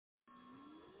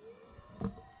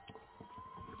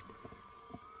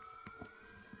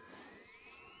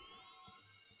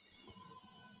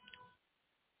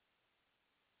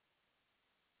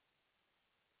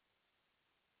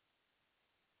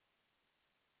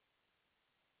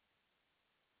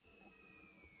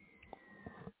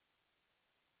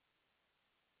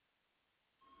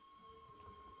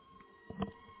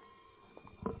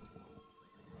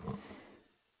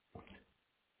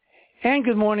And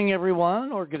good morning,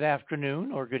 everyone, or good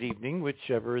afternoon, or good evening,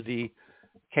 whichever the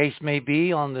case may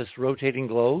be on this rotating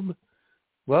globe.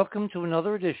 Welcome to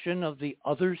another edition of The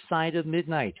Other Side of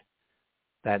Midnight,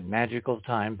 that magical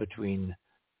time between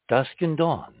dusk and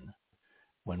dawn,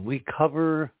 when we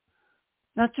cover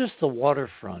not just the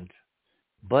waterfront,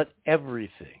 but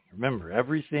everything. Remember,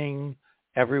 everything,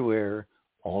 everywhere,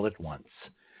 all at once.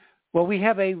 Well, we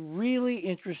have a really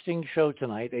interesting show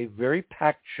tonight, a very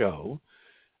packed show.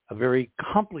 A very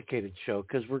complicated show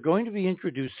because we're going to be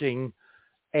introducing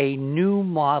a new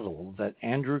model that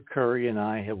Andrew Curry and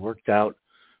I have worked out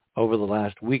over the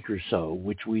last week or so,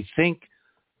 which we think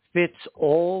fits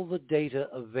all the data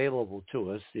available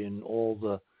to us in all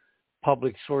the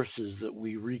public sources that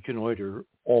we reconnoiter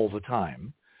all the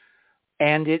time.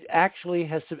 And it actually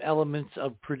has some elements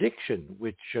of prediction,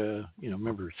 which,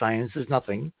 remember, science is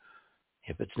nothing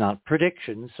if it's not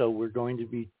prediction. So we're going to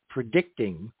be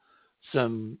predicting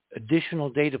some additional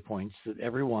data points that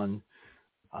everyone,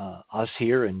 us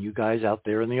here and you guys out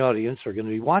there in the audience, are going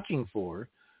to be watching for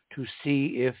to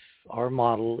see if our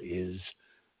model is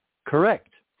correct.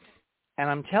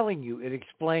 And I'm telling you, it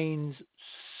explains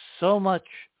so much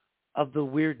of the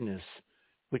weirdness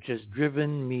which has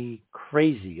driven me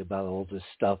crazy about all this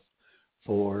stuff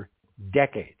for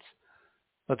decades.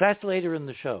 But that's later in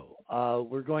the show.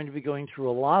 We're going to be going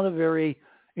through a lot of very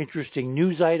interesting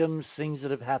news items, things that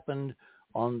have happened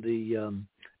on the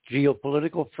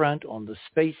geopolitical front, on the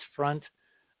space front,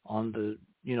 on the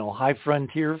high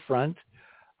frontier front.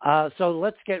 So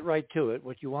let's get right to it.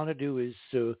 What you want to do is,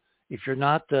 if you're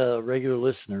not a regular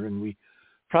listener, and we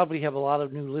probably have a lot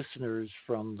of new listeners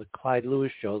from the Clyde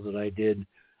Lewis show that I did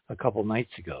a couple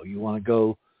nights ago, you want to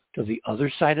go to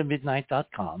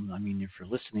theothersideofmidnight.com. I mean, if you're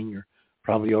listening, you're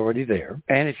probably already there.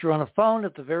 And if you're on a phone,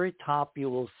 at the very top, you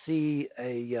will see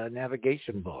a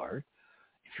navigation bar.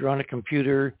 If you're on a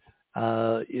computer,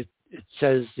 it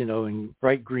says, in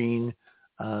bright green,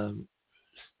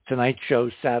 tonight's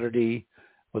show, Saturday,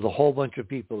 with a whole bunch of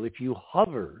people. If you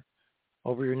hover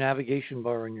over your navigation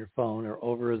bar on your phone or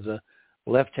over the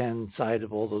left-hand side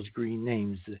of all those green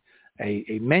names,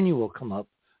 a menu will come up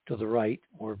to the right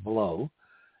or below.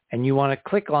 And you want to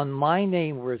click on my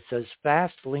name where it says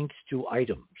Fast Links to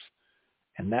Items.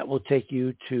 And that will take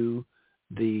you to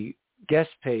the guest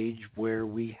page where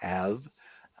we have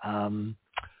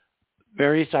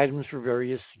various items for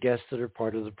various guests that are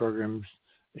part of the programs,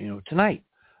 tonight.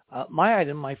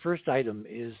 My first item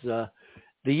is the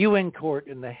UN court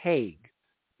in The Hague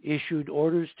issued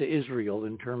orders to Israel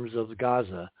in terms of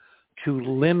Gaza to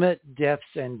limit deaths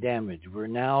and damage. We're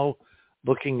now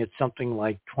looking at something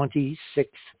like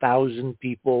 26,000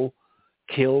 people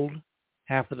killed,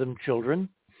 half of them children,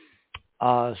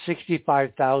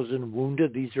 65,000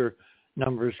 wounded. These are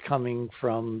numbers coming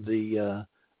from the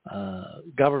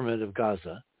government of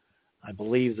Gaza. I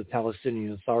believe the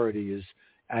Palestinian Authority is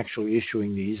actually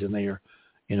issuing these, and they are,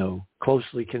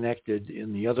 closely connected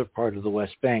in the other part of the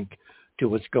West Bank to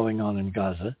what's going on in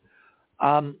Gaza.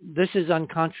 This is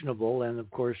unconscionable, and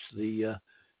of course the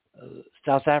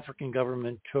South African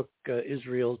government took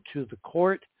Israel to the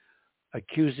court,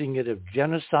 accusing it of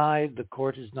genocide. The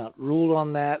court has not ruled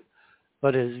on that,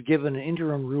 but has given an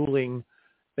interim ruling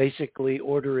basically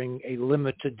ordering a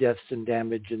limit to deaths and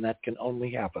damage, and that can only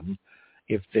happen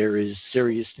if there is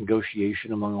serious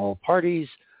negotiation among all parties,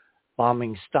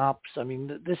 bombing stops. I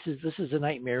mean, this is a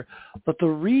nightmare. But the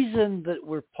reason that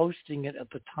we're posting it at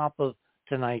the top of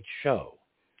tonight's show,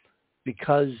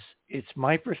 because it's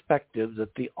my perspective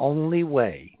that the only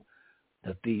way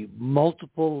that the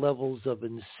multiple levels of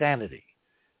insanity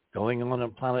going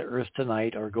on planet Earth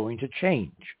tonight are going to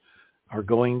change, are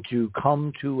going to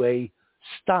come to a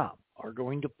stop, are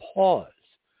going to pause,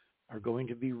 are going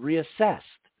to be reassessed,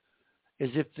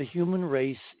 is if the human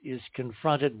race is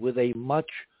confronted with a much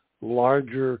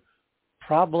larger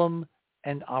problem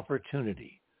and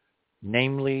opportunity,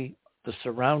 namely the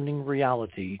surrounding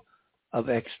reality of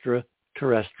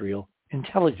extraterrestrial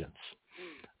intelligence,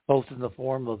 both in the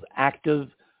form of active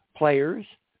players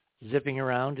zipping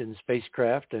around in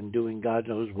spacecraft and doing God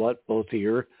knows what, both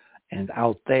here and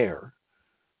out there,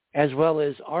 as well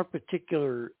as our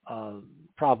particular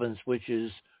province, which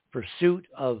is pursuit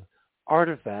of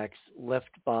artifacts left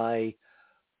by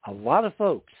a lot of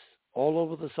folks all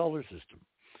over the solar system.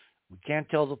 We can't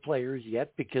tell the players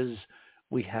yet because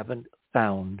we haven't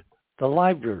found the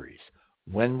libraries.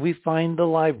 When we find the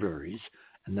libraries,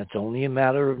 and that's only a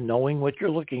matter of knowing what you're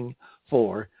looking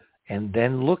for and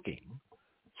then looking,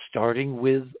 starting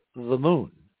with the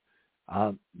moon,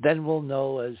 then we'll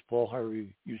know, as Paul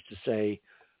Harvey used to say,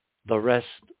 the rest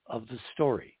of the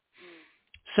story.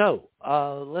 So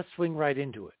let's swing right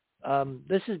into it.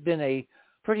 This has been a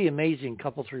pretty amazing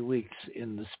couple, 3 weeks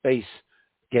in the space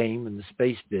game and the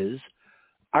space biz.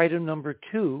 Item number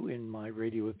 2 in my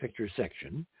radio with picture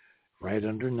section, right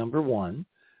under number 1.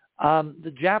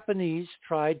 The Japanese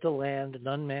tried to land an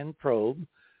unmanned probe,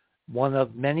 one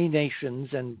of many nations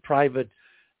and private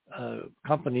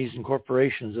companies and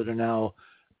corporations that are now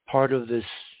part of this,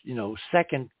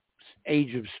 second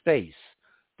age of space,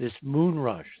 this moon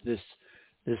rush, this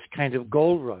kind of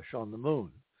gold rush on the moon,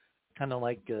 kind of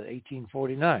like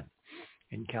 1849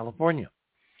 in California.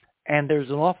 And there's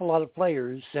an awful lot of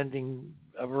players sending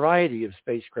a variety of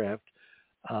spacecraft,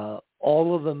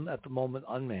 all of them at the moment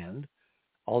unmanned,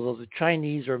 although the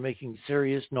Chinese are making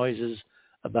serious noises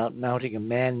about mounting a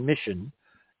manned mission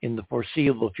in the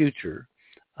foreseeable future,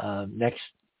 next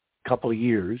couple of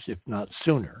years, if not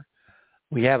sooner.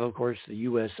 We have, of course, the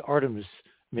U.S. Artemis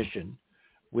mission,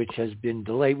 which has been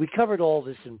delayed. We covered all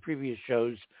this in previous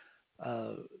shows,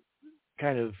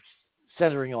 kind of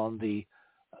centering on the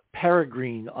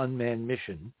Peregrine unmanned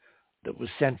mission that was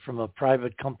sent from a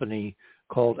private company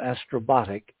called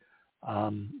Astrobotic,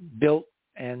 built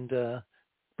and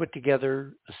put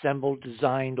together, assembled,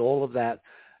 designed, all of that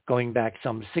going back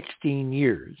some 16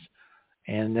 years.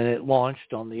 And then it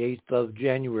launched on the 8th of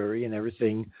January, and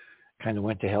everything kind of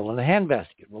went to hell in a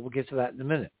handbasket. Well, we'll get to that in a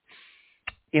minute.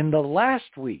 In the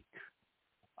last week,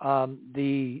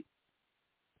 the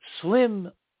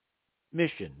SLIM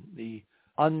mission, the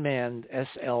unmanned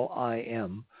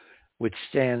SLIM, which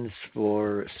stands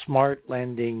for Smart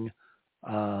Landing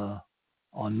on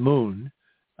Moon,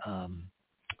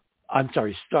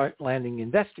 Start Landing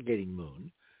Investigating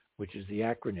Moon, which is the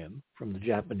acronym from the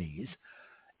Japanese.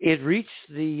 It reached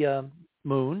the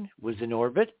moon, was in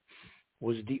orbit,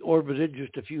 was deorbited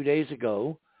just a few days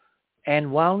ago,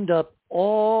 and wound up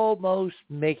almost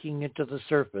making it to the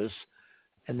surface,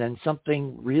 and then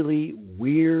something really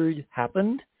weird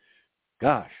happened.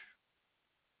 Gosh,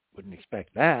 wouldn't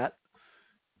expect that.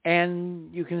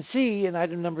 And you can see in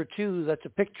item number 2, that's a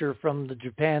picture from the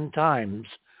Japan Times,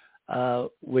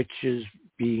 which is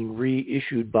being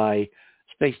reissued by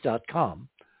Space.com.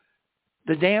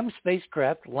 The damn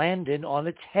spacecraft landed on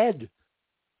its head.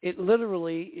 It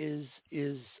literally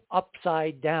is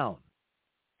upside down,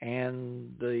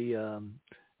 and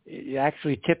it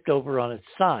actually tipped over on its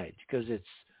side because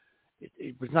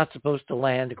it was not supposed to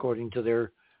land according to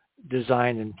their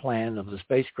design and plan of the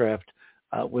spacecraft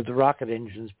with the rocket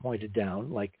engines pointed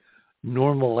down like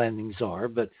normal landings are,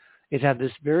 but it had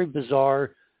this very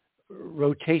bizarre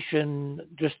rotation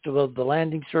just above the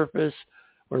landing surface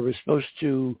where it was supposed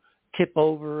to tip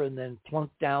over and then plunk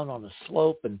down on a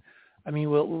slope. And I mean,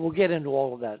 we'll get into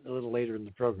all of that a little later in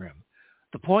the program.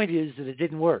 The point is that it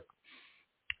didn't work.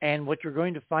 And what you're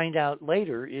going to find out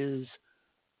later is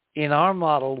in our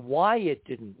model why it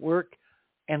didn't work.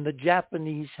 And the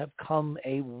Japanese have come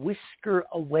a whisker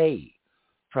away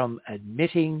from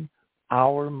admitting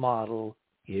our model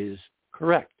is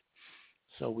correct.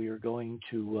 So we are going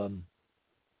to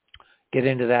get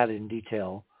into that in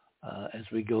detail as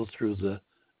we go through the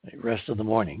rest of the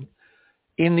morning.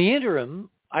 In the interim,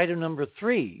 item number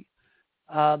 3,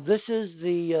 this is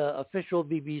the official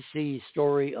BBC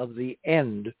story of the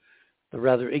end, the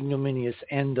rather ignominious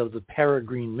end of the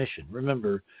Peregrine mission.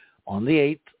 Remember, on the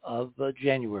 8th of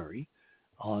January,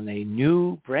 on a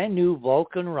brand new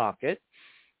Vulcan rocket,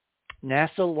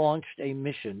 NASA launched a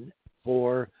mission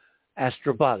for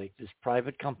Astrobotic, this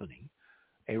private company,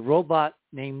 a robot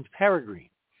named Peregrine,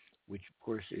 which of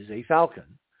course is a falcon,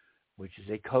 which is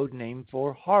a code name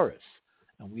for Horus.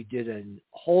 And we did a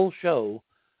whole show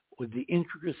with the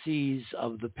intricacies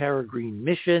of the Peregrine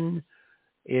mission,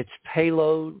 its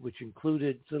payload, which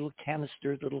included little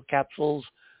canisters, little capsules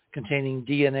containing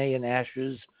DNA and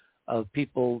ashes of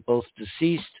people both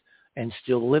deceased and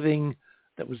still living,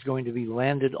 that was going to be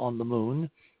landed on the moon,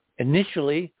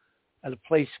 initially at a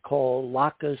place called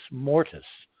Lacus Mortis,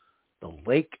 the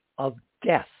Lake of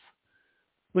Death,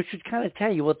 which should kind of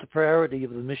tell you what the priority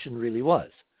of the mission really was.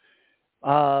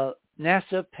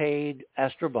 NASA paid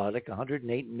Astrobotic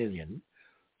 $108 million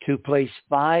to place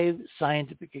 5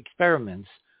 scientific experiments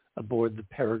aboard the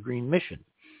Peregrine mission.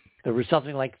 There were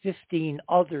something like 15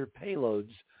 other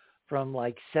payloads from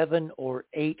like 7 or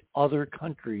 8 other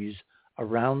countries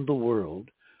around the world,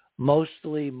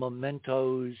 mostly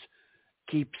mementos,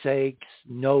 keepsakes,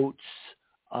 notes,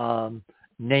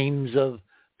 names of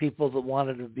people that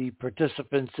wanted to be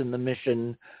participants in the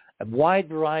mission, a wide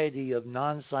variety of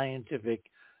non-scientific,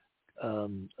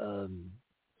 what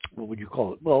would you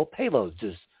call it? Well, payloads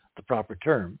is the proper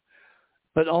term.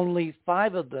 But only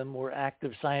 5 of them were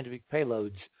active scientific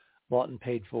payloads bought and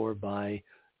paid for by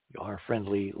our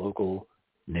friendly local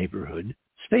neighborhood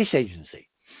Space Agency.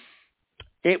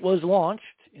 It was launched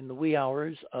in the wee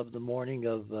hours of the morning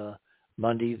of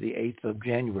Monday, the 8th of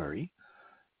January.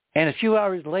 And a few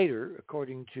hours later,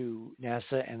 according to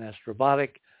NASA and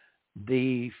Astrobotic,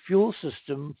 the fuel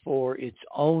system for its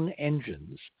own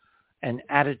engines and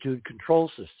attitude control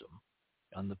system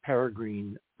on the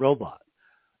Peregrine robot,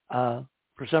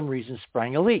 for some reason,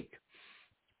 sprang a leak.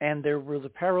 And there were the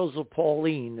perils of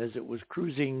Pauline as it was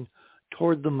cruising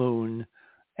toward the moon,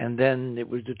 and then it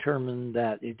was determined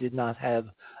that it did not have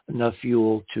enough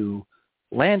fuel to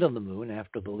land on the moon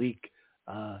after the leak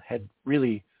had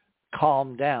really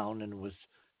calmed down and was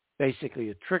basically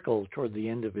a trickle toward the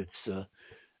end of its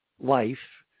life.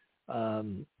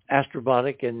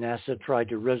 Astrobotic and NASA tried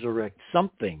to resurrect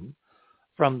something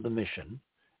from the mission,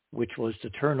 which was to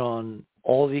turn on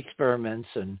all the experiments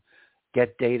and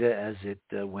get data as it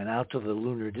went out to the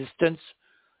lunar distance,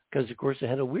 because, of course, it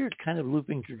had a weird kind of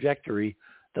looping trajectory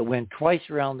that went twice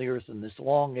around the Earth in this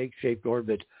long egg-shaped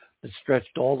orbit that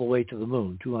stretched all the way to the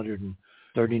moon,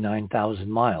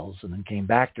 239,000 miles, and then came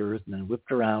back to Earth and then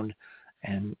whipped around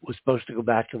and was supposed to go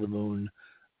back to the moon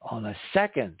on a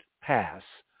second pass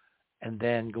and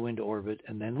then go into orbit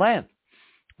and then land.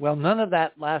 Well, none of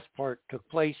that last part took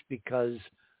place because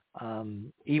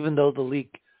even though the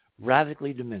leak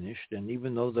radically diminished, and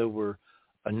even though there were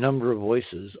a number of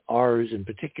voices, ours in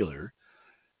particular,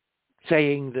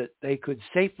 saying that they could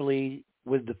safely,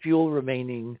 with the fuel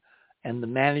remaining and the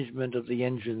management of the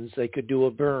engines, they could do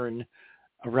a burn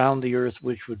around the Earth,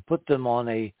 which would put them on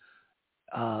a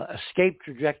escape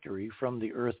trajectory from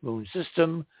the Earth-Moon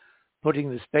system, putting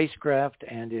the spacecraft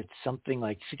and its something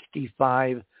like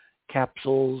 65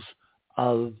 capsules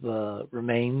of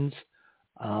remains,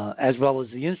 as well as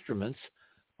the instruments,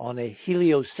 on a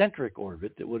heliocentric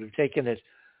orbit that would have taken it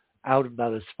out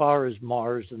about as far as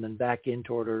Mars and then back in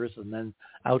toward Earth and then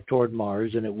out toward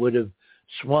Mars, and it would have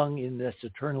swung in this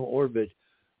eternal orbit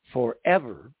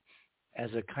forever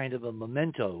as a kind of a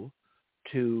memento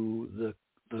to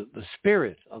the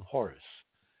spirit of Horus,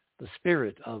 the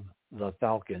spirit of the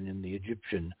falcon in the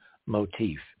Egyptian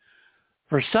motif.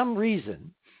 For some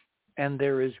reason, and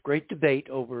there is great debate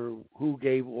over who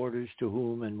gave orders to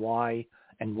whom and why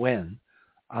and when,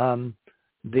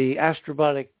 the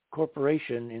Astrobotic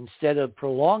Corporation, instead of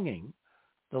prolonging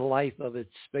the life of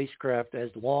its spacecraft as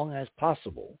long as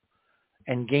possible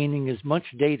and gaining as much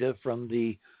data from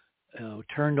the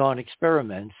turned on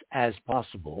experiments as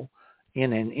possible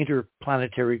in an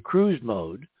interplanetary cruise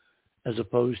mode, as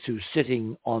opposed to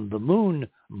sitting on the moon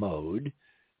mode,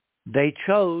 they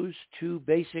chose to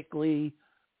basically,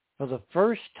 for the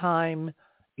first time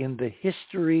in the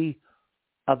history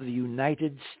of the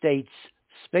United States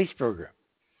space program,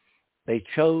 they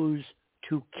chose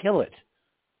to kill it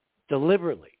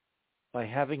deliberately by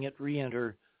having it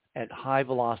re-enter at high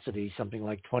velocity, something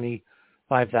like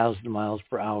 25,000 miles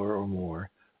per hour or more,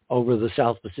 over the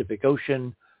South Pacific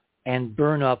Ocean and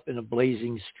burn up in a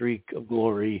blazing streak of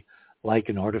glory like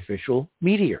an artificial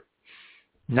meteor.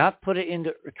 Not put it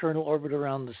into eternal orbit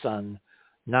around the sun,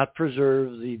 not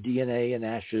preserve the DNA and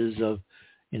ashes of,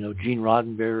 Gene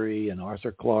Roddenberry and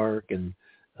Arthur Clarke and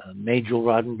Majel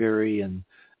Roddenberry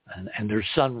and their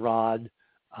son Rod,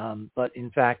 but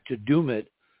in fact to doom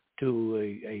it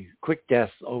to a quick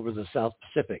death over the South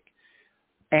Pacific.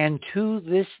 And to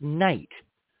this night,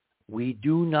 we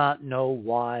do not know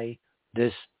why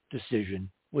this decision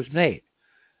was made.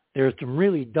 There are some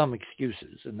really dumb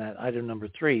excuses, and that item number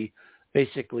 3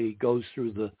 basically goes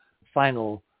through the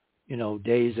final,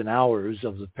 days and hours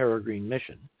of the Peregrine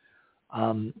mission.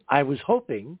 I was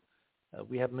hoping,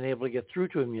 we haven't been able to get through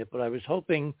to him yet, but I was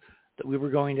hoping that we were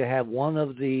going to have one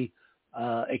of the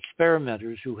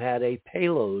experimenters who had a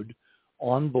payload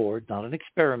on board, not an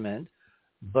experiment,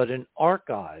 but an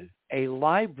archive, a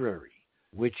library,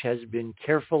 which has been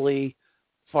carefully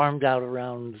farmed out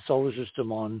around the solar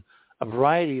system on a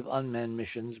variety of unmanned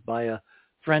missions by a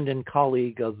friend and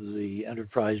colleague of the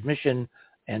Enterprise mission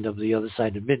and of the Other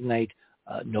Side of Midnight,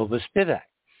 Nova Spivack.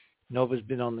 Nova's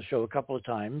been on the show a couple of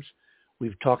times.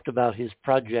 We've talked about his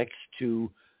projects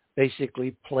to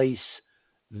basically place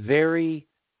very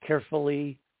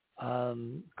carefully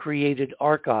created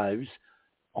archives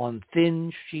on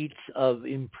thin sheets of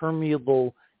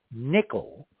impermeable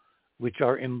nickel, which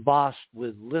are embossed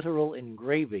with literal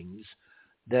engravings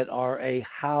that are a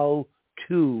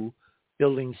how-to,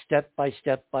 building step by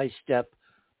step by step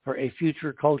for a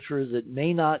future culture that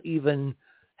may not even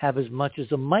have as much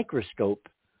as a microscope,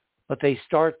 but they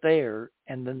start there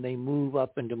and then they move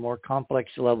up into more complex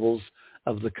levels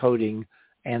of the coding,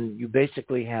 and you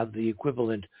basically have the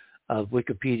equivalent of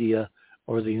Wikipedia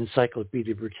or the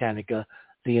Encyclopedia Britannica,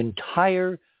 the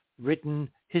entire written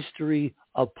history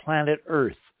of planet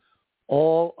Earth,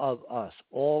 all of us,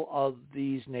 all of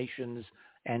these nations,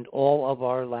 and all of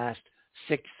our last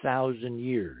 6,000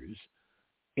 years,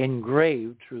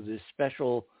 engraved through this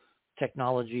special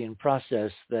technology and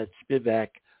process that Spivack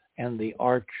and the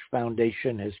Arch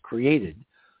Foundation has created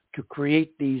to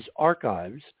create these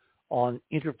archives on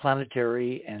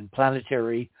interplanetary and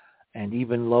planetary and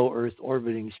even low Earth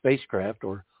orbiting spacecraft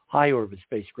or high orbit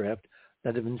spacecraft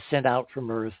that have been sent out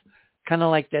from Earth, kind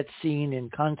of like that scene in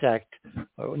Contact,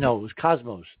 no, it was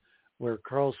Cosmos, where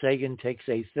Carl Sagan takes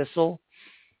a thistle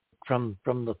from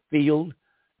the field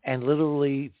and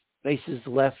literally faces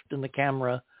left in the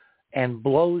camera and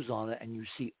blows on it, and you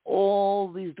see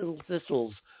all these little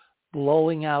thistles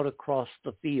blowing out across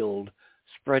the field,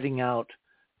 spreading out.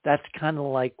 That's kind of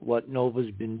like what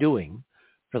NOVA's been doing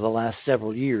for the last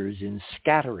several years in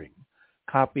scattering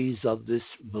copies of this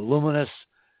voluminous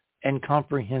and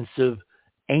comprehensive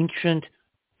ancient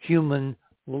human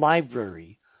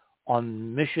library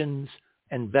on missions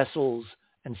and vessels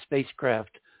and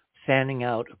spacecraft fanning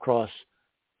out across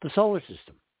the solar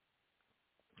system.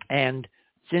 And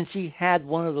since he had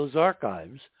one of those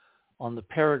archives on the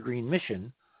Peregrine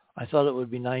mission, I thought it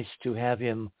would be nice to have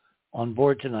him on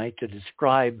board tonight to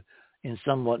describe in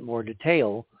somewhat more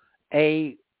detail,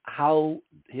 how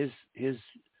his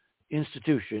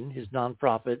institution, his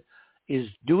nonprofit, is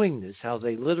doing this, how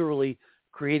they literally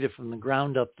created from the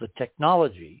ground up the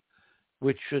technology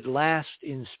which should last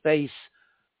in space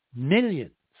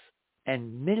millions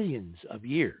and millions of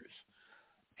years.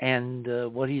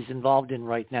 And what he's involved in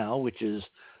right now, which is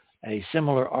a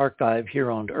similar archive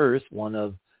here on Earth, one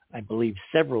of, I believe,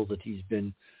 several that he's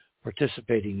been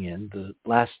participating in, the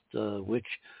last which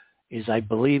is, I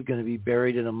believe, going to be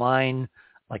buried in a mine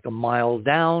like a mile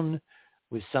down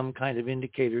with some kind of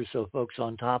indicator so folks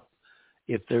on top,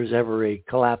 if there's ever a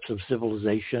collapse of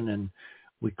civilization and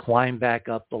we climb back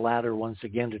up the ladder once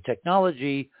again to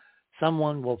technology,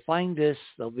 someone will find this.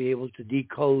 They'll be able to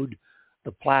decode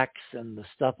the plaques and the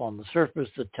stuff on the surface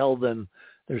that tell them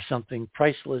there's something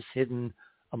priceless hidden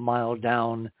a mile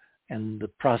down, and the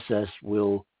process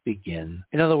will begin.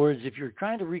 In other words, if you're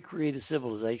trying to recreate a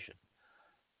civilization,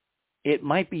 it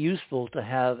might be useful to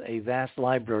have a vast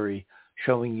library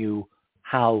showing you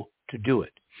how to do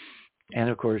it. And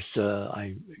of course,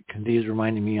 Candy is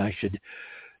reminding me I should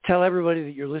tell everybody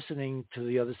that you're listening to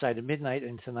The Other Side of Midnight,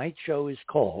 and tonight's show is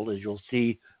called, as you'll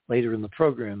see later in the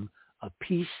program, A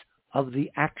Piece of the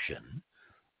Action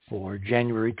for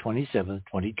January 27th,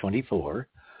 2024.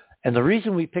 And the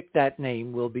reason we picked that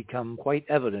name will become quite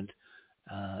evident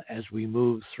as we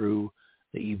move through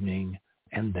the evening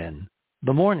and then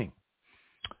the morning.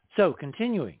 So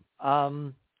continuing,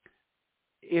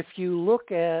 if you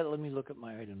look at, let me look at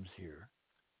my items here.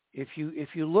 If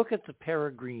you look at the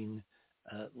Peregrine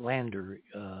lander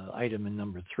item in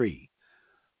number 3,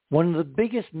 one of the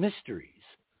biggest mysteries,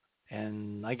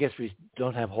 and I guess we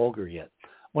don't have Holger yet,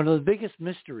 one of the biggest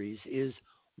mysteries is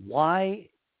why,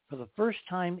 for the first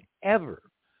time ever,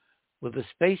 with a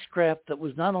spacecraft that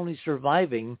was not only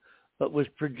surviving, but was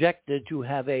projected to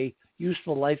have a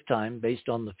useful lifetime based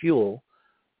on the fuel,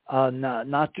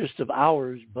 not just of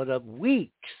hours, but of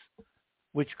weeks,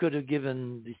 which could have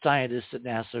given the scientists at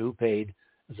NASA who paid,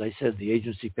 as I said, the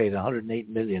agency paid $108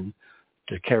 million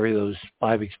to carry those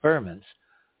 5 experiments.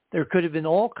 There could have been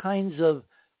all kinds of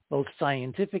both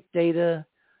scientific data.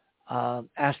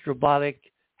 Astrobotic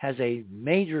has a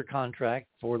major contract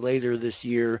for later this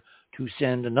year to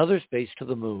send another space to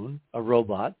the moon, a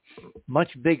robot, much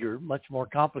bigger, much more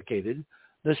complicated.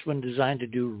 This one designed to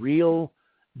do real,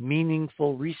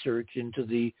 meaningful research into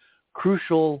the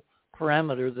crucial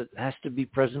parameter that has to be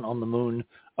present on the moon.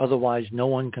 Otherwise, no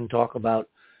one can talk about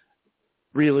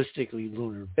realistically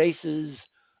lunar bases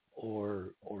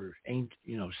or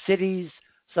cities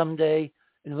someday.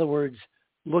 In other words,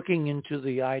 looking into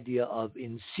the idea of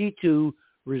in situ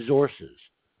resources,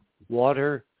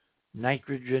 water,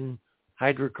 nitrogen,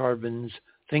 hydrocarbons,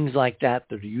 things like that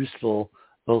that are useful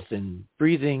both in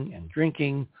breathing and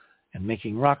drinking and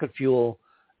making rocket fuel,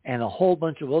 and a whole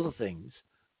bunch of other things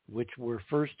which were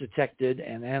first detected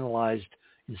and analyzed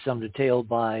in some detail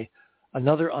by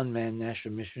another unmanned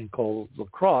national mission called La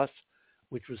Crosse,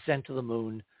 which was sent to the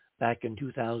moon back in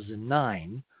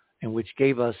 2009, and which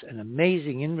gave us an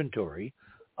amazing inventory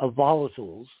of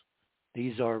volatiles.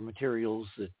 These are materials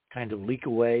that kind of leak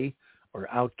away or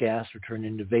outgas or turn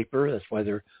into vapor. That's why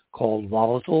they're called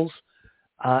volatiles.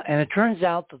 And it turns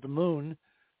out that the moon,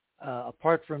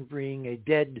 apart from being a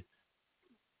dead,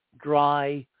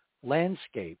 dry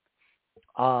landscape,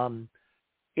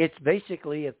 it's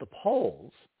basically at the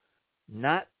poles,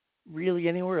 not really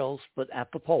anywhere else, but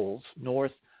at the poles,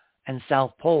 north and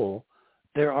South Pole,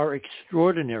 there are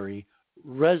extraordinary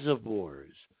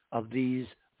reservoirs of these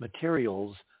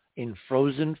materials in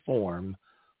frozen form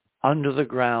under the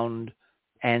ground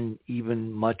and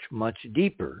even much, much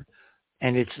deeper.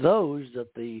 And it's those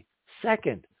that the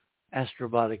second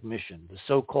astrobotic mission, the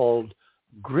so-called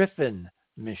Griffin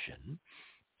mission,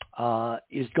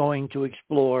 is going to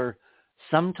explore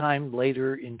sometime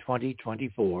later in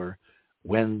 2024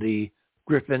 when the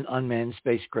Griffin unmanned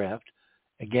spacecraft,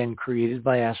 again created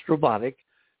by Astrobotic,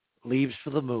 leaves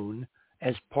for the moon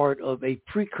as part of a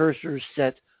precursor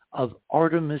set of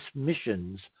Artemis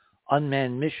missions,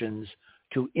 unmanned missions,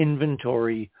 to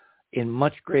inventory in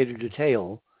much greater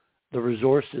detail the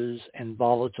resources and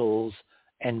volatiles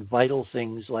and vital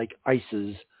things like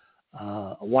ices,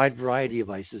 a wide variety of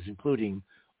ices, including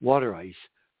water ice,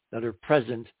 that are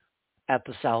present at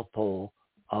the South Pole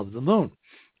of the moon,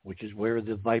 which is where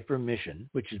the Viper mission,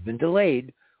 which has been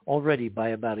delayed already by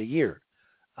about a year,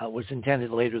 was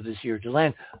intended later this year to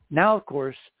land. Now, of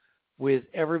course, with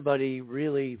everybody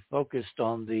really focused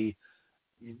on the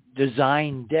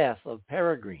design death of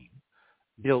Peregrine,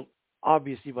 built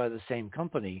obviously by the same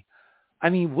company, I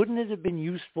mean, wouldn't it have been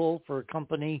useful for a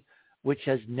company which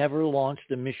has never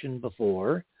launched a mission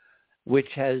before, which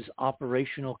has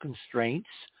operational constraints,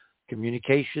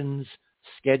 communications,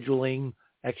 scheduling,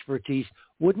 expertise,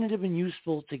 wouldn't it have been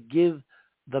useful to give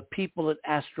the people at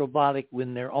Astrobotic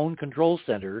in their own control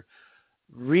center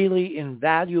really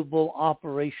invaluable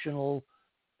operational,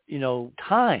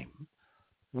 time,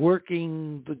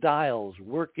 working the dials,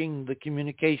 working the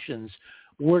communications,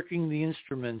 working the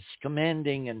instruments,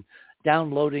 commanding and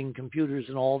downloading computers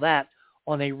and all that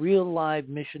on a real live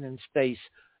mission in space,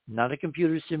 not a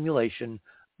computer simulation,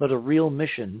 but a real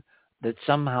mission that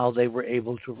somehow they were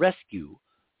able to rescue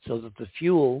so that the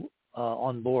fuel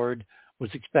on board was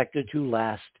expected to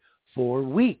last for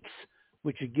weeks,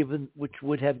 which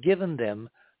would have given them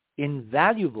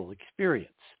invaluable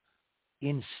experience.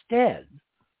 Instead,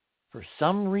 for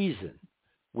some reason,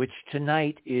 which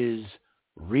tonight is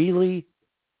really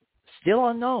still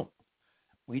unknown,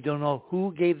 we don't know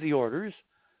who gave the orders.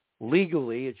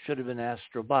 Legally, it should have been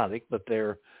Astrobotic, but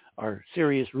there are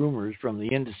serious rumors from the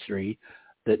industry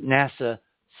that NASA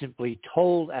simply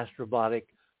told Astrobotic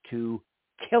to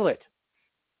kill it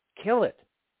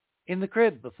in the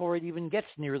crib before it even gets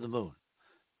near the moon.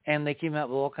 And they came out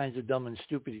with all kinds of dumb and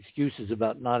stupid excuses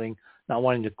about not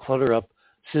wanting to clutter up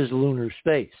cislunar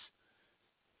space.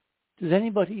 Does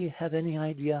anybody have any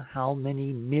idea how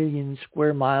many million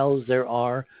square miles there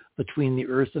are between the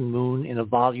Earth and Moon in a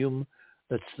volume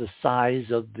that's the size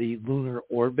of the lunar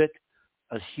orbit?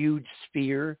 A huge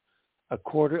sphere,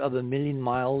 250,000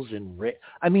 miles in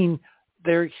I mean,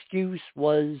 their excuse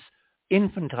was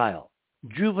infantile,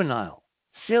 juvenile,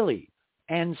 silly,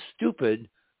 and stupid,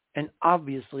 and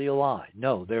obviously a lie.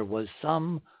 No, there was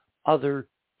some other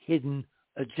hidden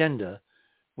agenda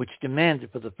which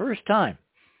demanded for the first time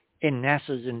in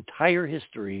NASA's entire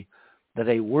history that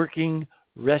a working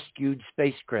rescued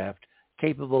spacecraft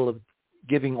capable of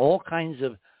giving all kinds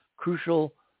of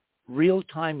crucial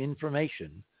real-time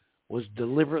information was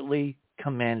deliberately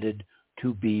commanded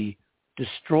to be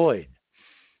destroyed.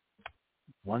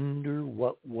 Wonder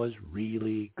what was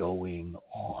really going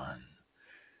on.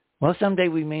 Well, someday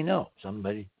we may know.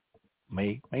 Somebody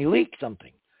may leak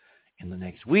something in the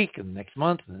next week, in the next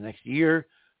month, in the next year,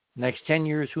 next 10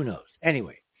 years, who knows?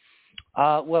 Anyway,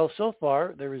 well, so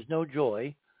far there is no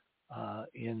joy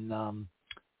in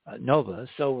Nova,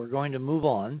 so we're going to move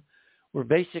on. We're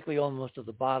basically almost at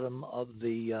the bottom of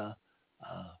the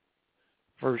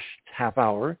first half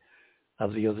hour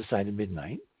of the other side of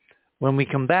midnight. When we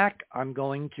come back, I'm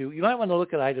going to, you might want to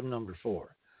look at item number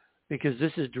 4, because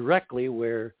this is directly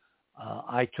where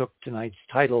I took tonight's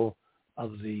title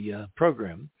of the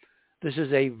program. This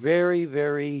is a very,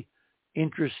 very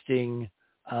interesting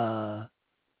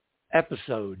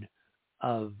episode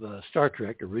of Star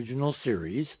Trek original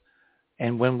series.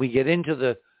 And when we get into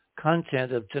the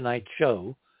content of tonight's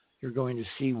show, you're going to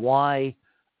see why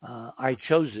I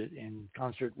chose it in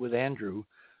concert with Andrew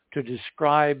to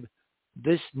describe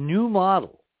this new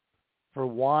model for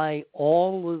why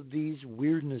all of these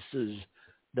weirdnesses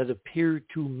that appear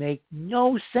to make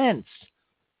no sense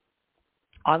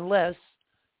unless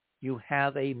you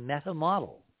have a meta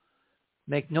model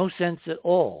make no sense at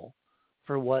all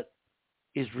for what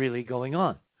is really going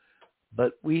on.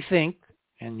 But we think,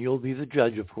 and you'll be the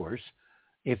judge, of course,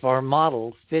 if our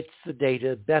model fits the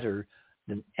data better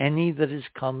than any that has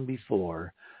come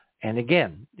before. And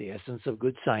again, the essence of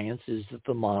good science is that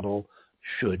the model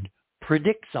should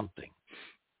predict something,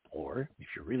 or if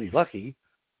you're really lucky,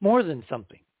 more than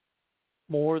something,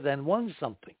 more than one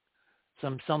something.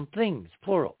 some things,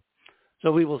 plural.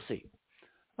 So we will see.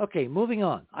 Okay, moving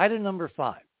on. Item number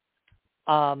 5.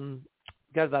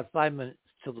 Got about 5 minutes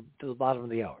to the bottom of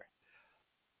the hour.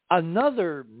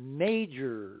 Another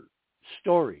major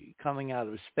story coming out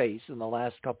of space in the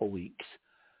last couple weeks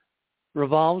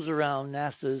revolves around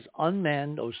NASA's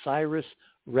unmanned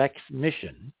OSIRIS-REx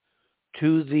mission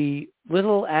to the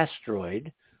little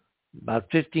asteroid, about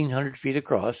 1,500 feet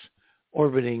across,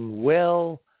 orbiting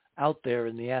well out there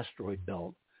in the asteroid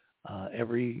belt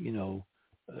every,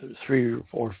 3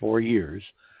 or 4 years,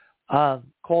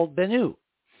 called Bennu,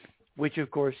 which, of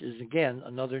course, is, again,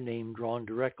 another name drawn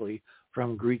directly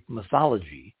from Greek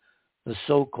mythology, the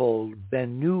so-called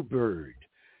Bennu bird,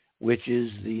 which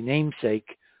is the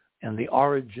namesake and the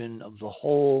origin of the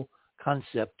whole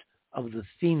concept of the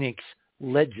phoenix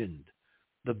legend,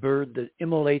 the bird that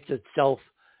immolates itself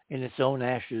in its own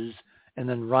ashes and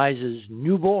then rises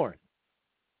newborn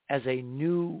as a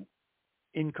new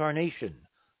incarnation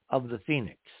of the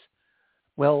phoenix.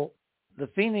 Well, the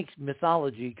phoenix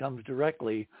mythology comes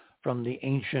directly from the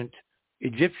ancient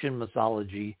Egyptian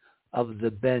mythology of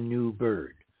the Bennu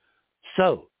bird.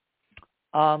 So,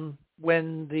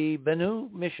 when the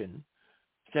Bennu mission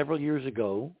several years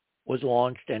ago was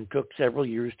launched and took several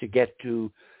years to get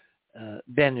to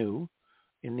Bennu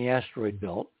in the asteroid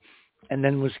belt, and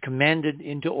then was commanded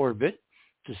into orbit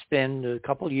to spend a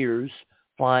couple years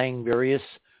flying various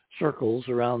circles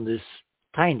around this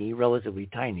tiny, relatively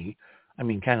tiny,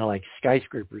 kind of like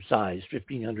skyscraper size,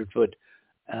 1,500-foot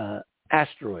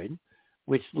asteroid,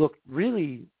 which looked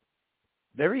really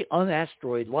very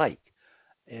un-asteroid-like.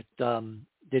 It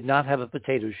did not have a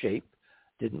potato shape,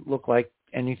 didn't look like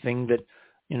anything that,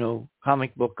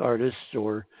 comic book artists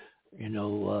or,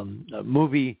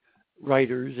 movie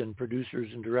writers and producers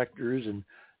and directors and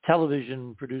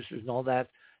television producers and all that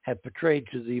have portrayed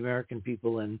to the American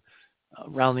people and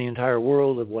around the entire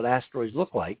world of what asteroids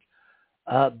look like.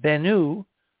 Bennu,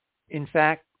 in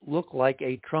fact, looked like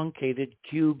a truncated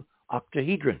cube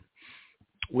octahedron,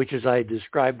 which, as I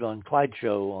described on Clyde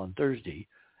Show on Thursday,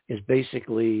 is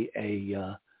basically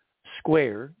a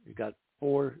square. You've got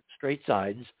 4 straight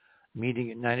sides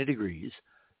meeting at 90 degrees,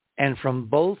 and from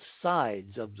both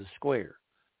sides of the square,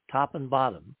 top and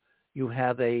bottom, you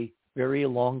have a very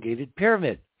elongated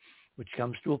pyramid, which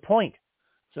comes to a point.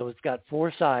 So it's got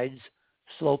 4 sides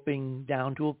sloping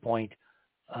down to a point,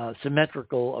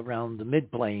 symmetrical around the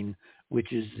midplane,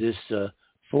 which is this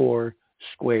 4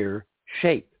 square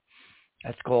shape.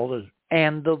 That's called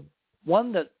and the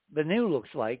one that Bennu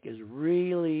looks like is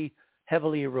really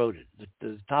heavily eroded.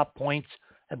 The top points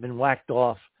have been whacked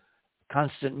off,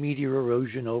 constant meteor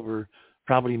erosion over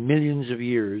probably millions of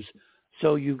years.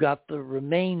 So you've got the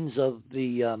remains of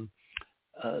the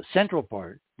central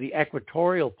part, the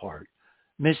equatorial part,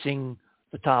 missing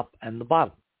the top and the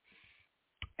bottom.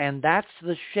 And that's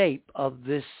the shape of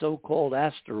this so-called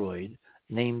asteroid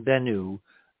named Bennu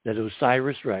that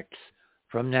OSIRIS-REx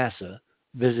from NASA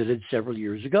visited several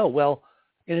years ago. Well,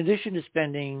 in addition to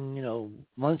spending,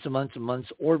 months and months and months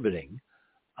orbiting,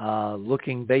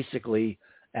 looking basically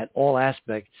at all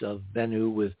aspects of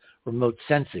Bennu with remote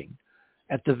sensing,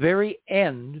 at the very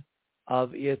end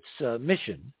of its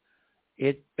mission,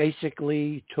 it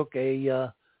basically took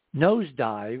a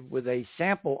nosedive with a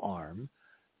sample arm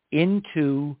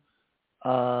into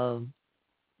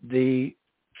the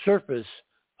surface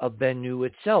of Bennu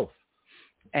itself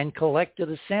and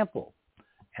collected a sample.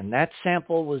 And that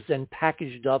sample was then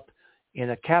packaged up in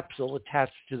a capsule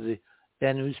attached to the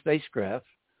Bennu spacecraft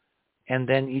and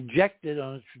then ejected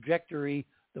on a trajectory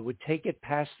that would take it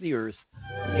past the Earth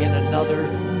in another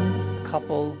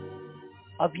couple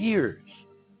of years,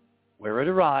 where it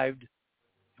arrived.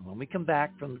 And when we come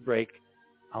back from the break,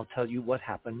 I'll tell you what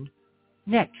happened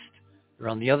next. You're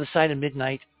on the other side of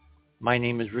midnight. My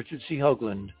name is Richard C.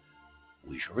 Hoagland.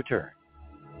 We shall return.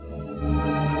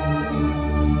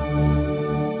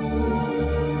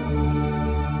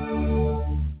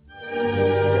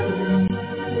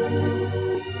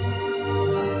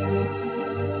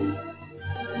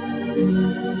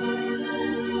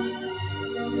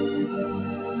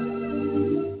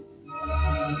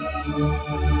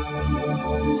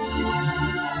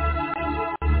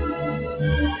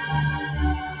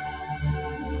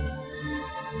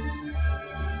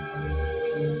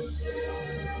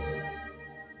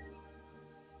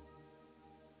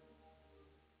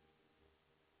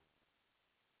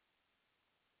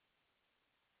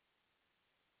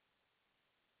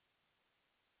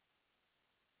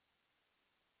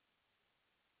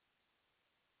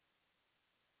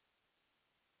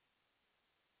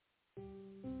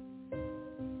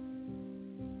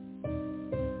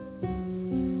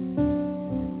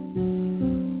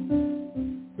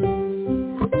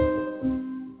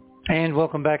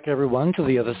 welcome back, everyone, to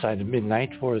the other side of midnight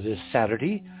for this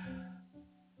Saturday,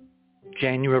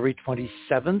 January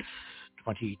 27th,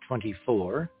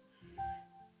 2024.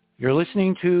 You're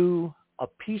listening to a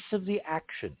piece of the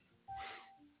action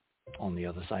on the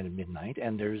other side of midnight,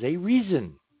 and there's a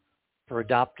reason for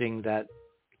adopting that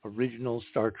original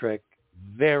Star Trek,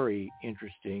 very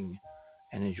interesting,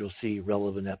 and as you'll see,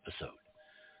 relevant episode.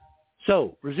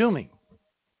 So, resuming.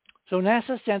 So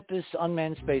NASA sent this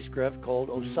unmanned spacecraft called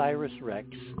OSIRIS-REx,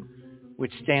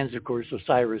 which stands, of course,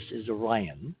 Osiris is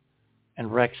Orion, and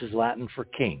Rex is Latin for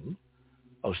king.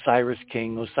 Osiris,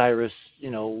 king, Osiris,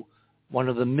 one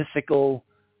of the mythical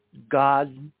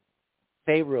god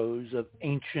pharaohs of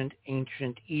ancient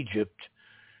Egypt,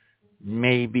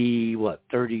 maybe,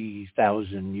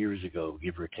 30,000 years ago,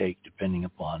 give or take, depending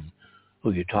upon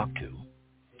who you talk to.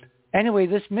 Anyway,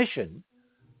 this mission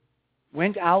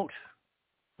went out,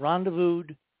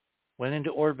 rendezvoused, went into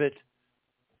orbit,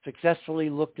 successfully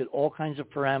looked at all kinds of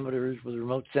parameters with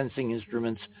remote sensing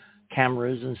instruments,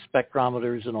 cameras and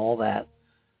spectrometers and all that,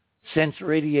 sensed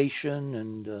radiation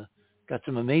and got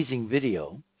some amazing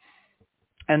video.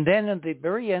 And then at the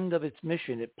very end of its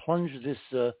mission, it plunged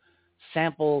this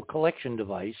sample collection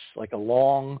device, like a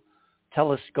long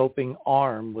telescoping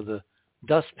arm with a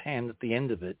dustpan at the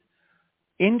end of it,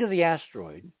 into the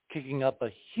asteroid, kicking up a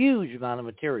huge amount of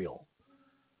material,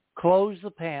 closed the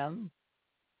pan,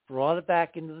 brought it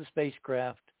back into the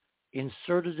spacecraft,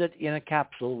 inserted it in a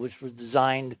capsule which was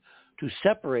designed to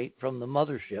separate from the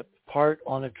mothership, part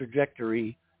on a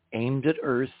trajectory aimed at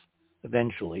Earth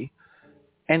eventually.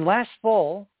 And last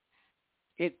fall,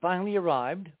 it finally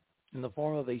arrived in the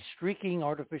form of a streaking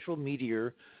artificial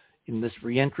meteor in this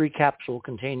reentry capsule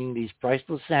containing these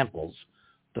priceless samples,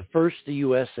 the first the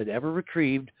U.S. had ever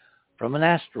retrieved from an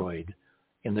asteroid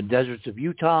in the deserts of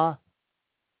Utah,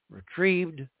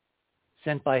 retrieved,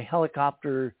 sent by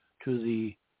helicopter to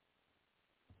the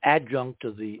adjunct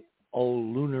of the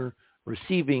old Lunar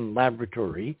Receiving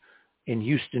Laboratory in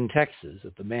Houston, Texas,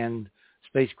 at the Manned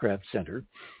Spacecraft Center,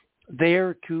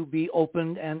 there to be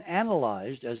opened and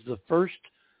analyzed as the first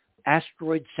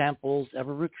asteroid samples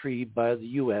ever retrieved by the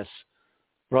U.S.,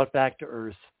 brought back to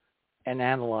Earth, and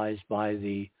analyzed by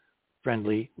the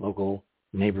friendly local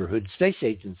neighborhood space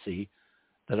agency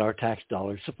that our tax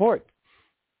dollars support.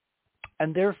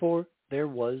 And therefore, there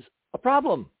was a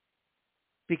problem,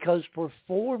 because for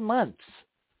 4 months,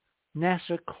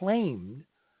 NASA claimed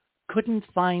couldn't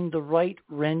find the right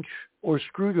wrench or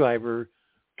screwdriver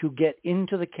to get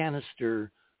into the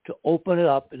canister to open it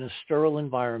up in a sterile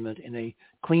environment, in a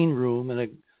clean room,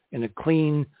 in a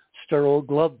clean, sterile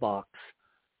glove box.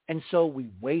 And so we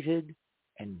waited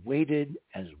and waited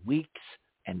as weeks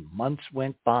and months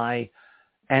went by.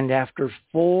 And after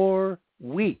 4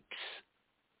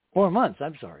 months,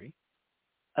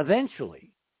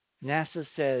 eventually, NASA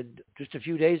said just a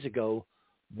few days ago,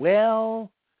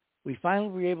 well, we finally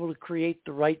were able to create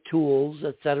the right tools,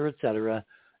 et cetera,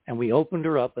 and we opened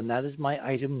her up, and that is my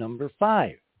item number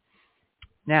 5.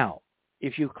 Now,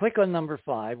 if you click on number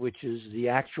 5, which is the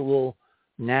actual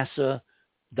nasa.gov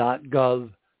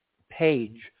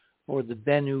page for the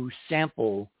Bennu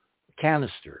sample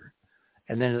canister,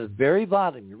 and then at the very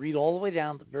bottom, you read all the way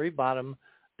down to the very bottom,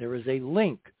 there is a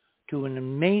link to an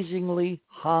amazingly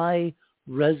high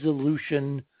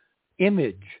resolution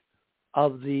image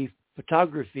of the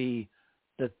photography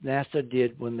that NASA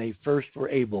did when they first were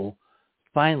able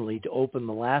finally to open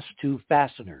the last 2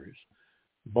 fasteners,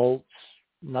 bolts,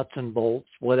 nuts and bolts,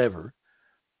 whatever,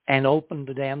 and open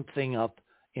the damn thing up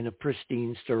in a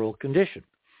pristine, sterile condition.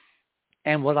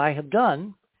 And what I have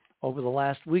done over the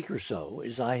last week or so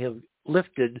is I have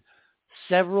lifted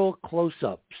several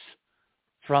close-ups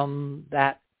from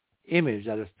that image,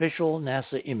 that official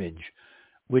NASA image,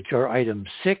 which are items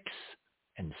 6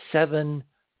 and 7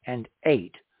 and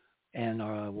 8. And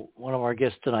one of our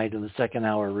guests tonight in the second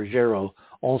hour, Ruggiero,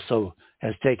 also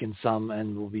has taken some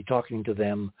and will be talking to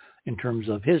them in terms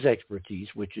of his expertise,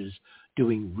 which is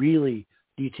doing really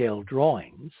detailed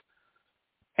drawings.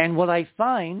 And what I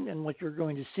find, and what you're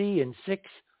going to see in 6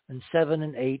 and 7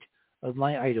 and 8 of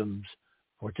my items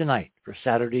for tonight, for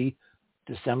Saturday,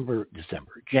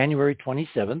 January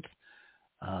 27th,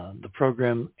 the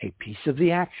program A Piece of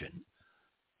the Action,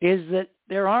 is that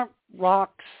there aren't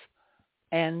rocks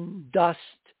and dust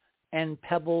and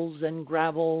pebbles and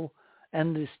gravel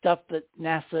and the stuff that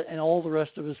NASA and all the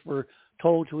rest of us were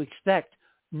told to expect.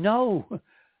 No,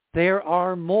 there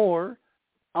are more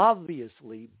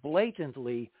obviously,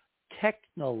 blatantly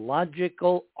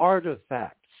technological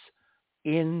artifacts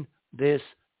in this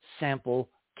sample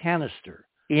canister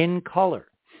in color.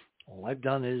 All I've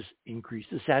done is increase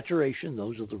the saturation.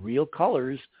 Those are the real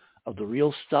colors of the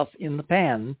real stuff in the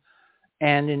pan.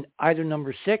 And in item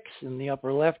number 6 in the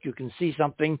upper left, you can see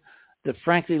something that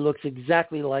frankly looks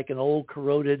exactly like an old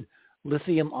corroded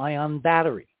lithium-ion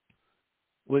battery,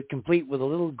 complete with a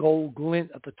little gold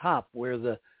glint at the top where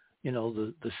the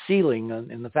sealing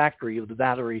in the factory of the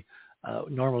battery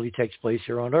normally takes place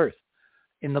here on Earth.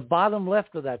 In the bottom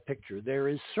left of that picture, there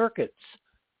is circuits,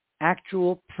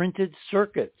 actual printed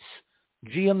circuits,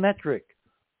 geometric,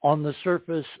 on the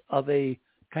surface of a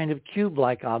kind of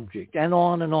cube-like object, and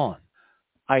on and on.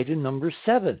 Item number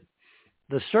 7,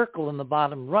 the circle in the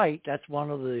bottom right, that's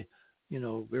one of the,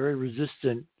 very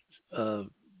resistant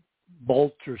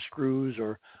bolts or screws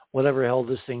or whatever held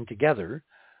this thing together.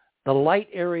 The light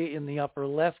area in the upper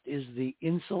left is the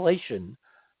insulation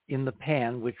in the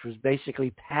pan, which was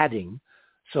basically padding.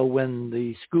 So when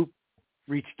the scoop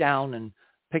reached down and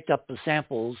picked up the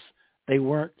samples, they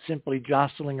weren't simply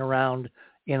jostling around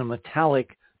in a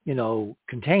metallic,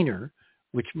 container,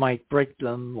 which might break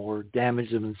them or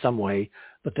damage them in some way,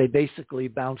 but they basically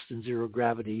bounced in zero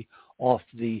gravity off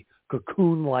the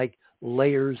cocoon-like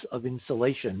layers of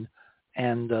insulation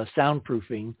and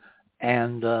soundproofing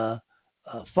and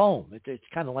foam. It's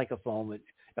kind of like a foam. It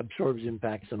absorbs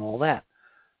impacts and all that.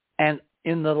 And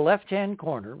in the left-hand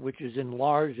corner, which is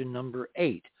enlarged in number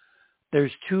 8,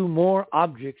 there's 2 more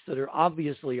objects that are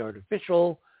obviously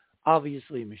artificial,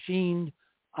 obviously machined,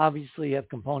 obviously have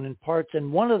component parts,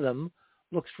 and one of them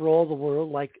looks for all the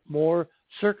world like more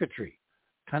circuitry,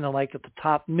 kind of like at the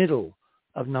top middle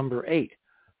of number 8.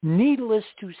 Needless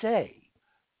to say,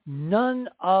 none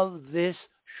of this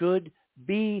should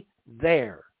be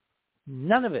there.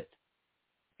 None of it.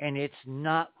 And it's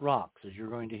not rocks, as you're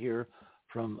going to hear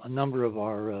from a number of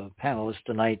our panelists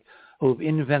tonight who have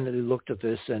independently looked at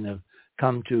this and have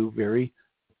come to very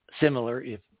similar,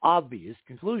 if obvious,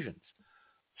 conclusions.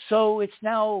 So it's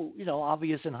now,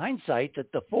 obvious in hindsight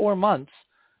that the 4 months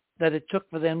that it took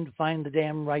for them to find the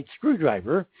damn right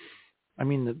screwdriver, I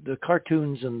mean, the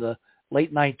cartoons and the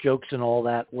late night jokes and all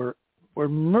that were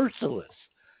merciless.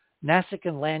 NASA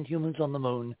can land humans on the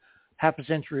moon half a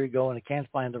century ago and it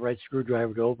can't find the right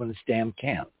screwdriver to open its damn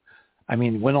can. I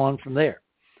mean, went on from there.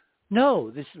 No,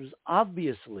 this was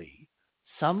obviously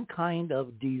some kind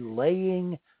of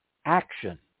delaying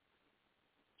action.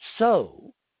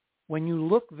 So when you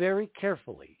look very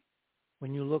carefully,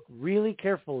 when you look really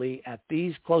carefully at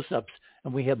these close-ups,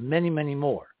 and we have many, many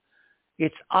more,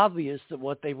 it's obvious that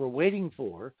what they were waiting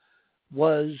for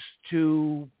was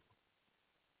to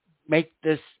make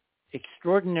this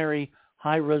extraordinary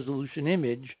high-resolution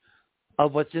image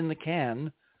of what's in the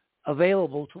can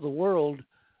available to the world,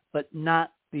 but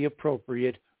not the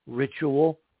appropriate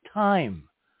ritual time.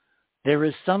 There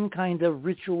is some kind of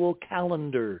ritual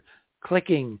calendar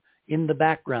clicking in the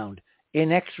background,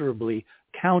 inexorably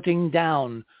counting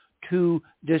down to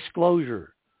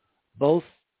disclosure, both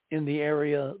in the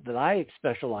area that I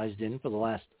specialized in for the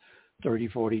last 30,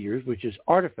 40 years, which is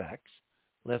artifacts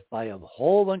left by a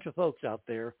whole bunch of folks out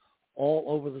there all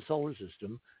over the solar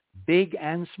system, big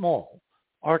and small,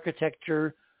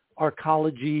 architecture,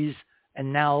 arcologies,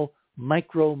 and now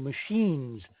micro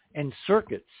machines and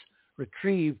circuits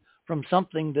retrieved from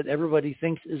something that everybody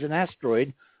thinks is an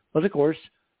asteroid, but of course,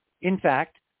 in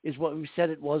fact, is what we said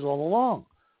it was all along.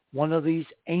 One of these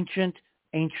ancient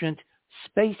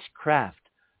spacecraft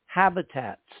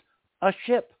habitats, a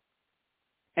ship,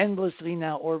 endlessly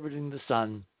now orbiting the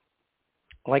sun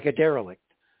like a derelict,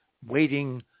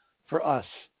 waiting for us,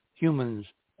 humans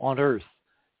on Earth,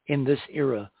 in this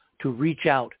era to reach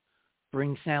out,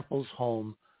 bring samples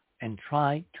home, and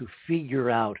try to figure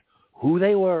out who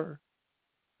they were,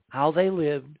 how they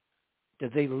lived.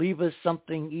 Did they leave us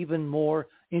something even more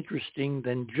interesting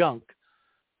than junk?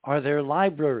 Are there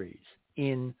libraries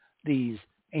in these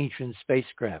ancient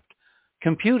spacecraft?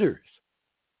 Computers,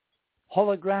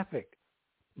 holographic,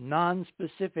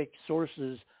 non-specific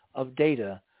sources of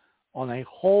data on a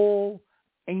whole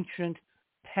ancient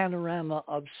panorama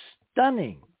of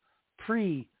stunning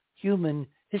pre-human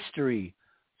history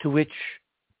to which,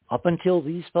 up until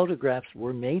these photographs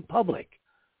were made public,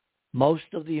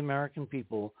 most of the American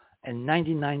people and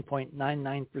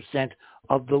 99.99%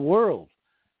 of the world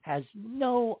has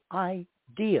no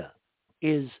idea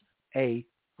is a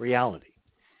reality.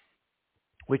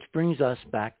 Which brings us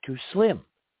back to SLIM.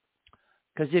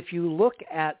 Because if you look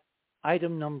at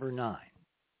item number 9,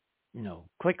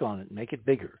 click on it, make it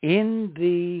bigger. In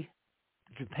the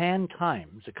Japan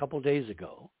Times a couple days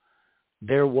ago,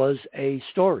 there was a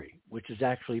story, which is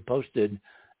actually posted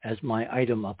as my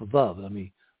item up above. Let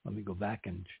me go back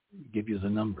and give you the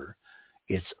number.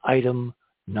 It's item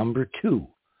number 2.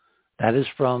 That is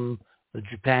from the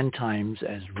Japan Times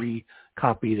as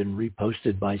copied and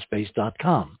reposted by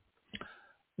space.com.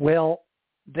 Well,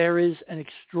 there is an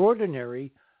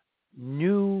extraordinary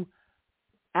new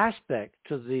aspect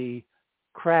to the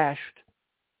crashed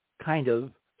kind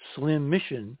of slim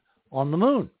mission on the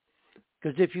moon.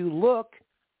 Because if you look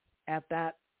at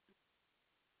that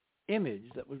image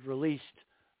that was released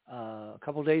a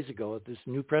couple days ago at this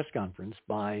new press conference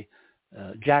by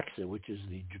JAXA, which is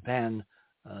the Japan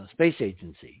Space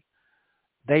Agency,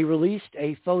 they released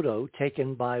a photo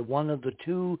taken by one of the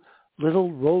two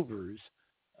little rovers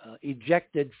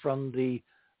ejected from the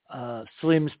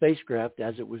SLIM spacecraft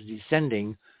as it was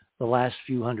descending the last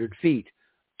few hundred feet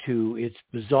to its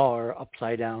bizarre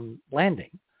upside-down landing.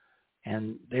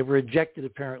 And they were ejected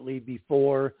apparently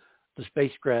before the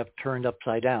spacecraft turned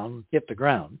upside down, hit the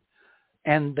ground.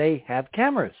 And they have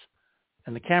cameras.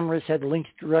 And the cameras had links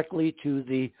directly to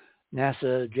the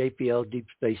NASA JPL Deep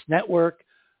Space Network.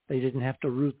 They didn't have to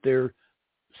route their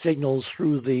signals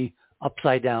through the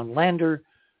upside-down lander.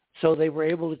 So they were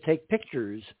able to take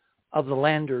pictures of the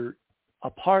lander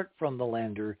apart from the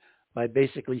lander by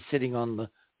basically sitting on the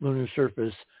lunar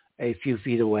surface a few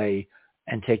feet away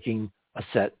and taking a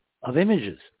set of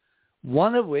images,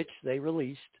 one of which they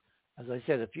released, as I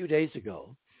said, a few days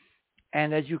ago.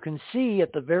 And as you can see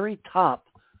at the very top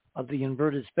of the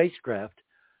inverted spacecraft,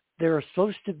 there are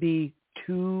supposed to be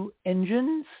two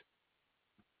engines.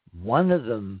 One of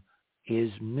them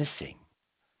is missing.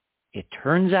 It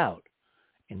turns out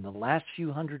in the last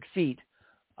few hundred feet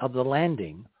of the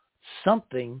landing,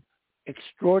 something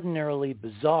extraordinarily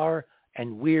bizarre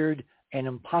and weird and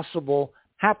impossible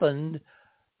happened,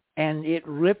 and it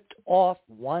ripped off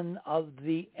one of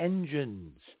the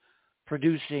engines,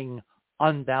 producing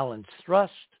unbalanced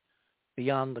thrust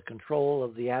beyond the control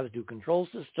of the attitude control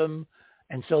system.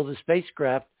 And so the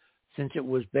spacecraft, since it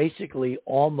was basically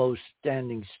almost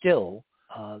standing still,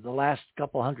 the last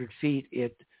couple hundred feet,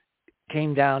 it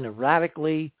came down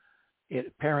erratically.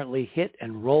 It apparently hit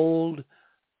and rolled.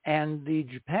 And the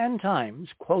Japan Times,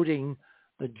 quoting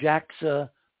the JAXA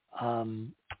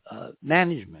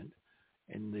management,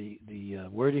 and the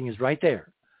wording is right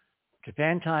there,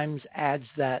 Japan Times adds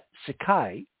that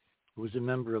Sakai, who was a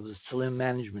member of the SLIM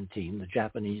management team, the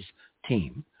Japanese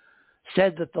team,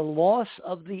 said that the loss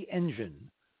of the engine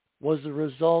was the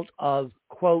result of,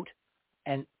 quote,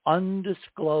 an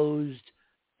undisclosed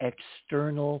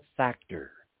external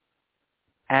factor.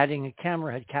 Adding a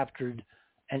camera had captured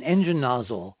an engine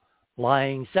nozzle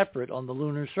lying separate on the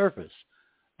lunar surface.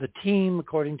 The team,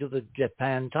 according to the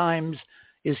Japan Times,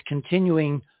 is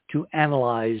continuing to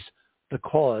analyze the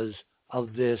cause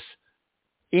of this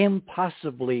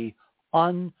impossibly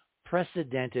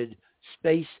unprecedented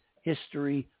space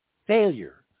history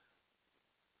failure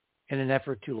in an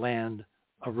effort to land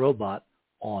a robot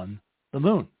on the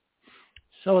moon.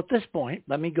 So at this point,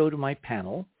 let me go to my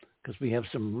panel, because we have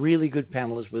some really good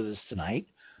panelists with us tonight.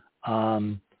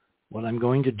 What I'm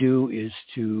going to do is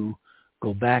to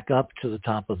go back up to the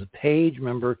top of the page.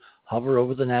 Remember, hover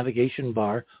over the navigation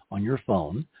bar on your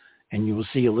phone, and you will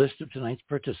see a list of tonight's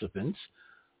participants.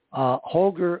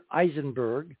 Holger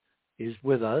Eisenberg is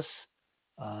with us.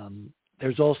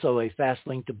 There's also a fast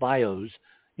link to bios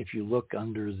if you look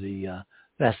under the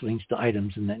fast links to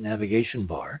items in that navigation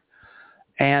bar.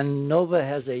 And Nova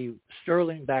has a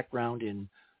sterling background in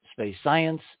space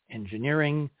science,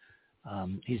 engineering.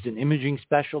 He's an imaging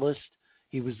specialist.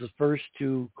 He was the first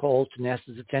to call to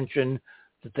NASA's attention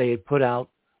that they had put out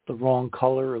the wrong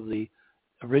color of the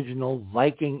original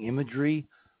Viking imagery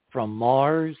from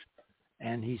Mars.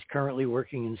 And he's currently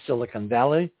working in Silicon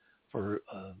Valley for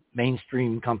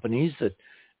mainstream companies that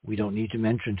we don't need to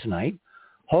mention tonight.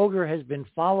 Holger has been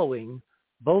following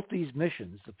both these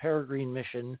missions, the Peregrine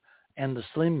mission and the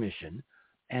SLIM mission,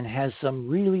 and has some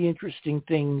really interesting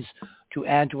things to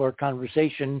add to our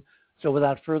conversation. So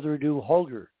without further ado,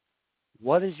 Holger,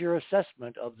 what is your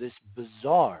assessment of this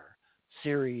bizarre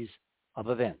series of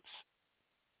events?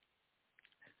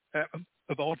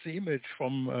 About the image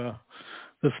from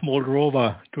the small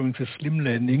rover during the SLIM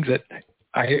landing, that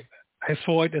I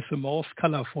saw it as the most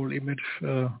colorful image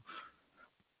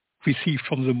received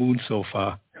from the moon so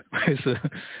far,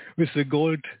 with the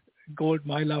gold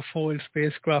Mylar foil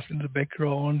spacecraft in the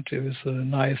background. There is a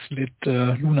nice lit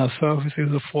lunar surface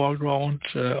in the foreground.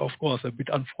 Of course, a bit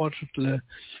unfortunate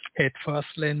head first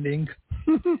landing.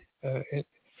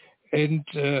 And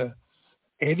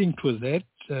adding to that,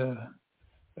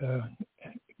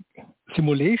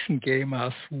 simulation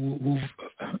gamers who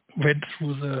went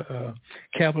through the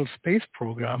Kerbal Space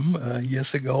Program years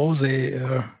ago, they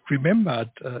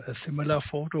remembered a similar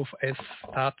photo as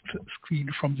start screen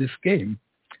from this game.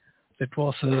 That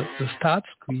was the start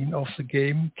screen of the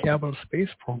game Kerbal Space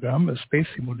Program, a space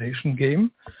simulation game,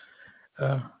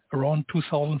 around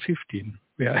 2015,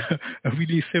 where a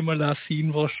really similar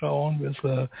scene was shown with.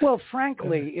 Well,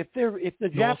 frankly, if the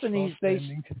Japanese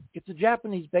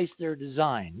based their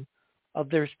design of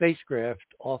their spacecraft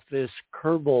off this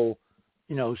Kerbal,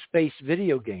 space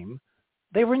video game,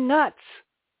 they were nuts.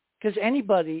 Because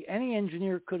any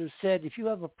engineer could have said, if you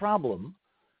have a problem,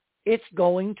 it's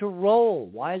going to roll.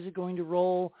 Why is it going to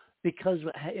roll? Because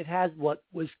it has what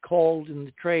was called in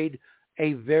the trade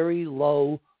a very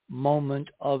low moment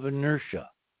of inertia.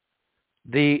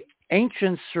 The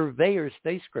ancient Surveyor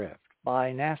spacecraft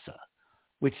by NASA,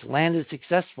 which landed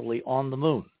successfully on the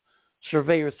moon,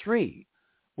 Surveyor 3,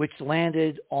 which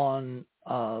landed on,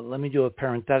 let me do a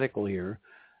parenthetical here,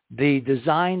 the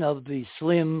design of the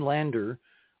SLIM lander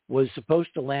was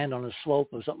supposed to land on a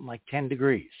slope of something like 10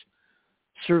 degrees.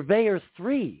 Surveyor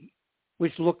 3,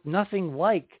 which looked nothing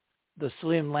like the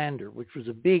SLIM lander, which was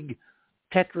a big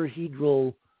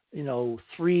tetrahedral,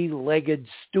 three-legged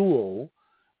stool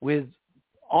with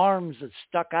arms that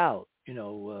stuck out,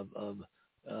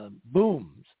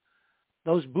 booms.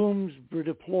 Those booms were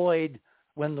deployed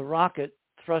when the rocket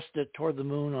thrust it toward the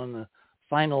moon on the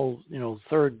final,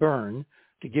 third burn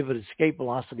to give it escape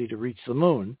velocity to reach the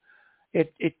moon.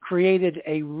 It created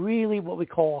a really what we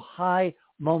call high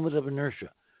moment of inertia.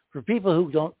 For people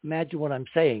who don't imagine what I'm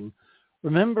saying,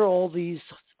 remember all these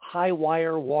high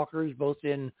wire walkers, both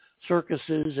in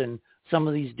circuses and some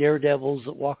of these daredevils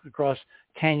that walk across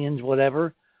canyons,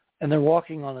 whatever, and they're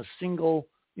walking on a single,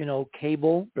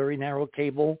 cable, very narrow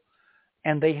cable,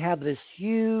 and they have this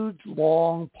huge,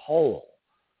 long pole.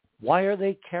 Why are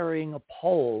they carrying a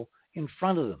pole in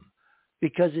front of them?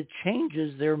 Because it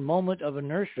changes their moment of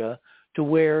inertia to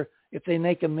where if they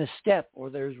make a misstep or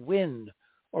there's wind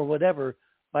or whatever,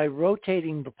 by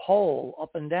rotating the pole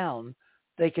up and down,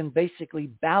 they can basically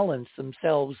balance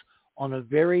themselves on a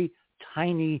very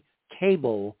tiny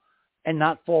cable and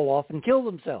not fall off and kill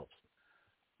themselves.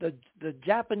 The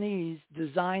Japanese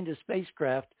designed a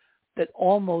spacecraft that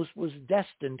almost was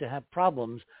destined to have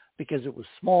problems because it was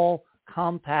small,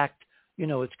 compact.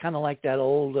 It's kind of like that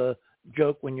old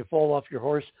joke when you fall off your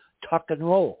horse, tuck and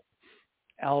roll.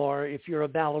 Or if you're a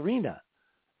ballerina,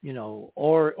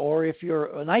 or if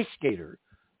you're an ice skater,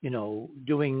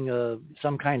 doing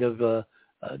some kind of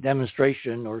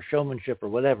demonstration or showmanship or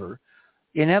whatever,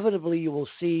 inevitably you will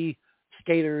see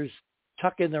skaters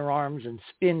tuck in their arms and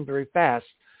spin very fast.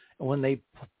 And when they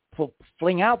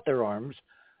fling out their arms,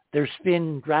 their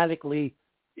spin radically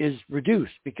is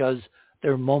reduced because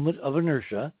their moment of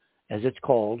inertia, as it's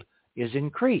called, is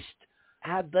increased.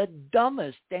 Had the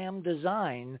dumbest damn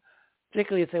design,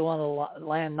 particularly if they want to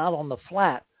land not on the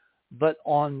flat, but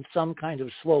on some kind of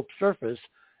sloped surface.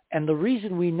 And the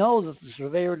reason we know that the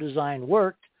Surveyor design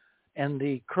worked and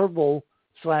the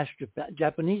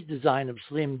Kerbal/Japanese design of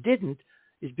SLIM didn't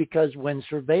is because when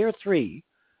Surveyor 3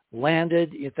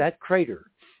 landed at that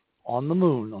crater on the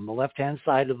moon, on the left-hand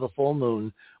side of the full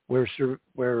moon, where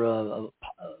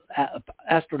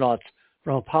astronauts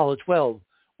from Apollo 12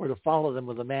 were to follow them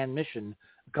with a manned mission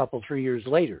a couple, 3 years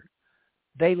later,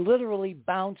 they literally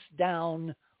bounced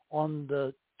down on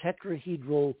the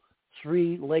tetrahedral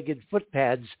three-legged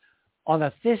footpads on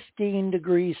a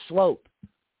 15-degree slope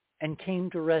and came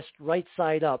to rest right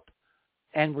side up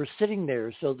and were sitting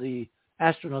there so the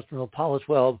astronauts from Apollo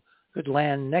 12 could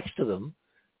land next to them,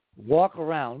 walk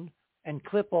around, and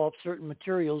clip off certain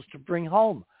materials to bring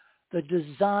home. The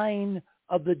design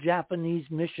of the Japanese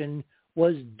mission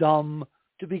was dumb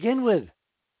to begin with.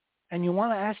 And you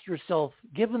want to ask yourself,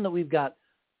 given that we've got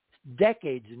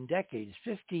decades and decades,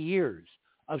 50 years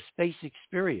of space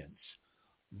experience,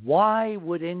 why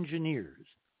would engineers,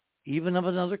 even of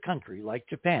another country like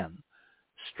Japan,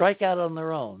 strike out on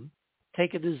their own,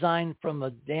 take a design from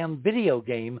a damn video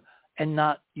game, and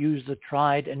not use the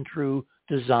tried and true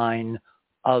design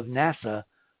of NASA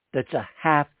that's a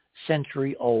half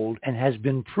century old and has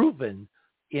been proven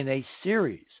in a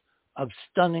series of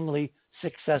stunningly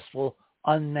successful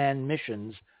unmanned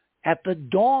missions at the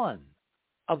dawn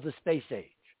of the space age?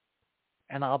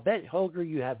 And I'll bet, Holger,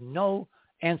 you have no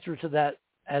answer to that,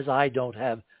 as I don't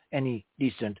have any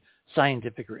decent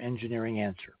scientific or engineering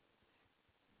answer.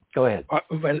 Go ahead.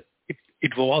 Well,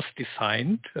 it was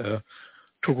designed to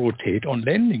rotate on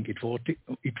landing. It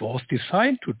was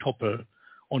designed to topple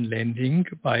on landing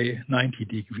by 90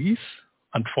 degrees.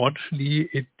 Unfortunately,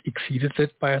 it exceeded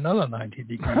it by another 90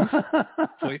 degrees.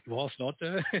 So it was not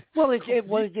a... Well,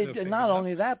 it not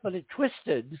only that, but it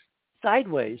twisted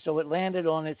sideways, so it landed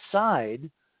on its side,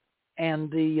 and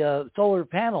the solar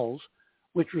panels,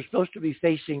 which were supposed to be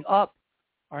facing up,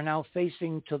 are now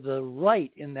facing to the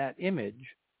right in that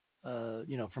image,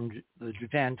 from the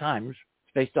Japan Times,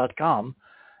 space.com,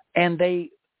 and they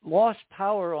lost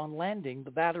power on landing.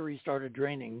 The battery started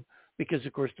draining because,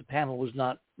 of course, the panel was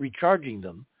not recharging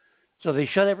them. So they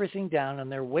shut everything down,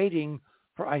 and they're waiting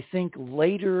for, I think,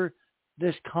 later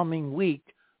this coming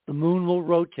week, the moon will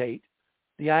rotate.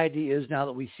 The idea is, now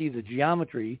that we see the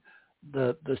geometry,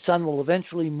 the sun will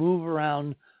eventually move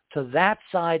around to that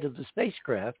side of the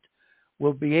spacecraft.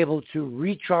 We'll be able to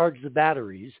recharge the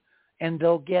batteries, and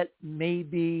they'll get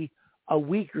maybe a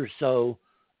week or so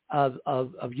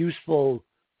of useful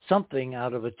something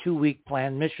out of a 2-week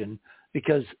planned mission.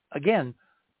 Because, again,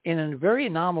 in a very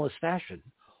anomalous fashion,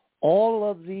 all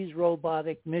of these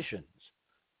robotic missions,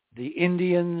 the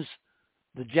Indians,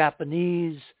 the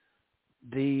Japanese,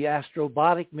 the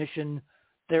Astrobotic mission,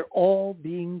 they're all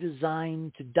being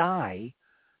designed to die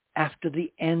after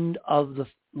the end of the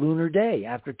lunar day,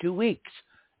 after 2 weeks,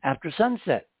 after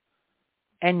sunset.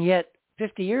 And yet,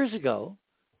 50 years ago,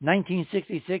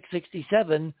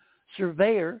 1966-67,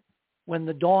 Surveyor, when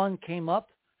the dawn came up,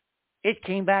 it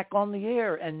came back on the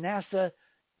air, and NASA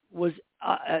was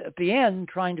at the end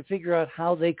trying to figure out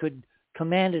how they could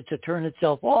command it to turn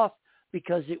itself off,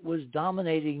 because it was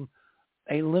dominating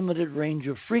a limited range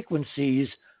of frequencies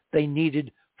they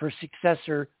needed for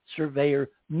successor Surveyor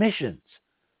missions.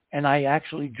 And I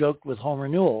actually joked with Homer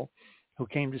Newell, who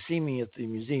came to see me at the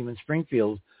museum in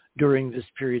Springfield during this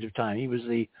period of time. He was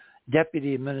the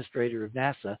deputy administrator of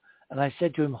NASA. And I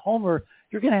said to him, Homer,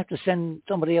 you're going to have to send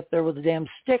somebody up there with a damn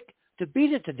stick to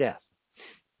beat it to death.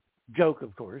 Joke,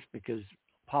 of course, because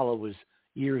Apollo was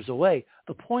years away.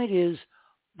 The point is,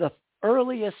 the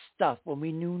earliest stuff, when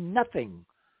we knew nothing,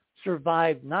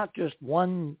 survived not just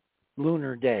one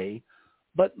lunar day,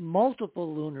 but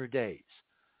multiple lunar days.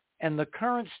 And the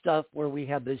current stuff, where we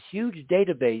have this huge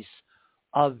database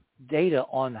of data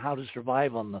on how to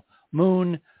survive on the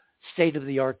moon,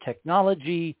 state-of-the-art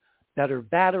technology, better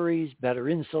batteries, better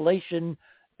insulation,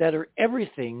 better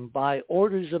everything by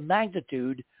orders of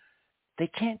magnitude, they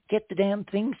can't get the damn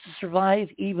things to survive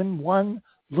even one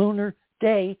lunar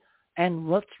day. And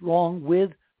what's wrong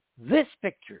with this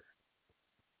picture?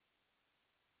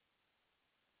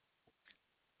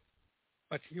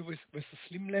 But here with the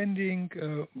SLIM landing,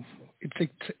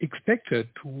 it's expected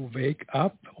to wake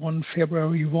up on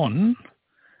February 1,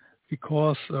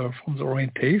 because from the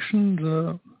orientation,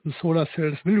 the solar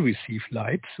cells will receive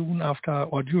light soon after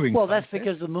or during. Well, that's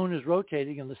because the moon is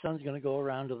rotating and the sun's going to go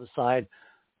around to the side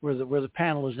where the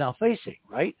panel is now facing,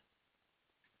 right?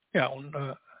 Yeah.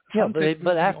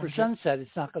 But after sunset,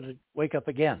 it's not going to wake up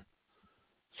again.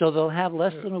 So they'll have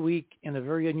less than a week in a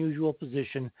very unusual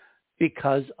position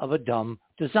because of a dumb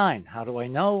design. How do I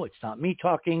know? It's not me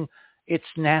talking. It's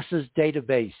NASA's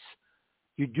database.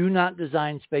 You do not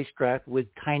design spacecraft with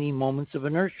tiny moments of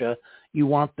inertia. You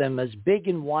want them as big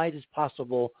and wide as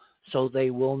possible so they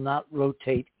will not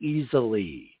rotate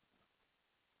easily.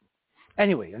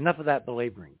 Anyway, enough of that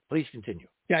belaboring. Please continue.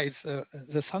 Yeah, it's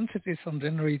the sunset is on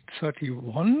January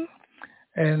 31,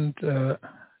 and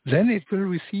then it will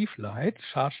receive light,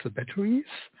 charge the batteries,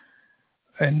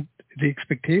 and the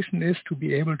expectation is to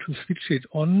be able to switch it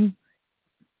on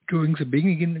during the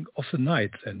beginning of the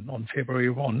night, then on February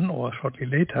 1 or shortly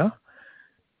later,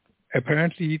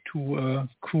 apparently to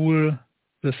cool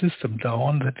the system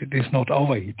down, that it is not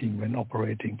overheating when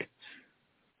operating.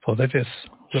 So that is.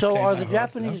 So are the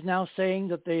Japanese now saying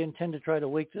that they intend to try to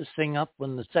wake this thing up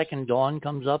when the second dawn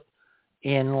comes up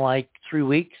in like 3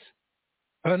 weeks?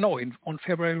 No, on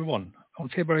February 1. On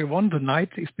February 1, the night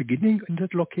is beginning in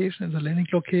that location, in the landing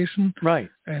location. Right.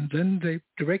 And then they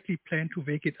directly plan to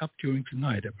wake it up during the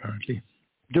night, apparently.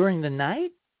 During the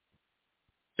night?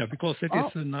 Yeah, because it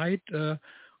is the night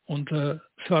on the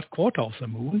third quarter of the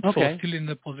moon, okay. So still in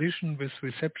the position with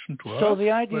reception to Earth. So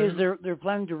the idea is they're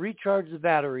planning to recharge the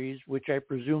batteries, which I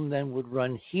presume then would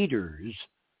run heaters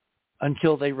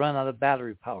until they run out of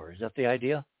battery power. Is that the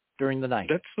idea? During the night?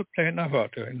 That's the plan I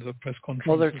heard in the press conference.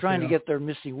 Well, they're trying to get their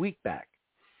missing week back,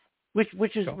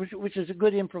 which is a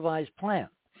good improvised plan.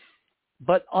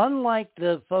 But unlike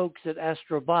the folks at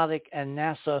Astrobotic and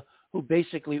NASA, who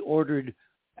basically ordered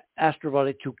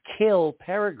Astrobotic to kill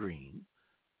Peregrine,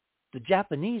 the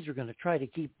Japanese are going to try to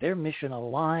keep their mission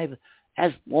alive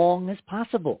as long as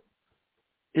possible.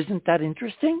 Isn't that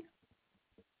interesting?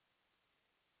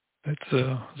 That's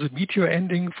the meteor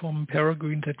ending from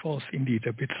Peregrine. That was indeed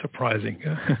a bit surprising.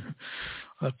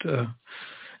 But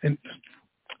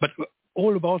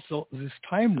all about this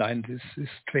timeline, this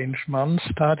strange month,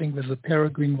 starting with the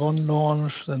Peregrine 1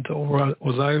 launch and the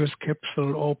Osiris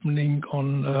capsule opening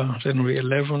on January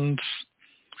 11th.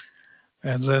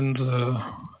 and then the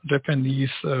Japanese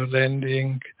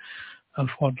landing,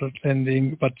 unfortunate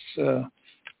landing. But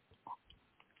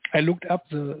I looked up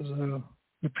the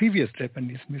previous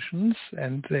Japanese missions,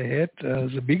 and they had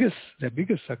their biggest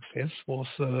success was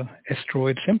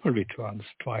asteroid sample returns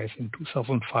twice in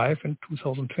 2005 and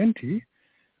 2020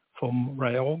 from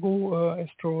Ryugu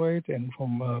asteroid, and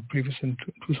from previous in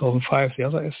 2005 the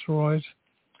other asteroid.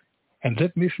 And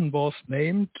that mission was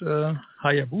named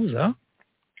Hayabusa,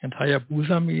 and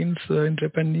Hayabusa means in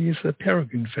Japanese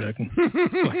peregrine falcon.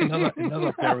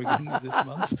 another peregrine this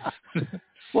month.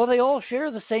 Well, they all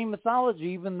share the same mythology,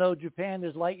 even though Japan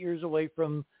is light years away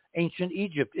from ancient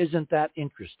Egypt. Isn't that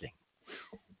interesting?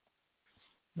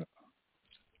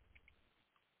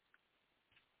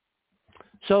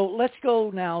 So let's go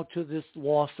now to this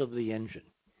loss of the engine,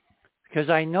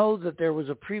 because I know that there was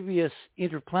a previous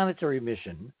interplanetary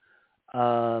mission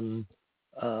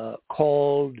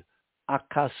called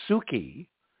Akatsuki,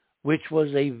 which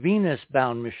was a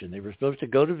Venus-bound mission. They were supposed to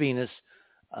go to Venus,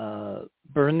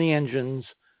 burn the engines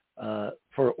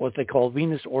for what they call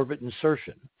Venus orbit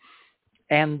insertion.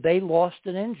 And they lost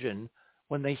an engine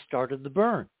when they started the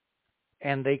burn.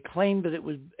 And they claimed that it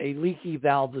was a leaky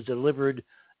valve that delivered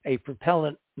a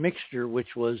propellant mixture,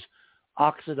 which was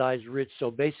oxidized rich. So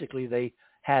basically they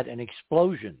had an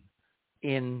explosion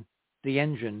in the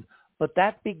engine. But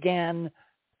that began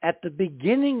at the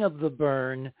beginning of the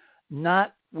burn,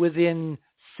 not within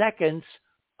seconds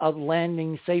of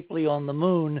landing safely on the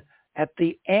moon at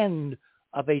the end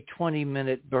of a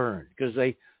 20-minute burn, because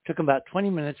they took about 20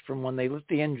 minutes from when they lit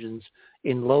the engines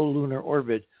in low lunar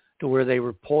orbit to where they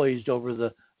were poised over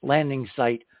the landing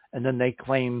site, and then they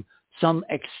claim some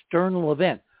external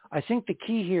event. I think the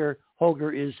key here,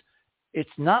 Holger, is it's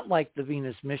not like the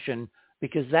Venus mission,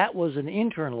 because that was an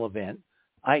internal event,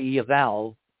 i.e. a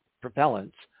valve,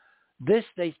 propellants. This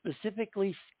they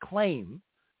specifically claim,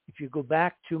 if you go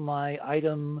back to my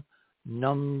item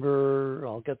number,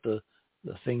 I'll get the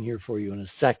thing here for you in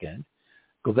a second.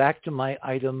 Go back to my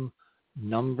item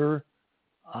number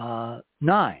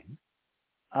 9.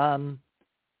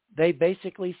 They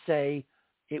basically say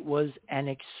it was an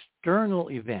external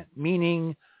event,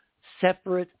 meaning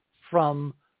separate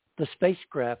from the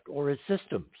spacecraft or its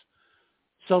systems.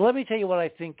 So let me tell you what I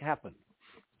think happened.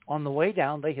 On the way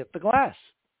down, they hit the glass.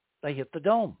 They hit the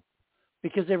dome,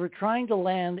 because they were trying to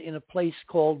land in a place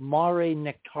called Mare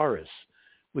Nectaris,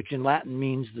 which in Latin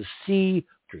means the sea.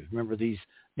 Remember, these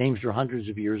names are hundreds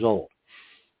of years old.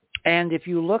 And if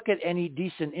you look at any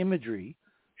decent imagery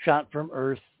shot from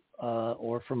Earth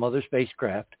or from other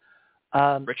spacecraft.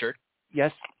 Richard?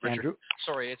 Yes, Richard. Andrew?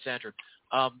 Sorry, it's Andrew.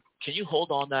 Can you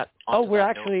hold on that? We're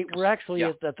actually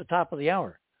yeah. at the top of the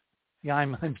hour. Yeah,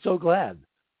 I'm so glad.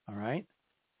 All right.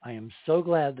 I am so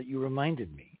glad that you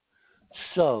reminded me.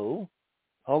 So,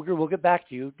 Holger, we'll get back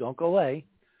to you. Don't go away.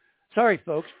 Sorry,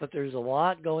 folks, but there's a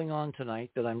lot going on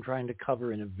tonight that I'm trying to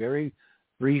cover in a very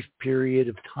brief period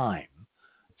of time.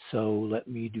 So let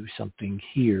me do something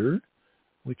here,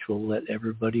 which will let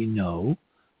everybody know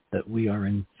that we are,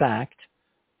 in fact,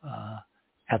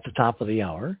 at the top of the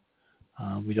hour.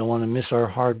 We don't want to miss our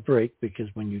hard break, because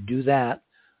when you do that,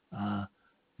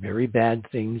 very bad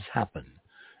things happen.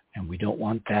 And we don't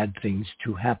want bad things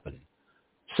to happen.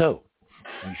 So,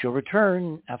 we shall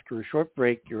return after a short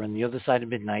break. You're on the other side of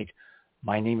midnight.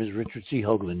 My name is Richard C.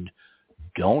 Hoagland.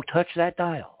 Don't touch that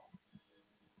dial.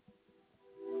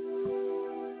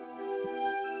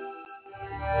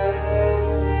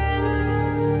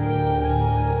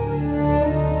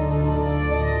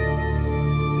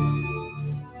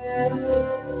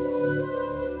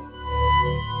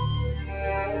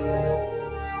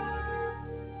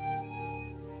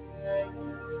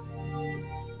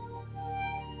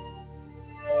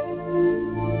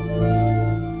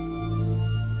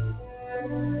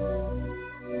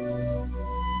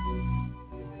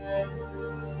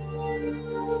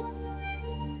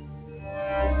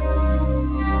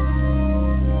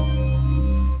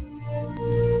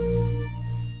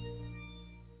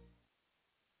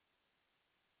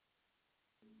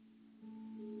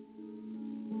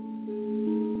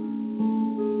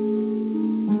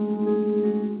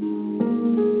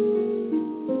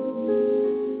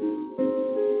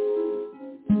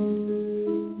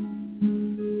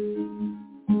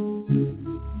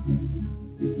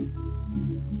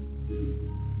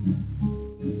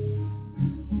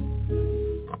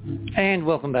 And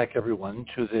welcome back, everyone,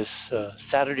 to this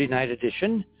Saturday night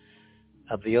edition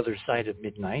of The Other Side of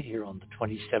Midnight here on the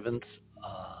 27th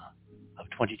of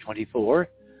 2024.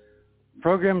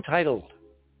 Program titled,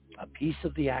 A Piece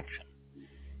of the Action.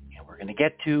 And we're going to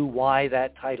get to why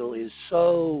that title is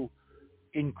so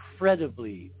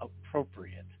incredibly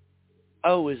appropriate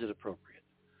Oh, is it appropriate?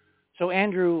 So,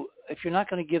 Andrew, if you're not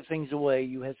going to give things away,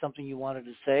 you had something you wanted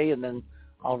to say, and then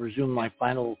I'll resume my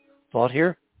final thought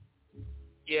here.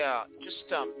 Yeah, just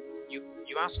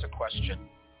you asked a question.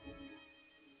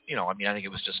 I think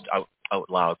it was just out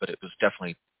loud, but it was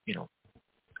definitely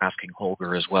asking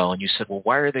Holger as well. And you said, well,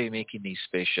 why are they making these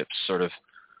spaceships sort of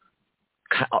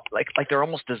like they're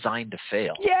almost designed to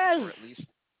fail? Yes. Or at least,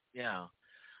 yeah.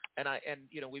 And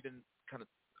we've been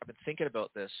I've been thinking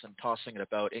about this and tossing it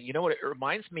about, and it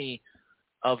reminds me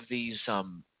of these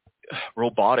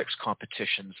robotics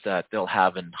competitions that they'll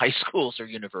have in high schools or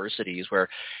universities where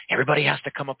everybody has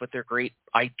to come up with their great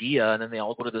idea, and then they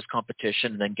all go to this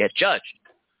competition and then get judged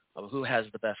of who has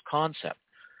the best concept.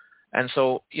 And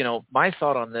so, my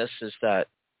thought on this is that,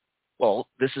 well,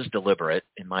 this is deliberate,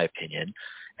 in my opinion,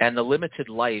 and the limited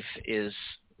life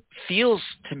feels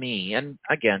to me, and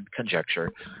again, conjecture,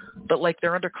 but like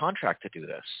they're under contract to do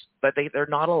this, but they're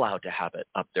not allowed to have it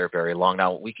up there very long.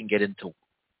 Now, we can get into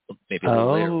maybe a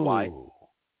little later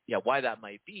why that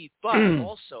might be, but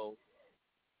also,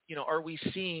 are we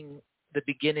seeing the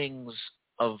beginnings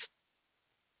of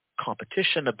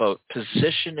competition about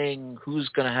positioning who's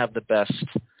going to have the best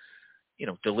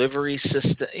delivery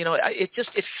system?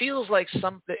 It feels like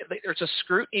there's a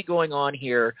scrutiny going on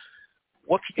here.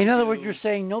 In other words, you're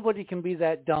saying nobody can be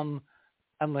that dumb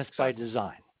unless by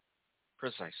design.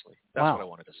 Precisely. That's what I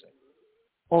wanted to say.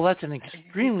 Well, that's an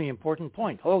extremely important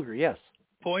point. Holger, yes.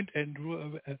 Point, and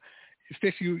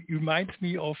especially you remind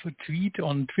me of a tweet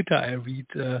on Twitter I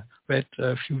read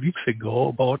a few weeks ago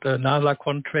about a NASA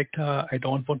contractor I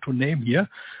don't want to name here,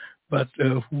 but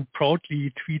who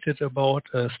proudly tweeted about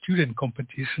a student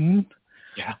competition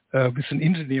with an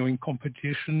engineering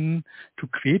competition to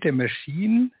create a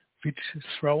machine which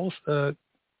throws a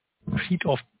sheet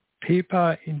of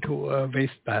paper into a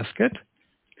waste basket.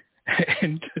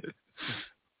 And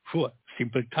for a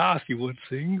simple task, you would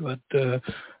think, but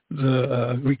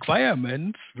the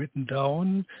requirements written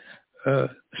down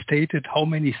stated how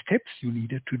many steps you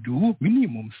needed to do,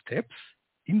 minimum steps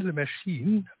in the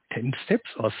machine, 10 steps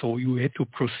or so you had to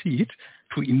proceed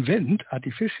to invent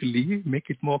artificially, make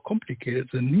it more complicated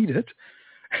than needed,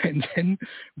 and then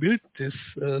build this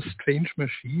strange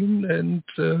machine and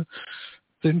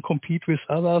then compete with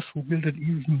others who built an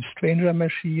even stranger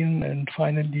machine, and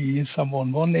finally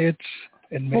someone won it.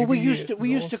 And maybe we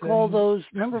used to call those.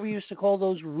 Remember, we used to call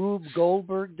those Rube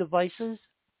Goldberg devices,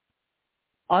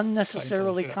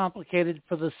 unnecessarily complicated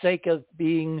for the sake of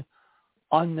being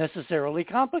unnecessarily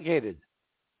complicated.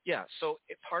 Yeah. So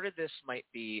part of this might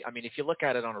be, if you look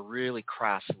at it on a really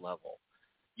crass level,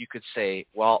 you could say,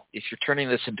 well, if you're turning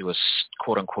this into a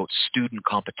quote unquote student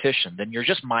competition, then you're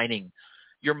just mining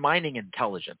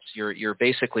intelligence. You're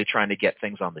basically trying to get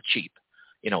things on the cheap,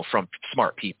 from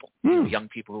smart people, young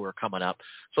people who are coming up.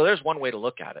 So there's one way to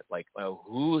look at it. Like,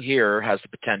 who here has the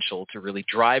potential to really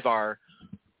drive our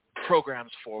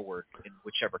programs forward in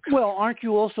whichever country? Well, aren't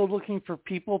you also looking for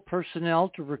personnel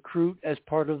to recruit as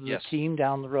part of the team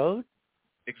down the road?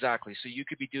 Exactly. So you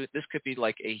could be this could be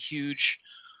like a huge,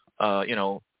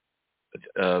 Uncle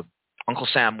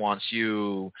Sam wants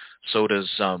you, so does,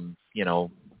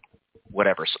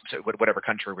 whatever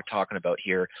country we're talking about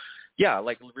here. Yeah,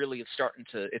 like really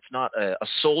it's not a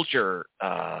soldier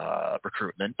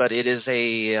recruitment, but it is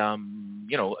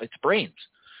it's brains.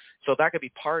 So that could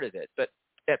be part of it. But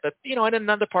and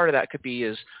another part of that could be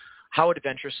is how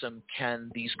adventuresome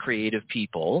can these creative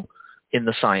people in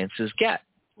the sciences get?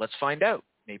 Let's find out.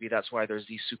 Maybe that's why there's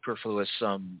these superfluous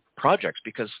projects,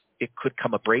 because it could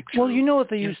come a breakthrough. Well, you know what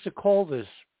they used to call this?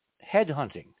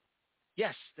 Headhunting.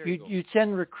 Yes. You'd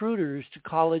send recruiters to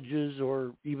colleges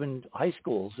or even high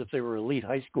schools, if they were elite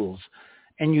high schools,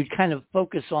 and you'd kind of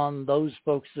focus on those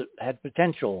folks that had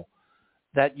potential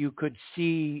that you could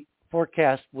see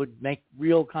forecast would make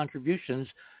real contributions.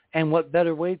 And what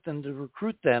better way than to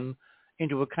recruit them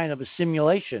into a kind of a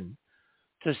simulation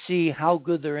to see how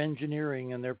good their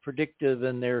engineering and their predictive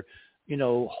and their,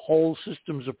 whole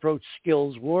systems approach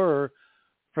skills were,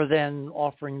 for then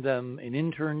offering them an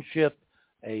internship,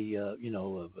 a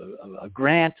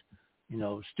grant,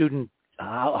 student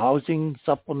housing,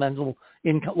 supplemental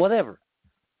income, whatever.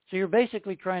 So you're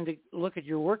basically trying to look at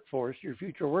your workforce, your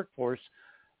future workforce,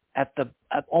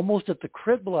 almost at the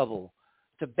crib level,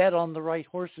 to bet on the right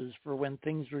horses for when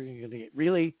things are going to get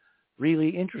really, really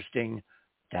interesting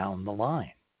down the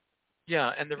line.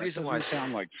 Yeah, and the reason why it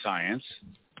sound like science.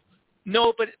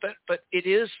 No, but it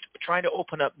is trying to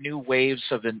open up new waves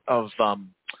of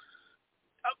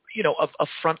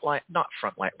frontline, not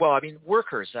frontline. Well,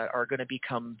 workers that are going to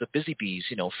become the busy bees,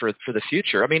 for the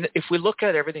future. If we look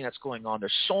at everything that's going on,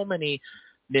 there's so many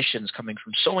missions coming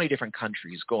from so many different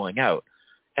countries going out.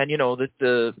 And, you know,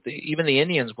 even the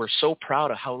Indians were so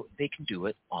proud of how they can do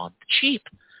it on the cheap.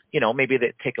 You know, maybe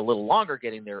they take a little longer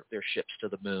getting their ships to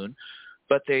the moon,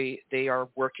 but they are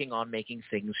working on making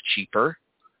things cheaper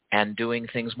and doing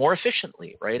things more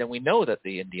efficiently, right? And we know that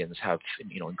the Indians have,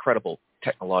 you know, incredible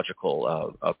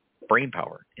technological brain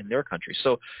power in their country.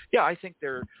 So, yeah, I think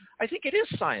it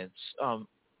is science,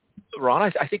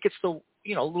 Ron. I think it's a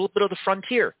little bit of the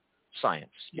frontier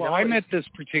science. Well, I meant this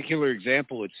particular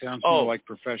example. It sounds more like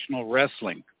professional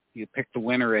wrestling. You pick the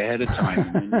winner ahead of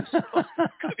time. And then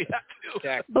could be that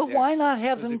too. But why not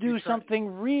have them do something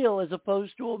real as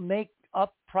opposed to a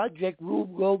make-up Project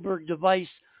Rube Goldberg device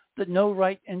that no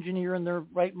right engineer in their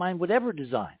right mind would ever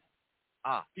design?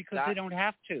 Because they don't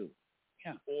have to.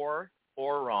 Yeah. Or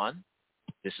Ron,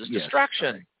 this is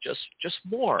distraction. Just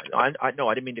more. I know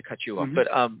I didn't mean to cut you off, but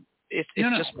it's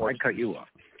just more. I cut you off.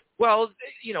 Well,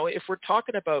 you know, if we're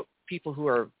talking about people who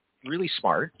are really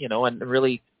smart, you know, and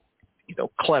really, you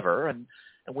know, clever, and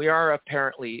we are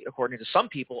apparently, according to some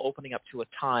people, opening up to a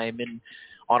time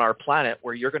on our planet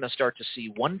where you're going to start to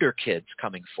see wonder kids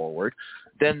coming forward,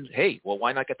 then, hey, well,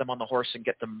 why not get them on the horse and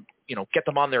get them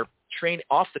on their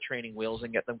off the training wheels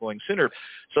and get them going sooner?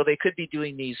 So they could be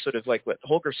doing these sort of like what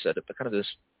Holger said, kind of this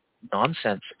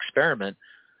nonsense experiment.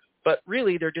 But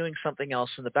really, they're doing something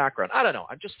else in the background. I don't know.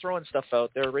 I'm just throwing stuff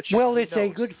out there, Richard. Well, it's a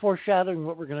good foreshadowing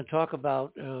what we're going to talk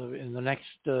about in the next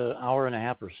hour and a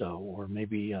half or so, or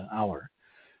maybe an hour.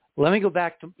 Let me go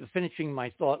back to finishing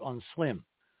my thought on Slim,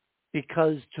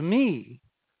 because to me,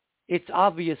 it's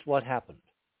obvious what happened.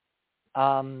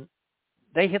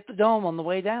 They hit the dome on the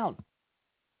way down.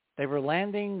 They were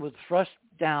landing with thrust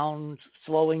down,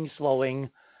 slowing,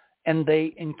 and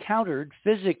they encountered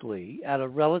physically at a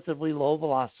relatively low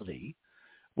velocity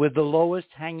with the lowest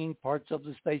hanging parts of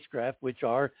the spacecraft, which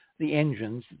are the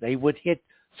engines. They would hit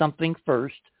something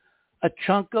first, a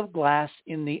chunk of glass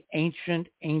in the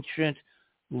ancient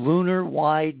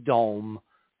lunar-wide dome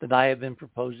that I have been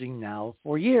proposing now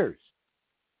for years.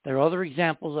 There are other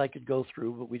examples I could go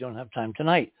through, but we don't have time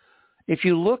tonight. If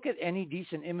you look at any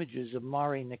decent images of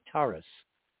Mare Nectaris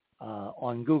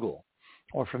on Google,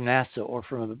 or from NASA, or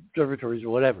from observatories, or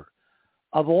whatever,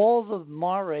 of all the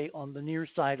Mare on the near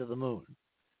side of the moon,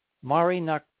 Mare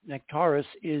Nectaris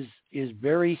is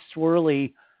very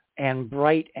swirly and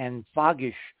bright and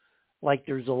foggish, like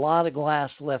there's a lot of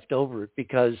glass left over it,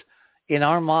 because in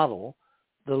our model,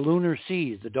 the lunar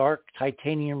seas, the dark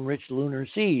titanium-rich lunar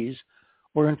seas,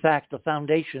 were in fact the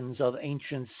foundations of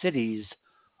ancient cities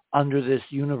under this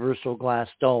universal glass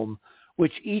dome,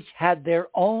 which each had their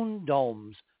own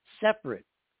domes separate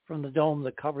from the dome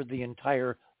that covered the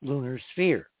entire lunar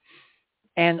sphere.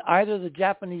 And either the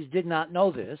Japanese did not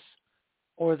know this,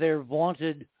 or their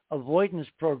vaunted avoidance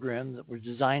program that was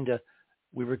designed to,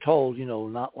 we were told, you know,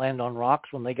 not land on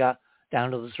rocks when they got down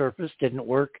to the surface, didn't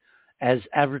work as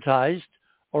advertised,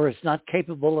 or it's not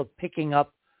capable of picking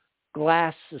up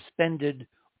glass suspended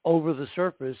over the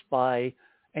surface by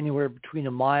anywhere between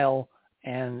a mile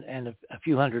and a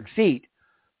few hundred feet.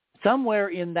 Somewhere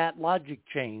in that logic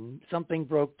chain, something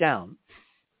broke down.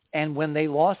 And when they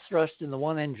lost thrust in the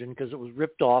one engine, because it was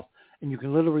ripped off, and you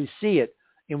can literally see it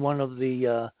in one of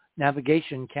the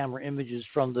navigation camera images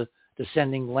from the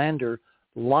descending lander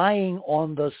lying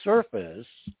on the surface,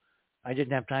 I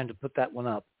didn't have time to put that one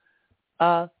up,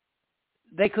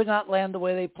 they could not land the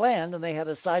way they planned, and they had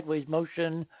a sideways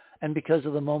motion, and because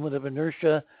of the moment of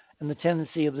inertia and the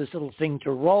tendency of this little thing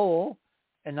to roll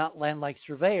and not land like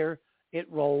Surveyor,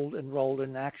 it rolled,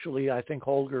 and actually, I think,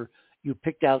 Holger, you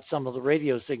picked out some of the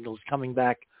radio signals coming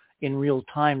back in real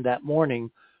time that morning,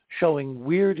 showing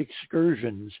weird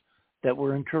excursions that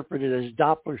were interpreted as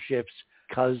Doppler shifts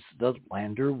because the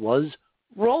lander was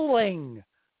rolling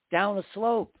down a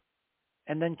slope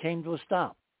and then came to a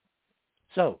stop.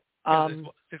 So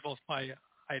this was my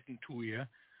item 2 here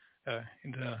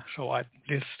in the show item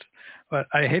list, but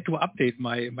I had to update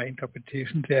my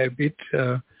interpretation there a bit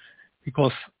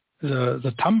because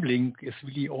the tumbling is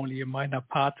really only a minor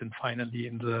part, and finally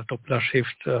in the Doppler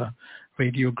shift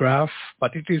radiograph,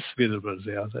 but it is visible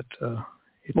there.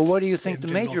 Well, what do you think the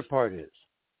major part is?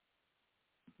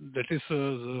 That is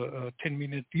the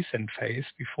 10-minute descent phase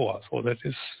before. So that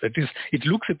is. It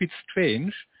looks a bit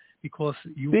strange because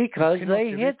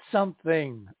they hit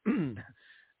something.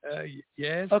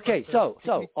 Yes. Okay, so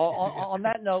on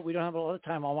that note, we don't have a lot of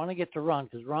time. I want to get to Ron,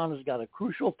 because Ron has got a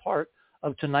crucial part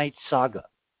of tonight's saga.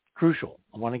 Crucial.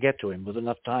 I want to get to him with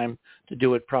enough time to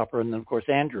do it proper. And then, of course,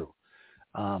 Andrew.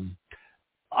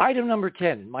 Item number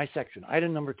 10 in my section.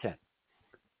 Item number 10.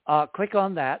 Click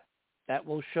on that. That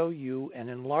will show you an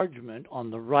enlargement on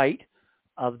the right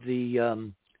of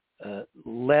the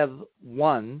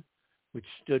LEV-1, which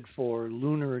stood for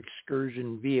Lunar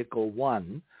Excursion Vehicle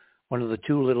 1, one of the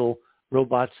two little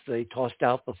robots they tossed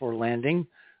out before landing,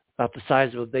 about the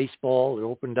size of a baseball. It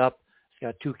opened up. It's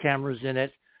got two cameras in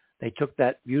it. They took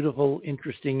that beautiful,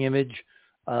 interesting image.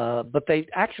 But they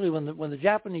actually, when the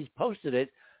Japanese posted it,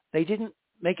 they didn't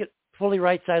make it fully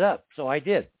right side up. So I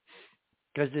did,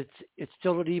 because it's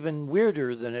tilted even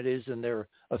weirder than it is in their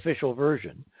official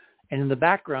version. And in the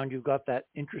background, you've got that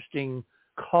interesting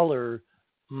color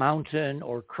mountain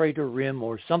or crater rim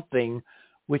or something,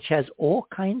 which has all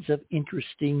kinds of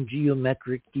interesting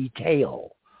geometric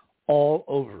detail all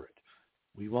over it.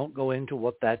 We won't go into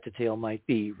what that detail might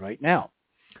be right now.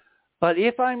 But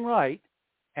if I'm right,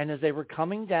 and as they were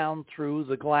coming down through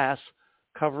the glass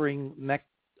covering Mare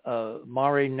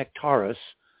Nectaris,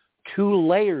 two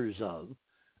layers of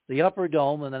the upper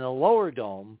dome and then a lower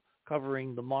dome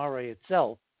covering the Mare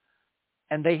itself,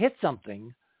 and they hit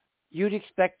something, you'd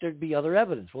expect there'd be other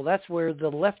evidence. Well, that's where the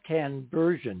left-hand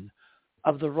version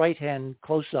of the right-hand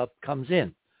close-up comes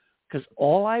in, because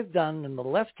all I've done in the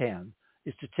left hand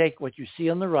is to take what you see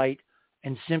on the right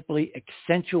and simply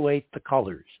accentuate the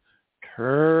colors,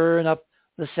 turn up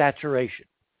the saturation.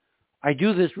 I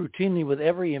do this routinely with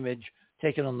every image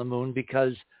taken on the moon,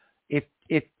 because if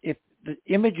the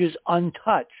image is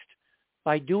untouched,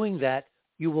 by doing that,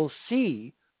 you will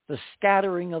see the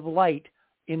scattering of light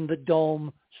in the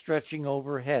dome stretching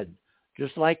overhead.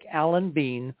 Just like Alan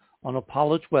Bean on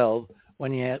Apollo 12,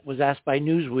 when he was asked by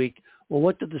Newsweek, well,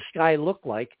 what did the sky look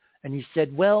like? And he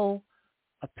said, well,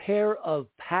 a pair of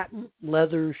patent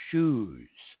leather shoes,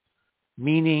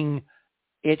 meaning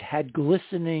it had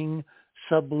glistening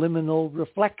subliminal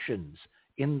reflections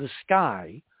in the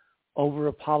sky over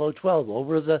Apollo 12,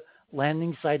 over the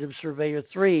landing site of Surveyor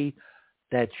 3,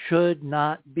 that should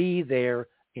not be there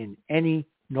in any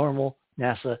normal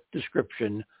NASA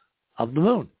description of the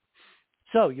moon.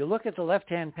 So you look at the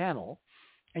left-hand panel,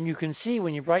 and you can see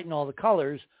when you brighten all the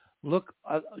colors, look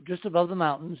just above the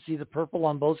mountains, see the purple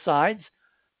on both sides?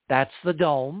 That's the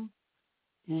dome.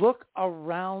 Look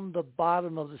around the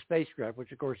bottom of the spacecraft,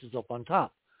 which of course is up on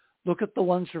top. Look at the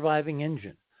one surviving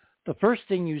engine. The first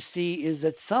thing you see is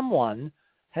that someone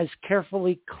has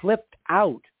carefully clipped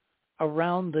out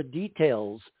around the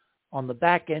details on the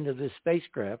back end of this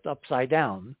spacecraft, upside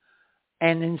down,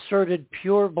 and inserted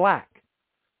pure black.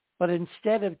 But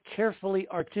instead of carefully,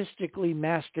 artistically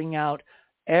masking out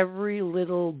every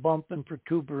little bump and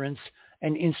protuberance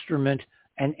and instrument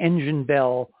and engine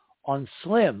bell on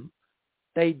Slim,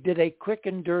 they did a quick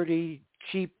and dirty,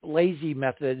 cheap, lazy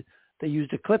method. They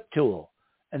used a clip tool,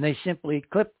 and they simply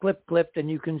clipped, and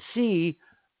you can see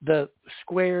the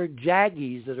square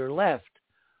jaggies that are left.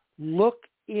 Look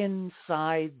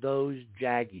inside those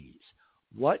jaggies.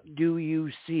 What do you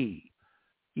see?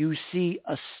 You see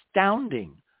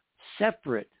astounding,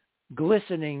 separate,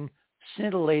 glistening,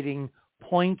 scintillating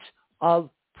points of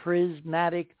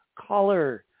prismatic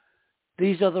color.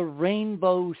 These are the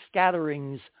rainbow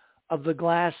scatterings of the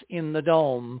glass in the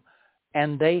dome,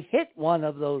 and they hit one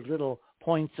of those little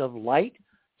points of light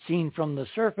seen from the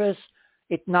surface.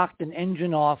 It knocked an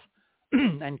engine off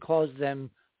and caused them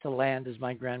to land, as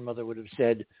my grandmother would have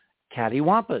said,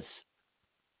 cattywampus.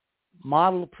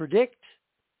 Model predict,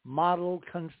 model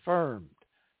confirmed.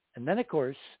 And then, of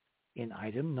course, in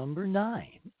item number 9,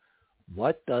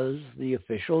 what does the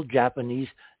official Japanese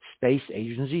space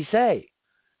agency say?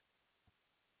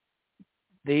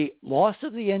 The loss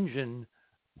of the engine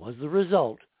was the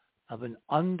result of an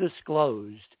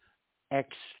undisclosed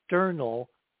external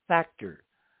factor.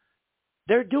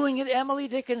 They're doing it, Emily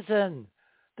Dickinson.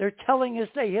 They're telling us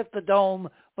they hit the dome,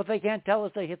 but they can't tell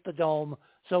us they hit the dome,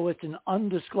 so it's an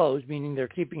undisclosed, meaning they're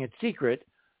keeping it secret,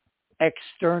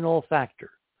 external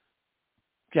factor.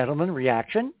 Gentlemen,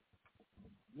 reaction?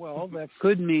 Well, that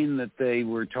could mean that they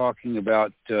were talking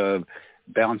about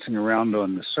bouncing around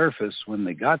on the surface when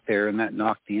they got there, and that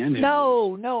knocked the engine.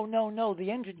 No.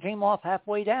 The engine came off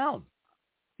halfway down.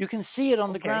 You can see it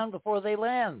on the ground before they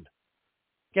land.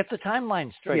 Get the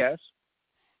timeline straight. Yes.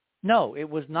 No, it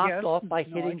was knocked off by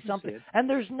hitting something. And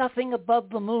there's nothing above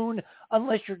the moon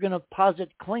unless you're going to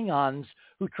posit Klingons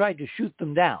who tried to shoot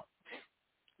them down,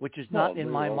 which is not in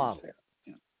my model.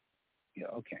 Yeah,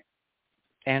 okay.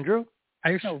 Andrew?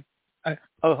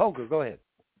 Holger, go ahead.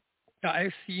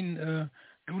 I've seen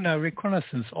lunar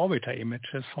reconnaissance orbiter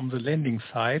images from the landing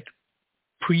site,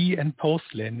 pre and post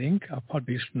landing, are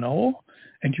published now,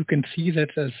 and you can see that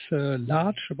there's a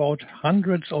large, about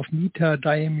hundreds of meter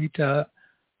diameter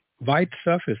white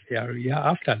surface area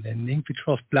after landing, which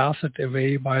was blasted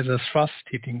away by the thrust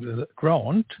hitting the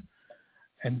ground.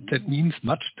 And that means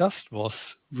much dust was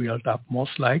wheeled up,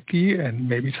 most likely, and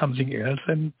maybe something else,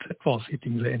 and that was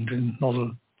hitting the engine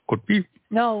nozzle. Could be.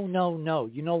 No.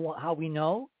 You know how we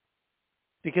know?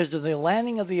 Because of the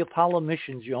landing of the Apollo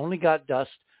missions, you only got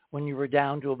dust when you were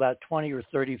down to about 20 or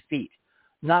 30 feet,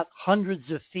 not hundreds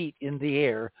of feet in the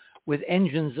air with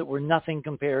engines that were nothing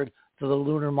compared to the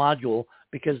lunar module,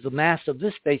 because the mass of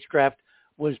this spacecraft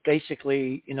was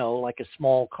basically, like a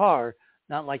small car,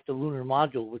 not like the lunar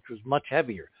module, which was much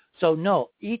heavier. So no,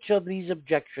 each of these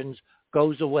objections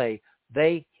goes away.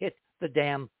 They hit the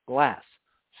damn glass.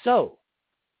 So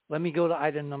let me go to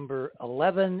item number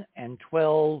 11 and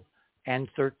 12 and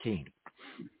 13.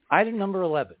 Item number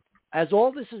 11. As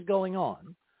all this is going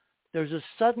on, there's a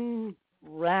sudden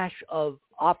rash of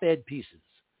op-ed pieces.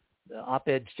 The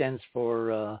op-ed stands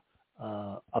for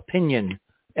opinion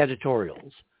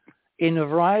editorials in a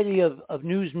variety of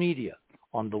news media,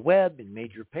 on the web, in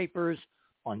major papers,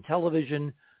 on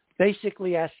television,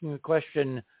 basically asking the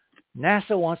question,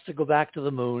 NASA wants to go back to the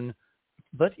moon,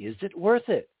 but is it worth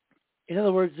it? In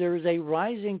other words, there is a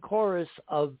rising chorus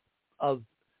of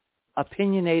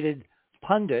opinionated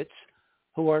pundits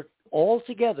who are all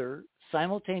together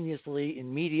simultaneously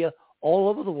in media all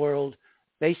over the world,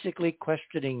 basically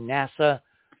questioning NASA,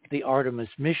 the Artemis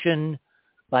mission,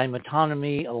 by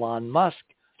metonymy, Elon Musk,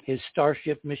 his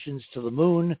Starship missions to the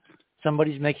moon.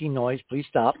 Somebody's making noise. Please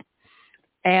stop.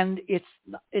 And it's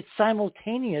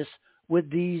simultaneous with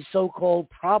these so-called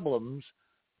problems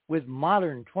with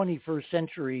modern 21st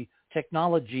century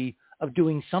technology of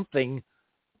doing something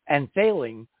and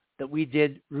failing that we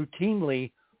did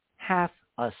routinely half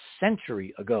a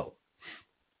century ago.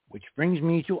 Which brings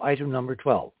me to item number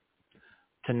 12.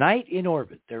 Tonight in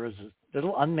orbit, there is a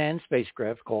little unmanned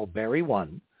spacecraft called Barry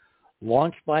 1,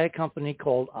 launched by a company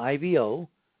called IVO,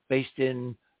 based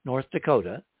in North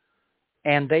Dakota.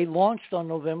 And they launched on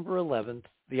November 11th.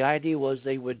 The idea was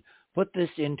they would put this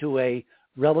into a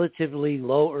relatively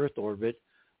low Earth orbit,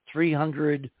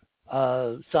 300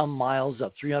 some miles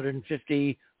up,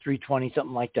 350, 320,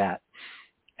 something like that.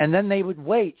 And then they would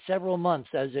wait several months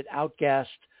as it outgassed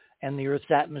and the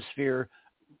Earth's atmosphere,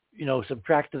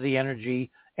 subtracted the energy,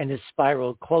 and it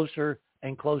spiraled closer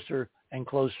and closer and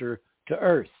closer to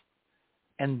Earth.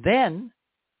 And then,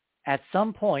 at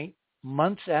some point,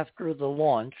 months after the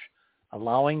launch,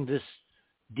 allowing this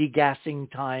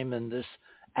degassing time and this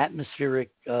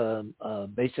atmospheric,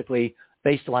 basically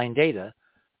baseline data,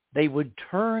 they would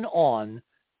turn on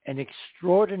an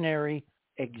extraordinary,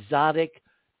 exotic,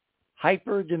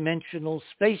 hyperdimensional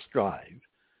space drive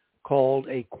called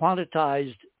a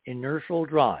quantized inertial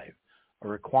drive,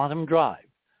 or a quantum drive,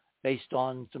 based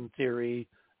on some theory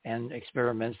and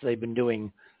experiments they've been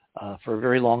doing for a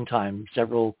very long time,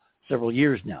 several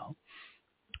years now.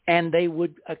 And they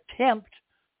would attempt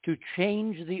to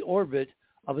change the orbit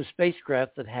of a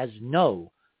spacecraft that has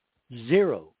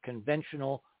zero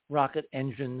conventional rocket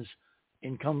engines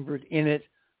encumbered in it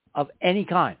of any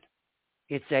kind.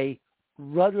 It's a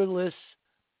rudderless,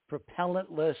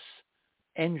 propellantless,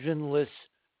 engineless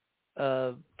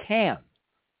can.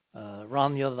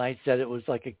 Ron the other night said it was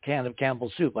like a can of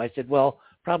Campbell's soup. I said, well,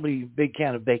 probably a big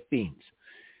can of baked beans.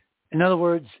 In other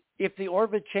words, if the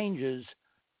orbit changes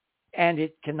and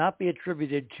it cannot be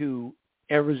attributed to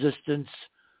air resistance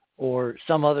or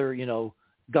some other,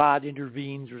 God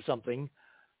intervenes or something,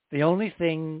 the only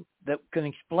thing that can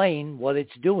explain what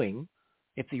it's doing,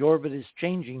 if the orbit is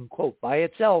changing, quote, by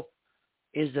itself,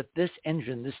 is that this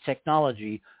engine, this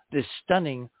technology, this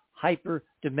stunning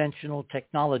hyperdimensional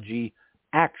technology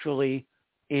actually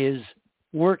is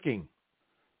working.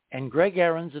 And Greg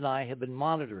Ahrens and I have been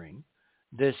monitoring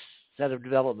this set of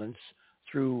developments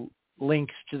through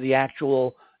links to the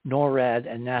actual NORAD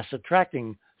and NASA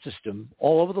tracking system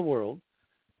all over the world.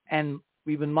 And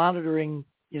we've been monitoring,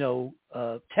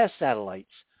 test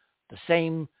satellites, the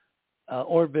same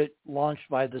orbit launched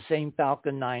by the same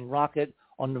Falcon 9 rocket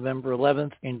on November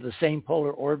 11th into the same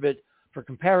polar orbit for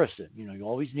comparison. You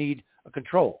always need a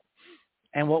control.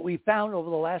 And what we found over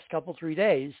the last 3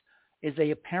 days is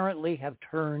they apparently have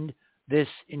turned this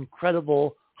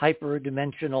incredible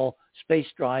hyperdimensional space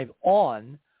drive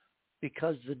on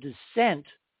because the descent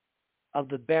of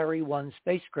the Barry 1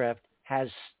 spacecraft has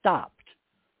stopped.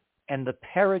 And the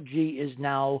perigee is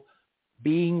now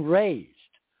being raised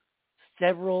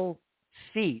several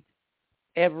feet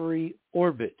every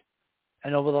orbit.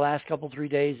 And over the last 3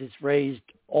 days, it's raised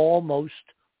almost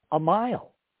a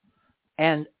mile.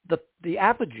 And the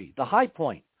apogee, the high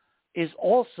point, is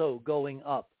also going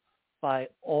up by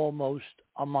almost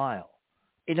a mile.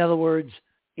 In other words,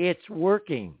 it's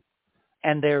working.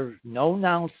 And there's no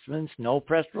announcements, no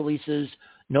press releases,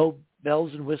 no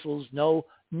bells and whistles, no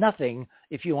nothing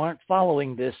if you aren't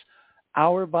following this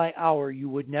hour by hour. You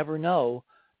would never know,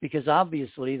 because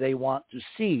obviously they want to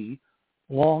see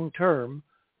long-term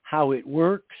how it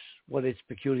works, what its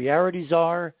peculiarities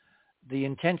are. The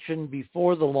intention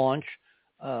before the launch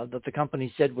that the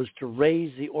company said was to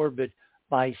raise the orbit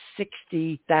by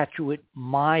 60 statute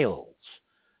miles.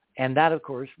 And that, of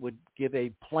course, would give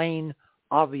a plain,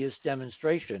 obvious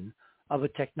demonstration of a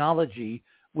technology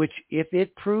which, if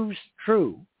it proves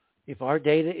true, if our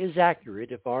data is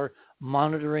accurate, if our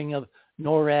monitoring of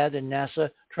NORAD and NASA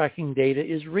tracking data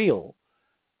is real,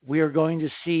 we are going to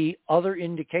see other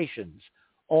indications.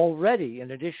 Already,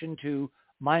 in addition to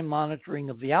my monitoring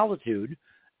of the altitude,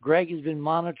 Greg has been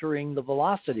monitoring the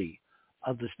velocity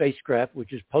of the spacecraft,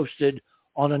 which is posted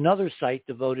on another site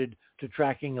devoted to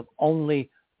tracking of only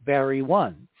Barry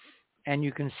 1. And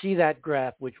you can see that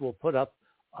graph, which we'll put up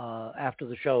after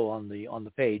the show on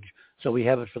the page, so we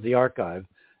have it for the archive.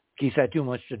 Keith had too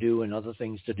much to do and other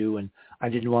things to do, and I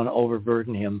didn't want to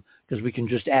overburden him, because we can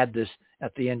just add this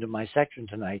at the end of my section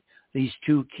tonight, these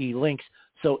two key links,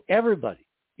 so everybody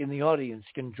in the audience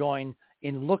can join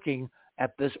in looking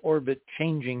at this orbit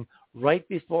changing right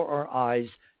before our eyes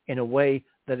in a way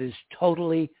that is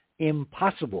totally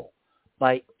impossible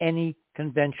by any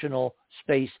conventional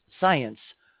space science.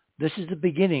 This is the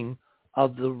beginning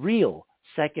of the real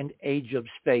second age of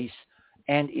space,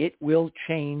 and it will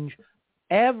change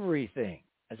everything,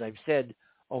 as I've said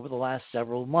over the last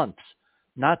several months,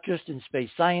 not just in space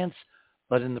science,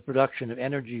 but in the production of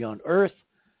energy on Earth,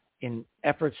 in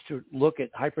efforts to look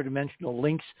at hyperdimensional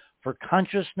links for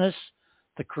consciousness,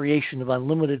 the creation of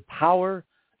unlimited power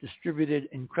distributed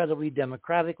incredibly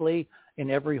democratically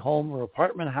in every home or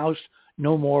apartment house,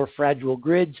 no more fragile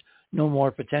grids, no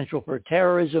more potential for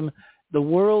terrorism. The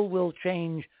world will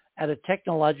change at a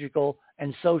technological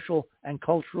and social and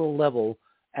cultural level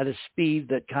at a speed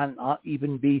that cannot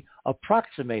even be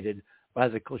approximated by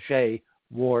the cliche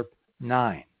Warp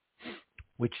 9,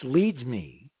 which leads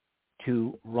me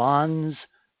to Ron's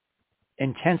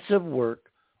intensive work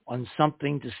on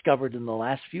something discovered in the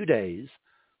last few days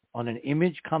on an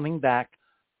image coming back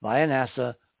via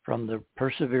NASA from the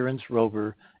Perseverance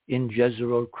rover in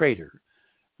Jezero Crater,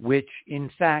 which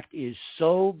in fact is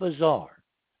so bizarre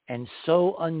and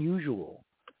so unusual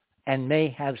and may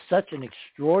have such an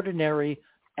extraordinary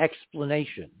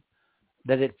explanation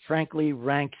that it frankly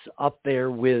ranks up there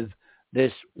with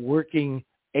this working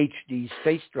HD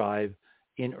space drive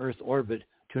in Earth orbit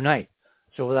tonight.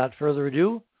 So without further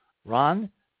ado, Ron,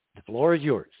 the floor is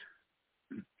yours.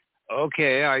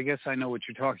 Okay, I guess I know what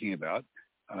you're talking about.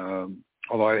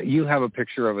 Although you have a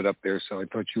picture of it up there, so I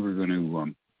thought you were going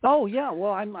to. Oh yeah,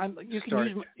 well you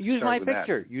can use my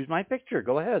picture. Use my picture.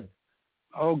 Go ahead.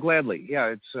 Oh, gladly.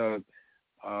 Yeah, it's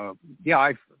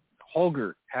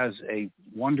Holger has a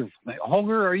wonderful.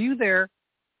 Holger, are you there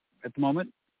at the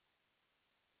moment?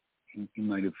 He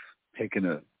might have taken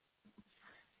a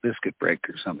biscuit break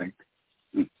or something.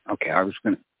 Okay, I was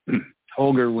going to.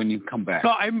 Holger, when you come back.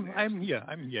 No, I'm here.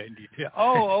 I'm here indeed. Yeah.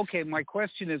 Oh, okay. My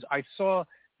question is, I saw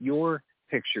your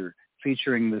picture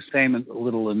featuring the same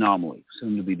little anomaly,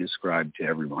 soon to be described to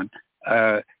everyone.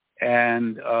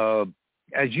 And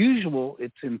as usual,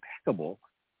 it's impeccable.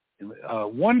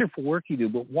 Wonderful work you do,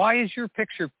 but why is your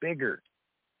picture bigger?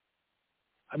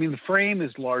 I mean, the frame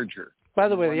is larger. By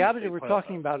the way, the object we're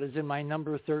talking about is in my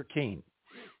number 13.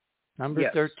 Number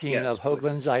 13 of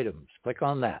Hoagland's items. Click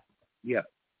on that. Yeah.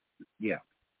 Yeah.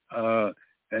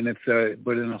 And it's,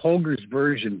 but in Holger's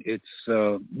version, it's,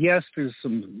 yes, there's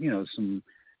some,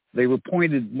 they were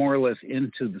pointed more or less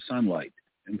into the sunlight.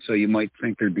 And so you might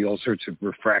think there'd be all sorts of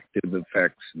refractive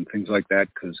effects and things like that,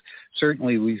 because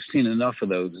certainly we've seen enough of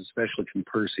those, especially from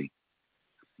Percy.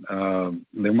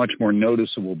 They're much more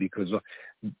noticeable because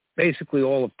basically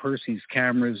all of Percy's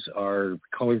cameras are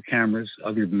color cameras.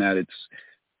 Other than that, it's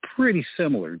pretty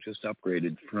similar, just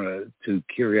upgraded to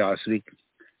Curiosity.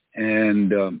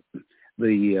 And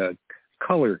the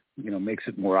color, makes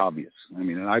it more obvious. I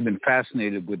mean, and I've been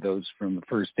fascinated with those from the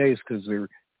first days because they're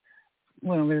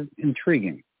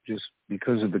intriguing just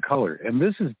because of the color. And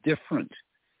this is different.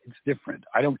 It's different.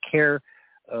 I don't care.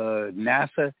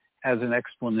 NASA has an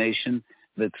explanation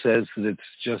that says that it's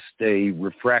just a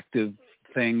refractive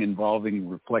thing involving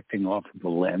reflecting off of the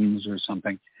lens or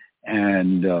something.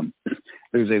 And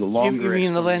there's a longer. You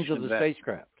mean the lens of the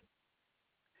spacecraft?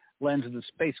 Lens of the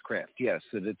spacecraft, yes.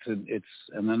 That it's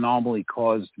an anomaly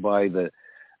caused by the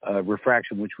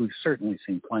refraction, which we've certainly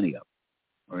seen plenty of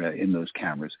in those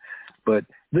cameras. But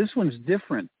this one's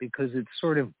different because it's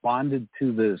sort of bonded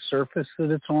to the surface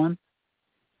that it's on.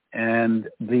 And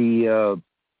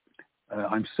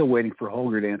I'm still waiting for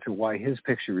Holger to answer why his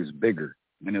picture is bigger.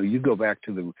 I know you go back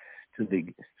to the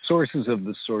sources of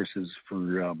the sources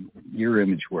for your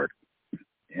image work,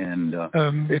 and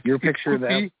your picture of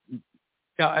that.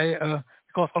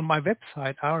 Because on my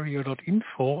website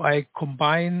ario.info, I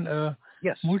combine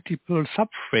multiple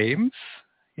subframes.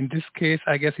 In this case,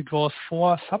 I guess it was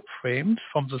 4 subframes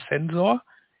from the sensor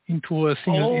into a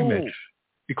single image.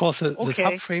 Because the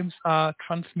subframes are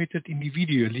transmitted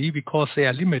individually because they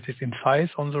are limited in size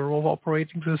on the rover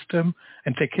operating system,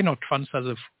 and they cannot transfer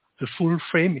the full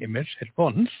frame image at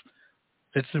once.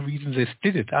 That's the reason they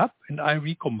split it up, and I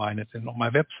recombine it. And on my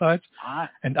website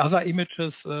and other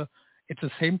images, at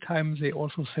the same time, they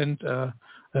also send a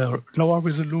lower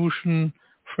resolution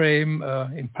frame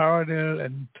in parallel,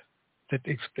 and that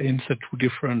explains the 2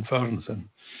 different versions.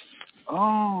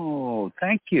 Oh,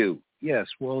 thank you. Yes,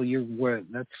 well, your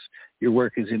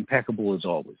work is impeccable as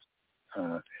always.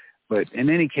 But in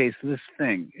any case, this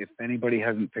thing, if anybody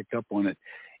hasn't picked up on it,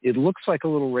 it looks like a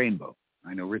little rainbow.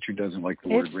 I know Richard doesn't like the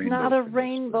word rainbow. It's not a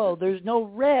rainbow. There's no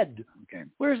red. Okay.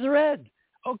 Where's the red?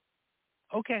 Oh,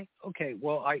 okay.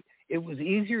 Well, it was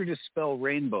easier to spell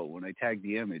rainbow when I tagged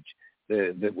the image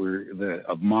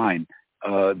of mine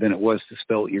than it was to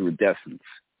spell iridescence.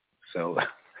 So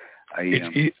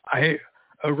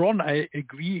Ron, I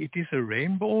agree. It is a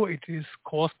rainbow. It is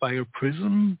caused by a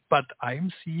prism, but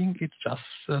I'm seeing it's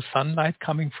just sunlight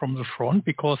coming from the front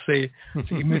because the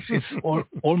image is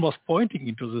almost pointing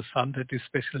into the sun. That is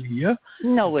special here.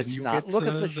 No, it's not. Look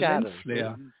at the shadows.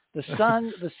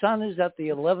 The sun is at the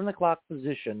 11 o'clock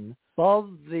position above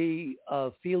the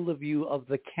field of view of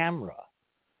the camera,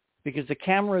 because the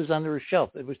camera is under a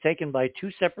shelf. It was taken by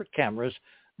 2 separate cameras,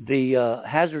 the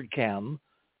hazard cam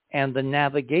and the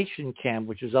navigation cam,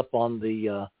 which is up on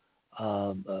the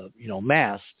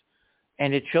mast,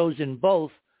 and it shows in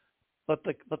both. But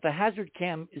the hazard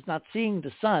cam is not seeing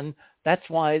the sun. That's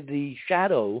why the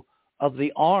shadow of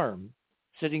the arm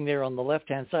sitting there on the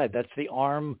left-hand side, that's the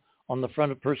arm on the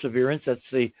front of Perseverance. That's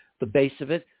the base of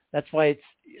it. That's why it's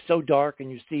so dark and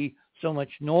you see so much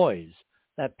noise.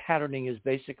 That patterning is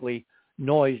basically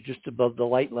noise just above the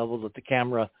light level that the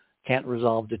camera can't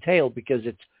resolve detail, because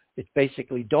it's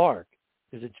basically dark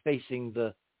because it's facing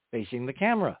the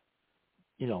camera,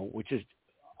 which is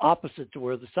opposite to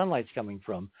where the sunlight's coming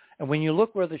from. And when you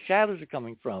look where the shadows are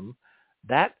coming from,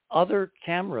 that other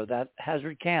camera, that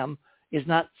hazard cam, is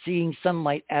not seeing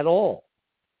sunlight at all.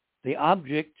 The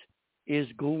object is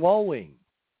glowing.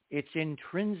 It's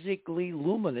intrinsically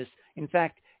luminous. In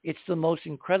fact, it's the most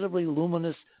incredibly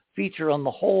luminous feature on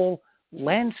the whole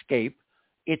landscape.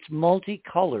 It's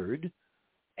multicolored,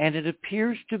 and it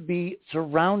appears to be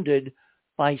surrounded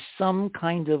by some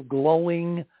kind of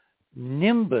glowing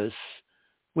nimbus,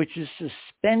 which is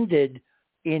suspended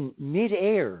in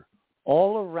midair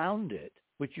all around it,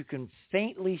 which you can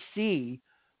faintly see,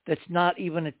 that's not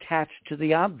even attached to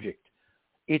the object.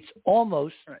 It's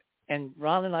almost, and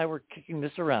Ron and I were kicking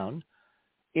this around,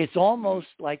 it's almost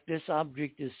like this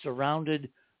object is surrounded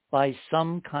by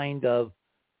some kind of,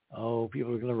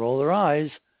 people are going to roll their eyes,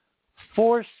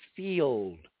 force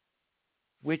field,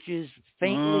 which is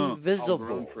faintly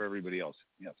visible for everybody else.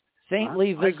 Yes.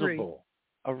 Faintly visible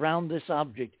around this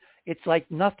object. It's like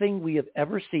nothing we have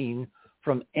ever seen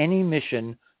from any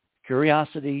mission,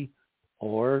 Curiosity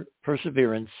or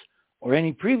Perseverance, or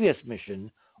any previous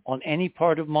mission on any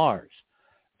part of Mars.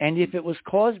 And if it was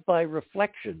caused by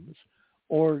reflections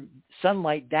or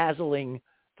sunlight dazzling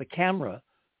the camera,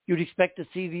 you'd expect to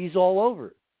see these all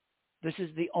over. This is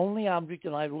the only object,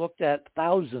 and I've looked at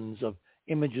thousands of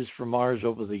images from Mars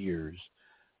over the years,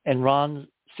 and Ron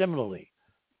similarly.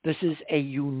 This is a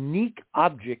unique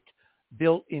object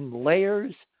built in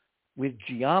layers with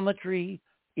geometry,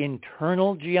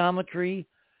 internal geometry,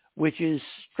 which is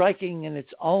striking in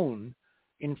its own.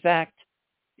 In fact,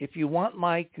 if you want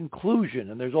my conclusion,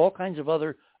 and there's all kinds of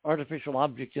other artificial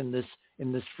objects in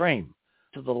this frame,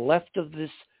 to the left of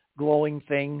this glowing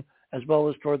thing, as well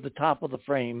as toward the top of the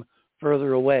frame,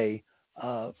 further away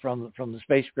from the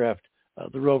spacecraft,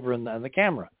 the rover and the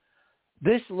camera.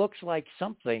 This looks like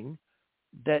something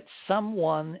that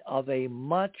someone of a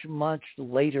much, much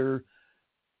later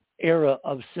era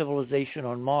of civilization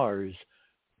on Mars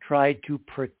tried to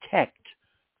protect,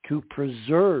 to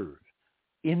preserve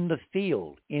in the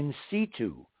field, in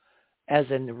situ, as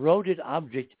an eroded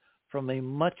object from a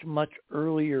much, much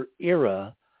earlier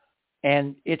era.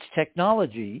 And its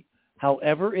technology,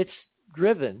 however it's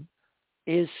driven,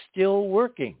 is still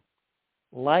working,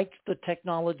 like the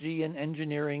technology and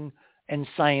engineering and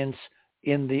science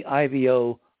in the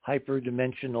IVO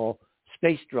hyperdimensional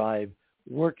space drive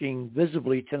working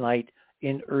visibly tonight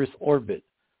in Earth orbit.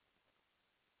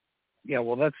 Yeah,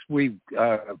 well,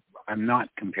 I'm not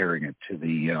comparing it to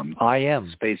the I am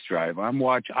space drive. I'm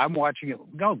watching it.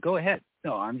 No, go ahead.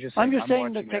 No, I'm just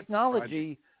saying the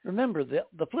technology. Remember, the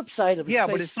flip side of yeah,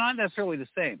 space, but it's not necessarily the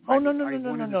same. Oh,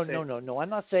 no. I'm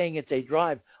not saying it's a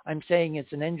drive. I'm saying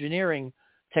it's an engineering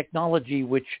technology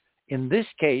which, in this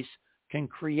case, can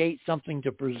create something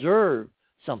to preserve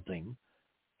something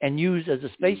and use as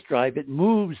a space drive. It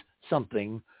moves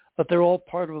something, but they're all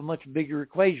part of a much bigger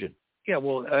equation. Yeah,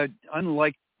 well,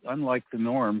 unlike the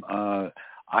norm,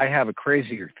 I have a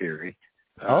crazier theory.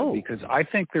 Because I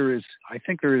think there is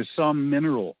some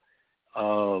mineral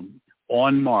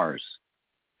on Mars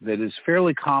that is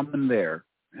fairly common there,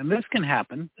 and this can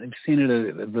happen. I've seen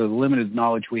it. The limited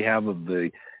knowledge we have of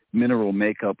the mineral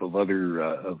makeup of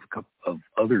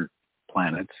other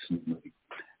planets,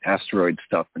 asteroid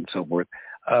stuff, and so forth,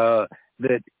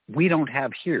 that we don't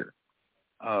have here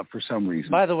for some reason.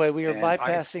 By the way, we are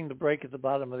bypassing the break at the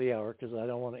bottom of the hour because I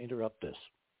don't want to interrupt this.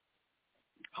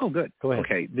 Oh, good. Go ahead.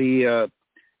 Okay.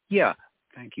 Yeah,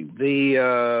 thank you.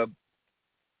 The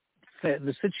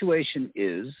situation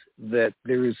is that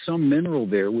there is some mineral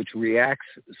there which reacts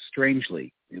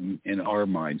strangely in our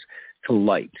minds to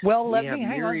light. Well,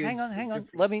 hang on.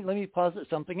 Let me posit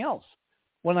something else.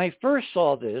 When I first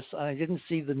saw this, I didn't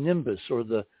see the nimbus or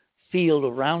the field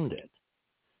around it.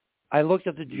 I looked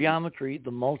at the geometry,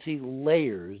 the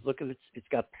multi-layers. Look at it; it's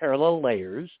got parallel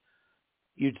layers.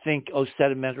 You'd think,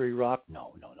 sedimentary rock.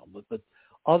 No. But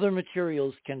other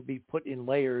materials can be put in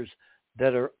layers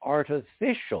that are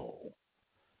artificial.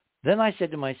 Then I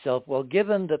said to myself, well,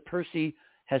 given that Percy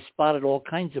has spotted all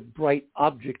kinds of bright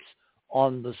objects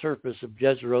on the surface of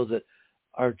Jezero that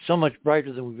are so much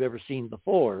brighter than we've ever seen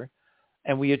before,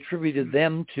 and we attributed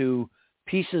them to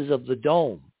pieces of the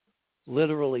dome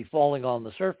literally falling on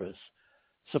the surface,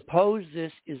 suppose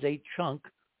this is a chunk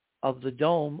of the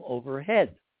dome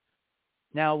overhead.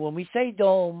 Now, when we say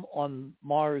dome on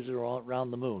Mars or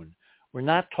around the moon, we're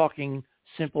not talking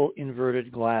simple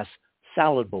inverted glass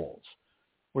salad bowls.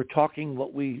 We're talking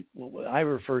what I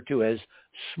refer to as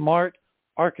smart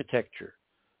architecture,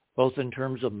 both in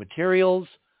terms of materials,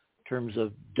 in terms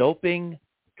of doping, in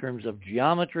terms of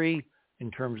geometry,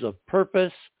 in terms of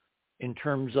purpose, in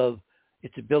terms of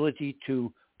its ability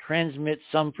to transmit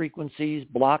some frequencies,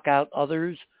 block out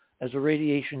others as a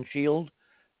radiation shield,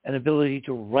 an ability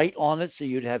to write on it so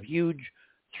you'd have huge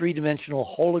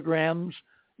three-dimensional holograms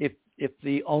if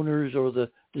the owners or the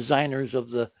designers of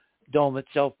the dome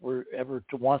itself were ever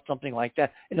to want something like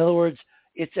that. In other words,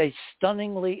 it's a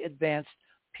stunningly advanced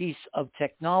piece of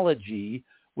technology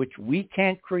which we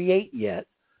can't create yet,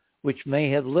 which may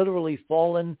have literally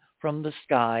fallen from the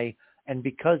sky, and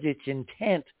because its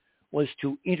intent was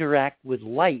to interact with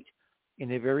light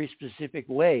in a very specific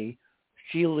way,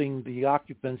 shielding the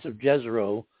occupants of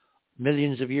Jezero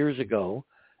millions of years ago,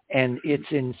 and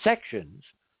it's in sections,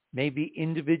 maybe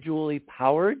individually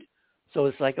powered, so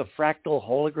it's like a fractal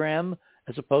hologram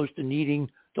as opposed to needing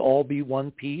to all be one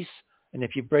piece, and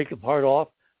if you break a part off,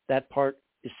 that part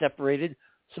is separated.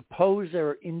 Suppose there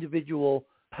are individual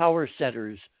power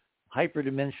centers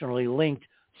hyperdimensionally linked,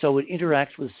 so it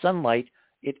interacts with sunlight,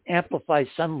 it amplifies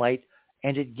sunlight,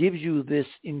 and it gives you this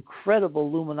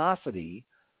incredible luminosity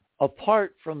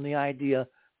apart from the idea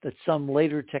that some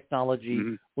later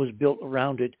technology was built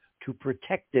around it to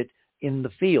protect it in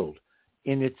the field.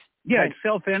 It's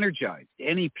self-energized.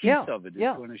 Any piece of it is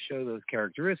going to show those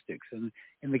characteristics. And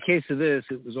in the case of this,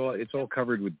 it's all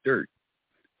covered with dirt.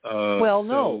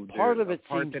 Part of it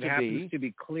seems that happens to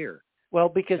be clear. Well,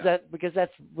 because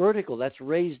that's vertical, that's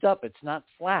raised up. It's not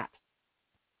flat.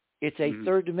 It's a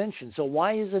third dimension. So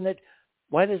why doesn't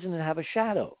it have a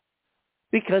shadow?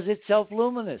 Because it's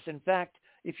self-luminous. In fact,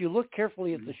 if you look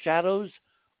carefully at the shadows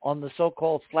on the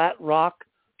so-called flat rock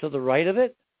to the right of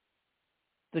it,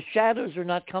 the shadows are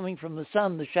not coming from the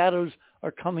sun. The shadows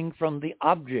are coming from the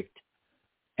object.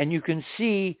 And you can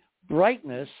see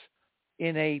brightness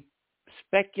in a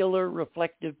specular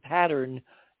reflective pattern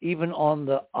even on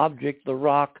the object, the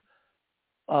rock,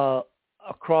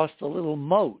 across the little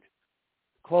moat,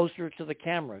 closer to the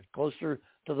camera, closer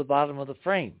to the bottom of the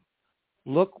frame.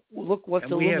 Look what's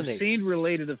illuminated. We have seen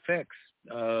related effects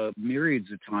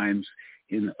myriads of times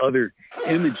in other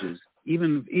images,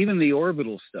 even the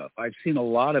orbital stuff. I've seen a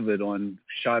lot of it on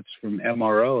shots from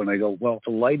MRO, and I go, well,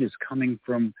 the light is coming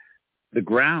from the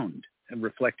ground and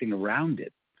reflecting around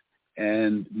it.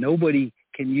 And nobody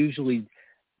can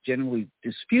generally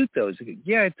dispute those.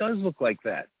 Yeah, it does look like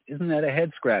that. Isn't that a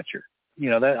head scratcher?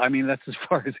 That's as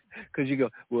far as, because you go,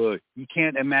 well, you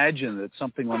can't imagine that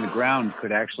something on the ground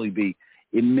could actually be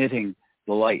emitting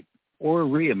the light or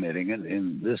re-emitting it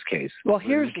in this case. Well,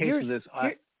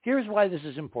 here's why this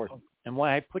is important and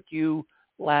why I put you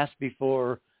last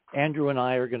before Andrew and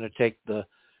I are going to take the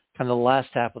kind of the last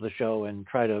half of the show and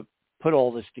try to put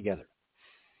all this together.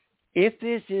 If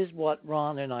this is what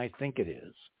Ron and I think it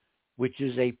is, which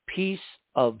is a piece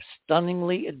of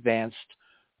stunningly advanced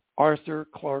Arthur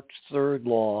Clarke's third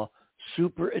law,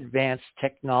 super advanced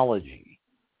technology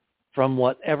from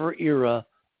whatever era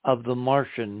of the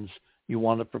Martians you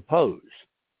want to propose,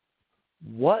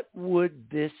 what would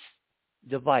this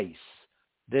device,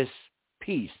 this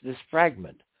piece, this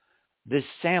fragment, this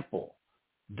sample,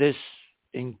 this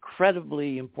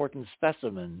incredibly important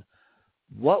specimen,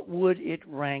 what would it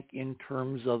rank in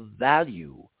terms of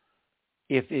value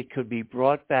if it could be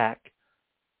brought back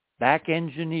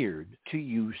engineered to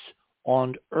use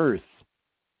on Earth?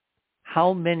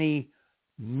 How many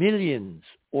millions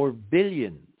or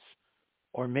billions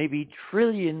or maybe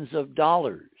trillions of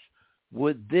dollars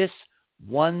would this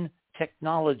one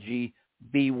technology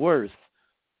be worth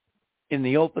in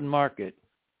the open market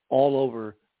all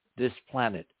over this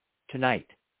planet tonight?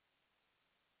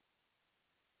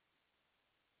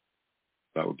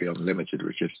 That would be unlimited,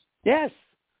 Richard. Yes,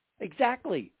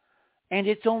 exactly. And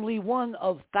it's only one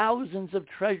of thousands of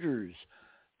treasures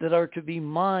that are to be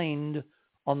mined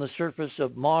on the surface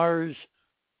of Mars,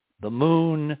 the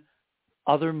moon,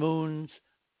 other moons,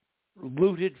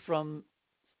 looted from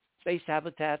space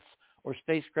habitats or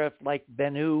spacecraft like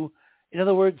Bennu. In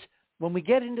other words, when we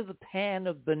get into the pan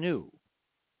of Bennu,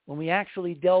 when we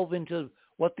actually delve into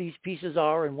what these pieces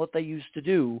are and what they used to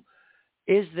do,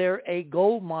 is there a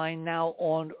gold mine now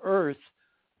on Earth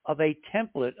of a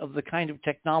template of the kind of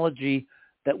technology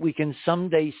that we can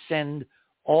someday send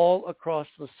all across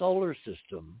the solar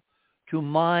system to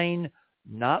mine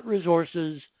not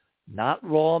resources, not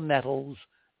raw metals,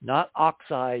 not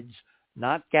oxides,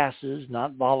 not gases,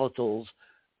 not volatiles,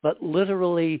 but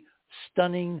literally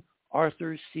stunning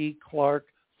Arthur C. Clarke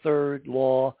third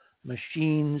law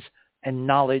machines and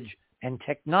knowledge and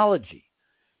technology,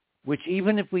 which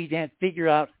even if we can't figure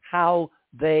out how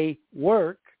they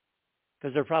work,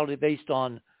 because they're probably based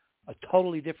on a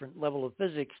totally different level of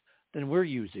physics than we're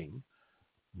using,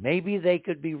 maybe they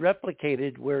could be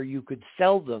replicated where you could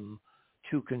sell them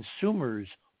to consumers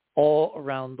all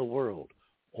around the world,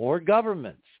 or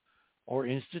governments, or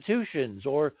institutions,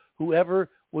 or whoever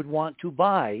would want to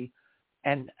buy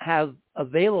and have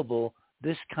available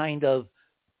this kind of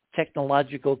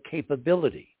technological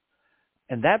capability.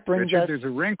 And that brings Richard, us... there's a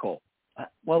wrinkle.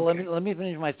 Well, Okay. let me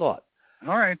finish my thought.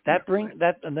 All right.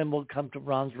 And then we'll come to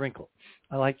Ron's wrinkle.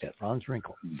 I like that, Ron's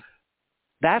wrinkle.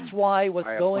 That's why what's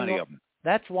I have going plenty on. of them.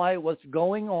 That's why what's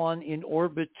going on in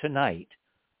orbit tonight,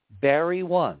 Barry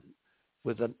 1,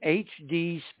 with an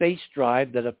HD space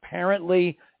drive that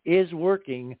apparently is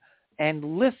working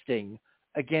and lifting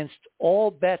against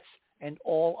all bets and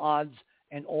all odds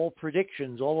and all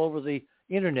predictions all over the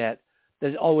internet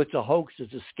that, oh, it's a hoax,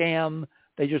 it's a scam,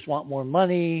 they just want more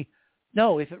money.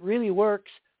 No, if it really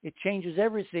works, it changes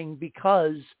everything,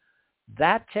 because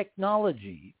that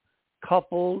technology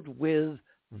coupled with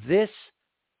this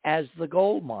as the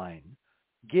gold mine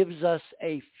gives us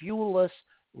a fuelless,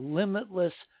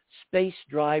 limitless space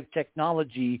drive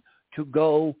technology to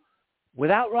go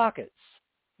without rockets,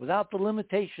 without the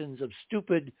limitations of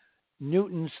stupid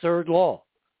Newton's third law,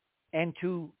 and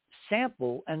to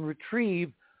sample and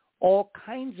retrieve all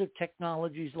kinds of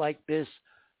technologies like this,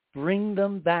 bring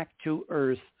them back to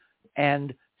Earth,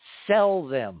 and sell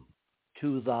them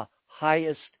to the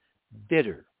highest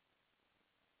bidder.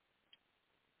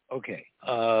 Okay.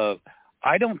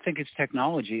 I don't think it's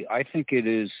technology. I think it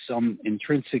is some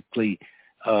intrinsically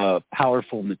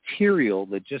powerful material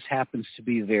that just happens to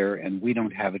be there, and we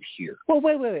don't have it here. Well,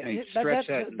 wait.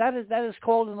 That is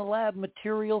called in the lab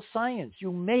material science.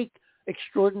 You make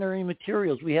extraordinary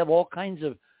materials. We have all kinds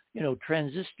of,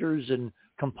 transistors and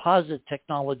composite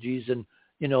technologies and,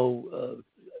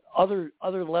 other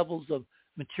levels of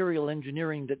material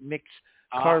engineering that mix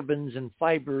carbons and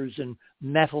fibers and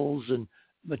metals and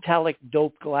metallic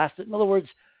doped glass. In other words,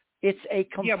 it's a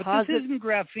composite. Yeah, but this isn't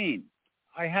graphene.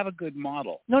 I have a good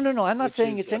model. No. I'm not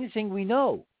saying it's anything we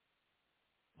know.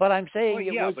 But I'm saying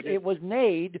it was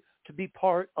made to be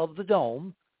part of the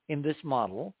dome in this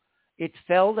model. It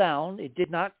fell down. It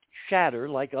did not shatter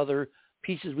like other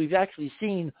pieces we've actually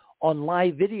seen on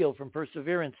live video from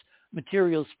Perseverance,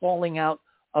 materials falling out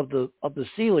of the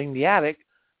ceiling, the attic,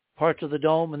 parts of the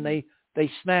dome, and they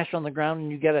smash on the ground,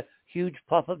 and you get a huge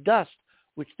puff of dust,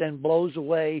 which then blows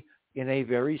away in a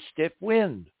very stiff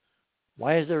wind.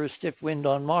 Why is there a stiff wind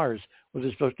on Mars where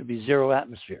there's supposed to be zero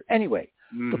atmosphere? Anyway,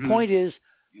 The point is,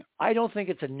 I don't think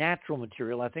it's a natural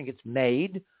material. I think it's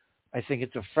made. I think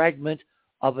it's a fragment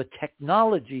of a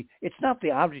technology. It's not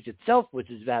the object itself which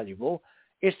is valuable.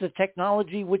 It's the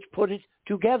technology which put it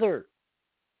together,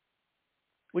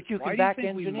 which you can back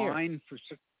engineer.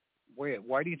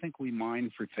 Why do you think we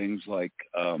mine for things like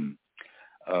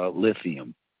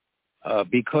lithium?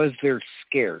 Because they're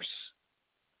scarce.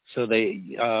 So they,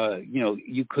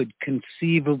 you could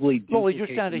conceivably duplicate. Well, we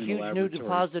just found a huge new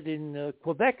deposit in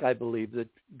Quebec, I believe, that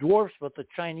dwarfs what the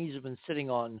Chinese have been sitting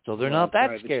on. So they're not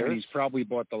that scarce. The Chinese probably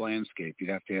bought the landscape. You'd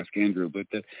have to ask Andrew. But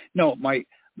no, my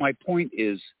point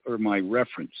is, or my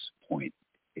reference point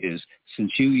is,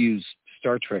 since you use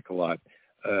Star Trek a lot,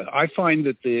 I find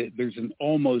that there's an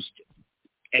almost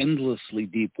endlessly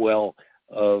deep well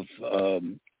of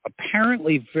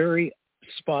apparently very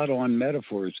spot-on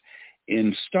metaphors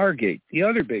in Stargate, the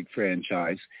other big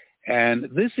franchise, and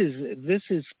this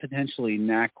is potentially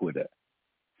Naquita.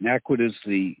 Naquita's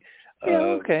the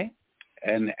okay.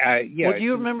 And Well, do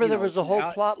you remember there was a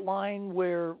whole plot line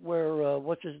where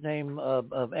what's his name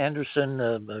of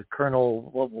Anderson,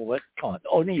 Colonel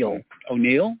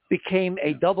O'Neill became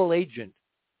a double agent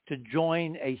to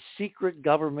join a secret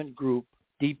government group,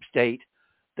 Deep State,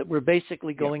 that were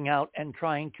basically going out and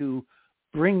trying to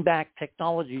bring back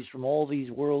technologies from all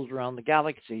these worlds around the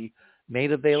galaxy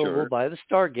made available by the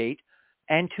Stargate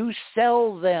and to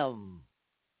sell them.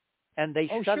 And they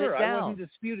shut it down.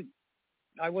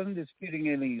 I wasn't disputing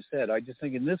anything you said. I just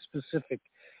think in this specific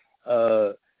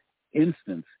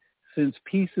instance, since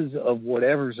pieces of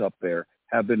whatever's up there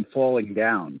have been falling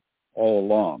down all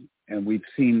along, and we've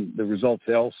seen the results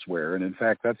elsewhere, and in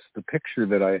fact, that's the picture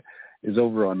that is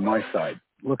over on my side.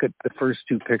 Look at the first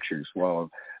two pictures while I'm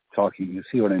talking. You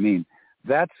see what I mean?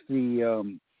 That's a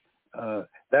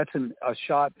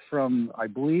shot from, I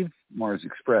believe, Mars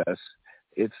Express.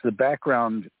 It's the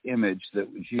background image that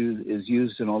is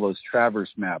used in all those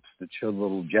traverse maps that show the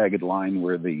little jagged line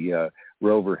where the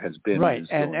rover has been. Right,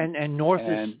 and north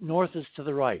is to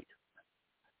the right.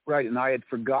 Right, and I had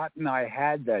forgotten I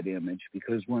had that image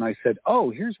because when I said, "Oh,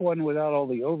 here's one without all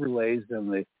the overlays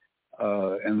and the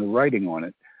writing on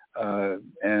it,"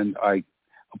 and I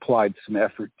applied some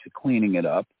effort to cleaning it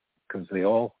up because they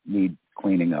all need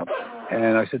cleaning up,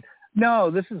 and I said, "No,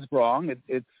 this is wrong.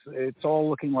 It's all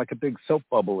looking like a big soap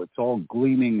bubble. It's all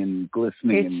gleaming and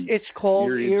glistening. It's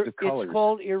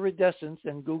called iridescence,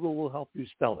 and Google will help you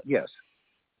spell it. Yes,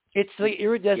 it's the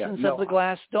iridescence of the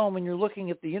glass dome, and you're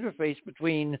looking at the interface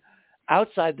between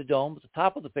outside the dome at the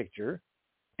top of the picture,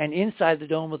 and inside the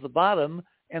dome at the bottom,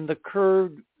 and the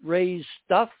curved raised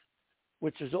stuff,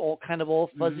 which is all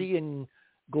fuzzy and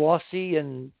glossy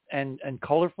and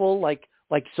colorful, like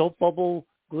soap bubble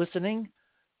glistening.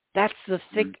 That's the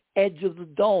thick edge of the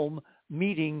dome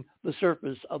meeting the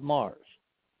surface of Mars.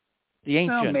 The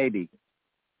ancient. Well, maybe.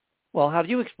 Well, how do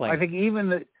you explain I think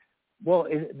even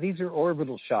these are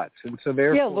orbital shots, and so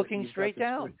therefore... Yeah, looking straight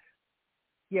down.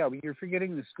 Yeah, but you're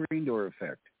forgetting the screen door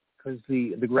effect, because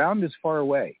the ground is far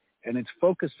away, and it's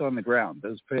focused on the ground.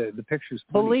 The pictures...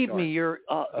 Believe me, you're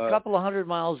a couple of 100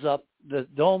 miles up. The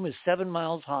dome is 7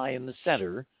 miles high in the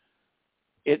center.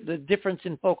 The difference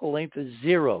in focal length is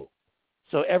 0.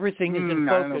 So everything is in focus.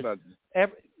 I don't know about this.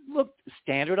 Look,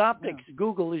 standard optics. Yeah.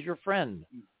 Google is your friend.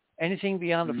 Anything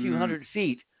beyond a few hundred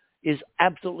feet is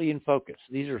absolutely in focus.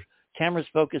 These are cameras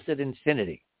focused at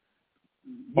infinity.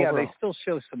 Yeah, overall. They still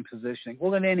show some positioning.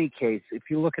 Well, in any case, if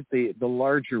you look at the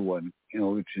larger one,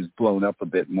 which is blown up a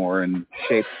bit more in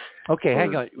shape. Okay,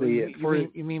 hang on.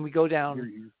 You mean we go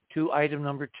down to item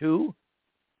number 2?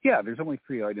 Yeah, there's only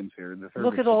 3 items here. The third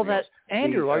look at all that.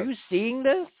 Andrew, are you seeing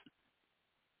this?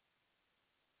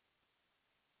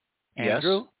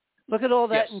 Andrew, yes. Look at all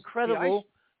that incredible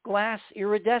glass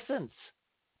iridescence.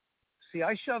 See,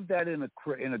 I shoved that in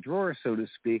a drawer, so to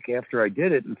speak, after I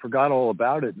did it, and forgot all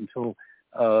about it until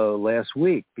last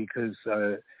week because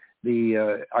I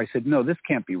said, no, this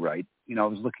can't be right. I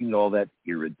was looking at all that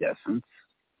iridescence.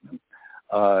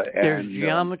 There's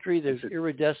geometry, there's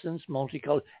iridescence,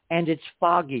 multicolored, and it's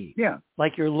foggy. Yeah,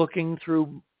 like you're looking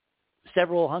through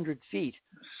several hundred feet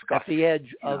at the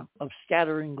edge of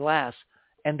scattering glass.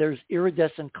 And there's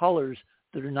iridescent colors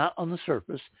that are not on the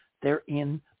surface. They're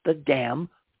in the damn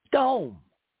dome.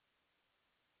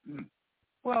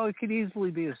 Well, it could easily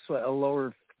be a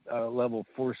lower level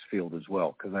force field as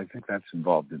well, because I think that's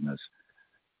involved in this.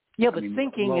 Yeah, but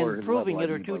thinking and proving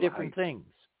it are two different things.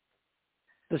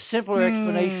 The simpler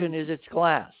explanation is it's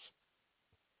glass.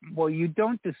 Well, you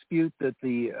don't dispute that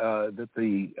the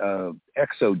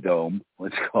exodome,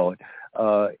 let's call it,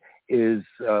 is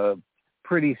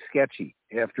pretty sketchy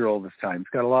after all this time. It's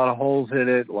got a lot of holes in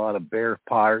it, a lot of bare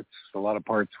parts, a lot of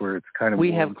parts where it's kind of...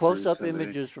 We have close-up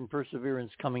images from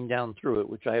Perseverance coming down through it,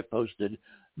 which I have posted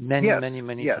many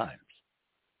times.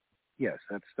 Yes,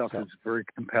 that stuff is very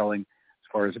compelling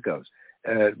as far as it goes.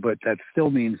 but that still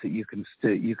means that you can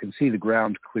see the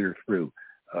ground clear through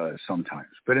sometimes.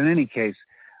 But in any case,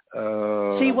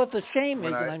 see what the shame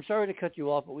is, and I'm sorry to cut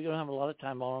you off, but we don't have a lot of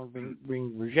time. I'll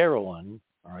bring Ruggiero on.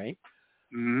 All right.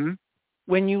 Mm-hmm.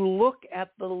 When you look at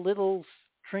the little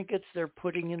trinkets they're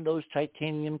putting in those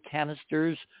titanium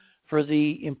canisters for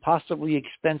the impossibly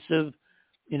expensive,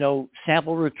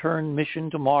 sample return mission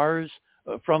to Mars,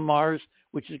 from Mars,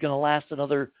 which is going to last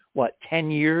another,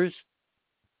 10 years?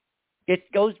 It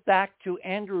goes back to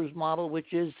Andrew's model,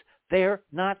 which is they're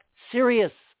not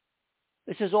serious.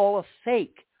 This is all a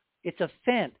fake. It's a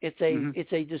feint.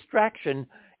 It's a distraction.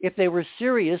 If they were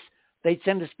serious, they'd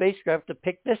send a spacecraft to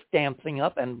pick this damn thing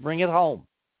up and bring it home.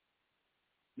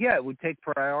 Yeah, it would take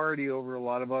priority over a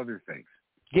lot of other things.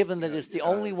 Given that it's the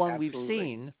only one we've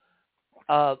seen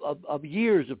of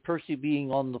years of Percy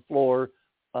being on the floor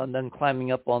and then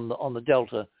climbing up on the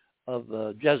delta of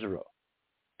Jezero.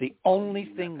 The only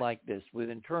thing like this with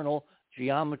internal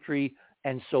geometry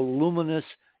and so luminous,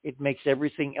 it makes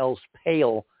everything else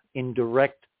pale in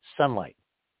direct sunlight.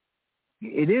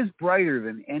 It is brighter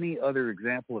than any other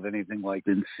example of anything like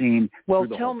been seen. Well,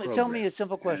 tell me a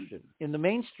simple question. In the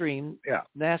mainstream,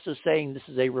 NASA's saying this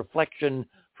is a reflection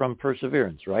from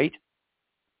Perseverance, right?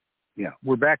 Yeah,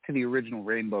 we're back to the original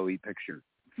rainbowy picture.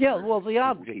 Yeah, well, the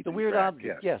object, the weird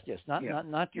object, yes, not your.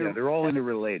 Yeah, they're all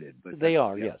interrelated, but they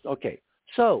are, yes. Okay,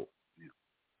 so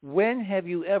when have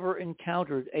you ever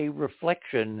encountered a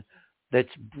reflection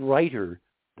that's brighter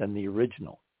than the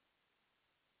original?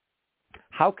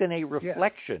 How can a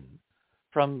reflection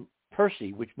from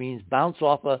Percy, which means bounce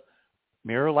off a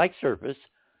mirror-like surface,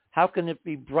 how can it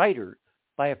be brighter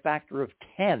by a factor of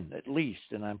 10 at least,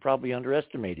 and I'm probably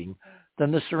underestimating,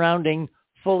 than the surrounding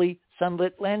fully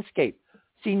sunlit landscape?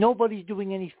 See, nobody's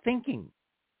doing any thinking.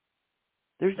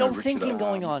 There's no Richard, thinking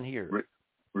going on here.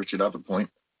 Richard, I have a point.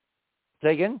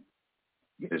 Say again?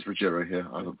 It's Ruggiero here.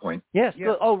 I have a point. Yes.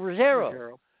 Yeah.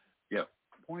 Ruggiero. Yeah.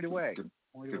 Point away.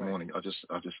 Good morning. I'll just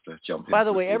jump in. By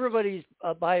the way, everybody's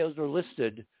bios are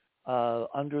listed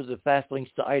under the fast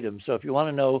links to items. So if you want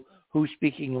to know who's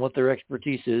speaking and what their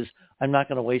expertise is, I'm not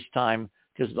going to waste time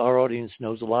because our audience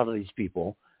knows a lot of these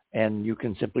people, and you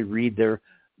can simply read their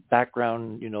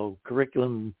background,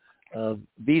 curriculum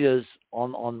betas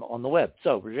on the web.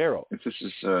 So, Ruggiero. If this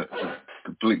is a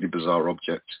completely bizarre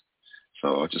object,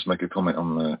 so I'll just make a comment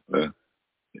on the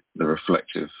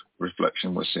reflection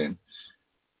we're seeing.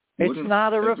 It's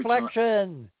not a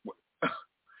reflection.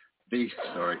 The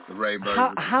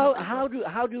rainbow.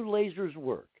 How do lasers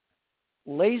work?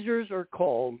 Lasers are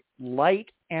called light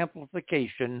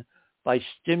amplification by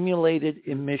stimulated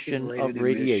emission of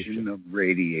radiation.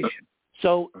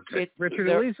 So, Richard,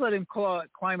 at least let him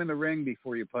climb in the ring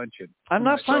before you punch him. I'm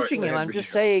not punching him. I'm just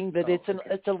saying that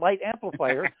it's a light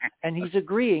amplifier, and he's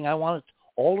agreeing. I want us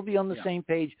all to be on the same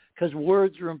page because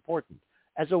words are important.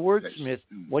 As a wordsmith,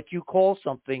 what you call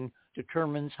something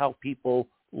determines how people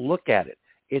look at it.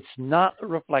 It's not a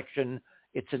reflection.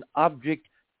 It's an object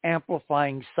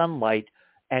amplifying sunlight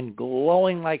and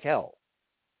glowing like hell.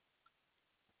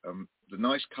 The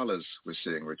nice colors we're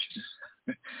seeing, Richard,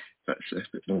 that's a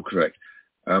bit more correct.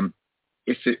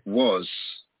 If it was,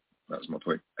 that's my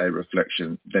point, a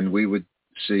reflection, then we would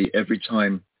see every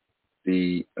time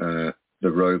the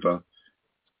rover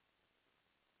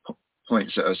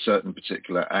points at a certain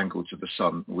particular angle to the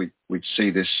sun, we'd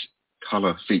see this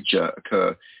color feature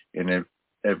occur in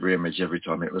every image every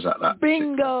time it was at that.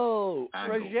 Bingo,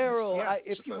 Ruggiero!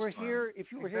 If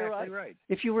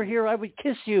you were here, I would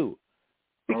kiss you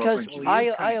because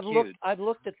I've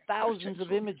looked at thousands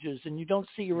of images, and you don't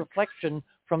see a reflection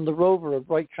from the rover, a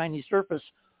bright shiny surface,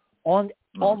 on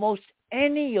almost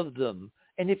any of them.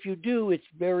 And if you do, it's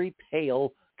very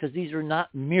pale because these are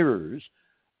not mirrors.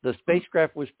 The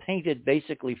spacecraft was painted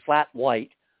basically flat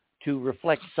white to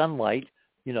reflect sunlight,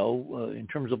 in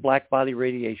terms of black body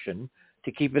radiation,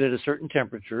 to keep it at a certain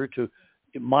temperature, to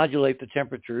modulate the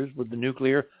temperatures with the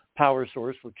nuclear power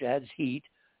source, which adds heat.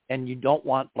 And you don't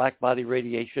want black body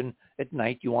radiation at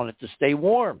night. You want it to stay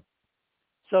warm.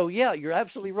 So, yeah, you're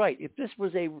absolutely right. If this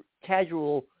was a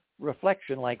casual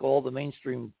reflection, like all the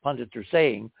mainstream pundits are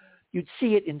saying, you'd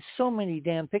see it in so many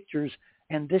damn pictures,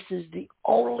 and this is the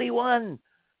only one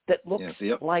that looks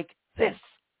like this.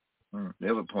 The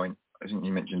other point, I think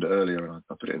you mentioned it earlier, and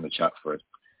I put it in the chat for it,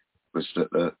 was that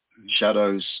the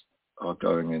shadows are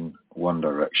going in one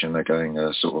direction. They're going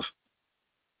sort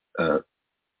of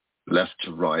left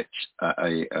to right at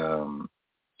a,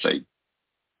 say,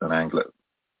 an angle at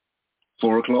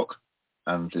 4 o'clock,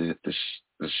 and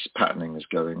this patterning is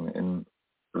going in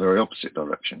the very opposite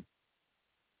direction.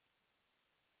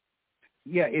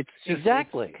 Yeah, it's just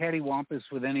exactly it's cattywampus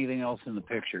with anything else in the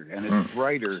picture, and it's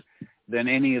brighter than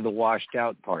any of the washed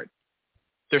out part.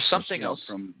 There's something else.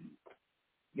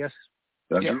 Yes.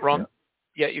 Andrew? Ron?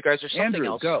 Yeah, you guys, there's something Andrew,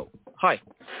 else. go. Hi.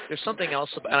 There's something else,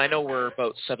 and I know we're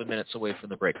about 7 minutes away from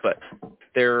the break, but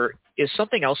there is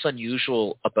something else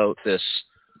unusual about this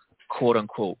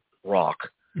quote-unquote rock,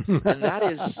 and that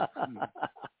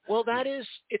is,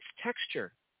 its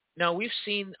texture. Now, we've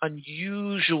seen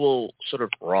unusual sort of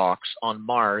rocks on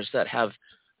Mars that have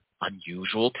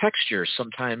unusual textures.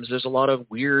 Sometimes there's a lot of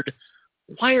weird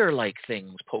wire-like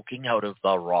things poking out of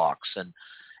the rocks, and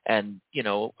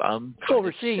well,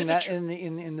 we're seeing that in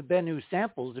the Bennu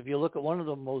samples. If you look at one of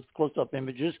the most close-up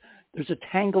images, there's a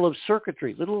tangle of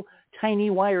circuitry, little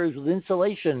tiny wires with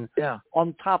insulation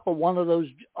on top of one of those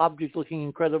objects looking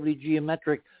incredibly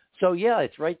geometric. So, yeah,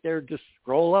 it's right there. Just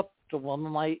scroll up to one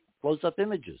of my close-up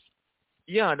images.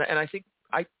 Yeah, and I think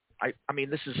I mean,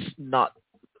 this is not.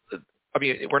 I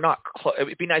mean, we're not.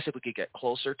 It'd be nice if we could get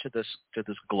closer to this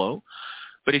glow,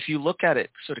 but if you look at it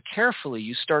sort of carefully,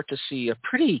 you start to see a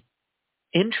pretty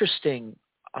interesting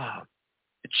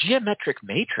geometric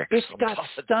matrix. It's got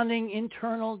stunning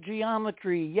internal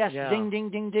geometry. Yes, ding, ding,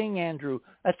 ding, ding, Andrew.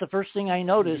 That's the first thing I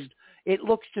noticed. Mm-hmm. It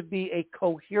looks to be a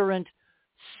coherent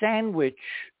sandwich,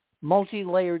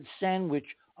 multi-layered sandwich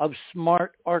of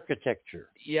smart architecture.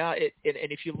 Yeah, and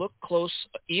if you look close,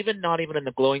 not even in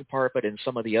the glowing part, but in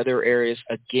some of the other areas,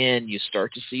 again, you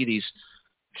start to see these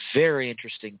very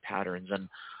interesting patterns. And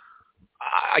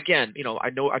again,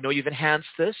 I know you've enhanced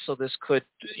this, so this could,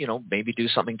 maybe do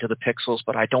something to the pixels,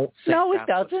 but I don't think. No, it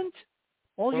doesn't.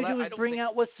 All you do is bring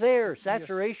out what's there.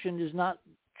 Saturation is not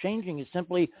changing. It's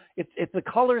simply, if the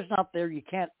color's not there, you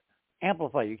can't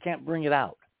amplify. You can't bring it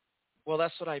out. Well,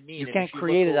 that's what I mean. You can't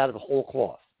create it out of the whole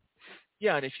cloth.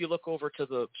 Yeah, and if you look over to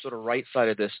the sort of right side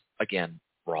of this, again,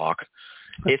 rock,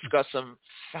 it's got some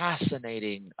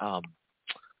fascinating,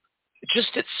 just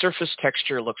its surface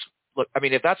texture looks, I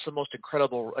mean, if that's the most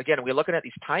incredible, again, we're looking at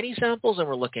these tiny samples and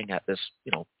we're looking at this,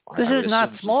 This is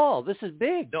not small. This is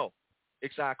big. No,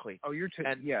 exactly. Oh, you're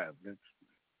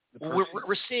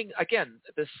we're seeing, again,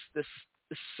 this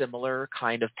similar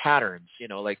kind of patterns,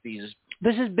 like these.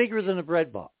 This is bigger than a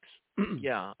bread box.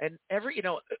 Yeah, and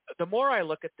the more I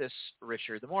look at this,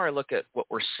 Richard, the more I look at what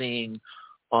we're seeing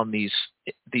on these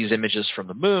images from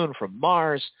the moon, from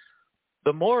Mars,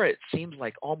 the more it seems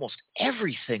like almost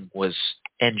everything was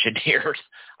engineered.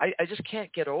 I just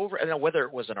can't get over it. I don't know whether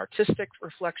it was an artistic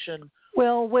reflection.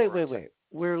 Well, wait.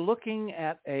 We're looking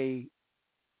at a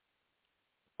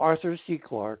Arthur C.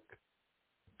 Clarke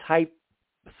Type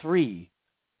 2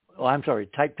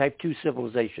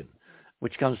 civilization,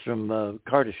 which comes from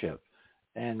Kardashev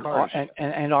and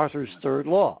Arthur's third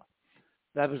law.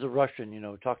 That was a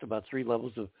Russian, talked about 3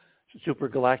 levels of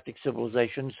supergalactic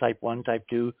civilizations, Type 1, Type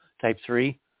 2, Type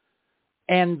 3.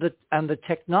 And the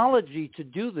technology to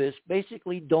do this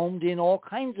basically domed in all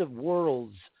kinds of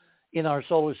worlds in our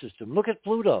solar system. Look at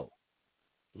Pluto.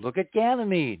 Look at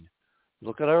Ganymede.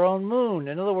 Look at our own moon.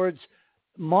 In other words,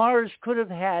 Mars could have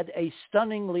had a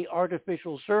stunningly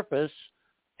artificial surface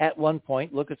at one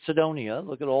point. Look at Cydonia.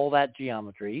 Look at all that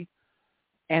geometry.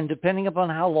 And depending upon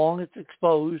how long it's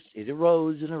exposed, it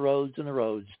erodes and erodes and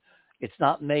erodes. It's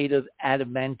not made of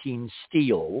adamantine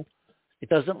steel. It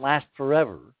doesn't last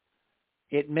forever.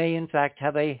 It may, in fact,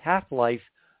 have a half-life,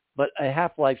 but a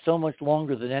half-life so much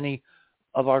longer than any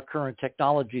of our current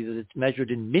technology that it's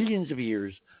measured in millions of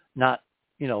years, not,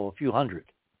 a few hundred.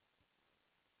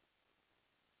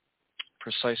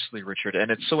 Precisely, Richard. And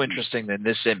it's so interesting that in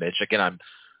this image, again, I'm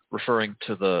referring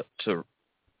to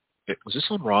was this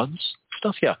on Ron's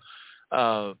stuff? Yeah.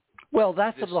 Well,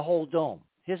 that's of the whole dome.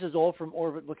 His is all from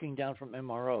orbit looking down from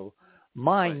MRO.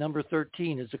 Mine, number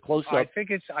 13, is a close-up.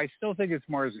 I still think it's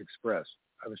Mars Express.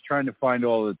 I was trying to find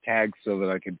all the tags so that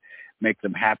I could make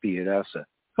them happy at ESA.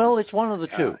 Well, it's one of the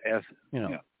two.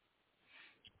 Yeah.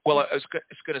 Well, I was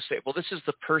going to say, this is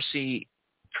the Percy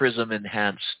Prism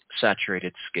Enhanced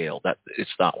Saturated Scale. It's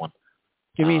that one.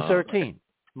 You mean 13?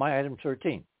 My item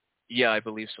 13. Yeah, I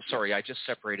believe so. Sorry, I just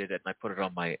separated it and I put it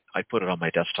on my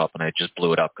desktop and I just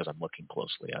blew it up because I'm looking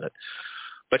closely at it.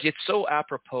 But it's so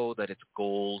apropos that it's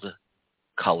gold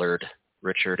colored,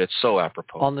 Richard. It's so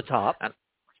apropos on the top. But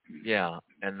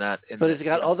it's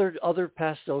got other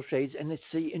pastel shades, and it's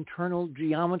the internal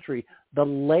geometry, the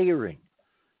layering.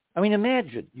 I mean,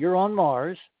 imagine you're on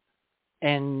Mars,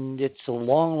 and it's a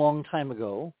long, long time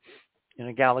ago in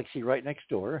a galaxy right next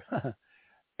door.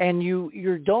 And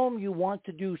your dome, you want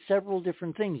to do several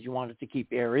different things. You want it to keep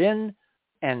air in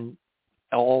and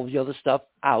all the other stuff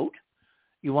out.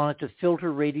 You want it to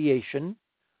filter radiation.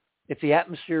 If the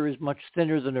atmosphere is much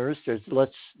thinner than Earth's, there's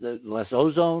less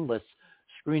ozone, less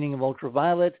screening of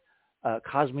ultraviolet,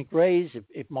 cosmic rays.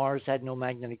 If Mars had no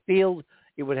magnetic field,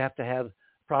 it would have to have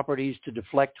properties to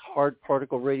deflect hard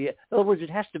particle radiation. In other words, it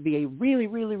has to be a really,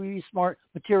 really, really smart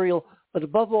material. But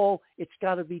above all, it's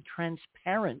got to be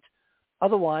transparent.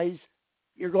 Otherwise,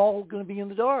 you're all going to be in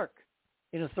the dark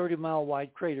in a 30-mile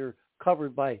wide crater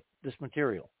covered by this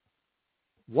material.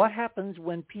 What happens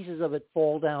when pieces of it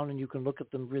fall down and you can look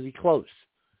at them really close?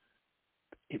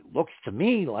 It looks to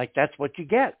me like that's what you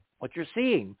get, what you're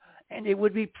seeing. And it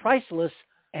would be priceless.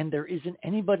 And there isn't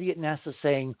anybody at NASA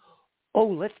saying, oh,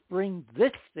 let's bring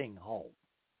this thing home.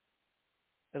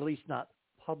 At least not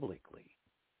publicly.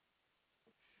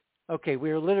 Okay,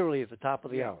 we are literally at the top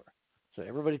of the hour. So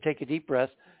everybody take a deep breath.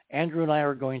 Andrew and I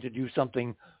are going to do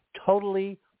something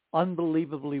totally,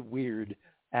 unbelievably weird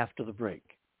after the break.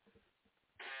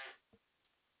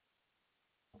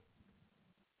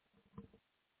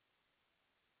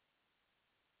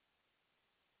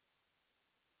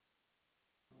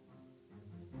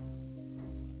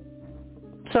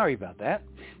 Sorry about that.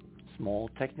 Small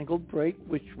technical break,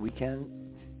 which we can,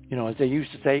 as they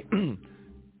used to say,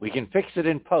 we can fix it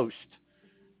in post.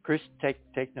 Chris,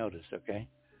 take notice, okay?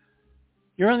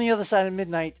 You're on the other side of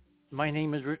midnight. My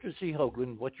name is Richard C.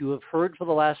 Hoagland. What you have heard for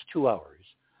the last 2 hours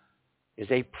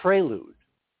is a prelude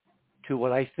to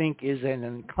what I think is an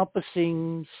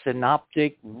encompassing,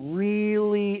 synoptic,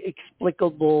 really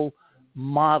explicable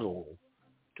model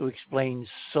to explain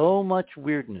so much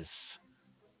weirdness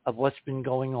of what's been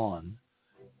going on,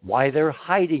 why they're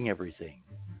hiding everything,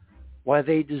 why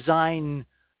they design,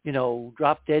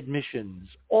 drop-dead missions,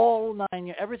 all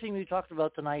nine, everything we talked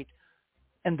about tonight,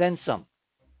 and then some.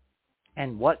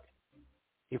 And what,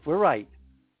 if we're right,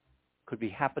 could be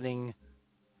happening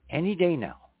any day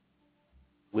now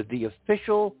with the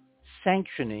official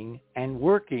sanctioning and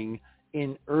working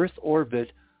in Earth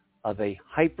orbit of a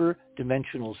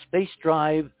hyperdimensional space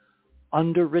drive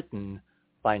underwritten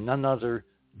by none other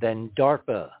than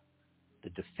DARPA, the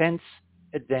Defense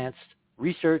Advanced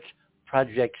Research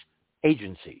Projects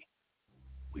Agency.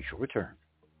 We shall return.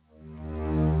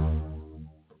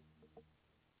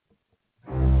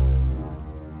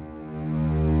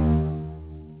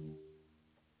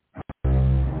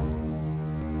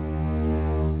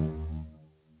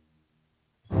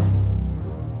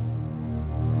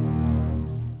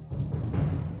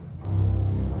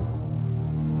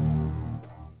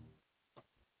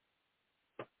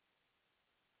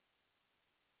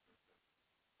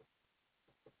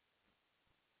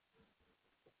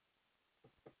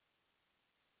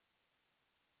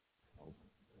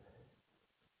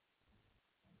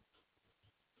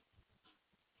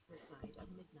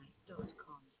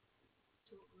 Midnight.com.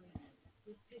 Talk radio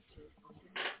with pictures on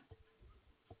demand.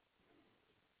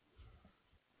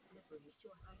 Liberate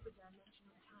your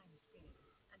hyperdimensional time scale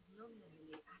and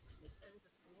non-linearly access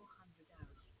over 400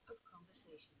 hours of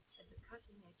conversation at the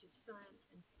cutting edge of science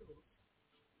and thought.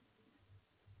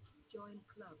 Join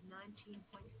Club 19.5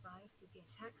 to get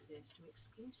access to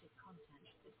exclusive content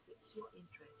that fits your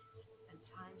interests and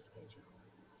time schedule.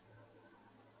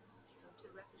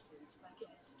 Filter episodes by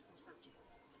guest or subject.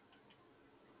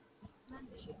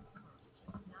 Membership costs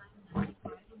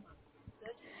 $9.95 a month,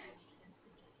 33 cents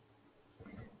a day.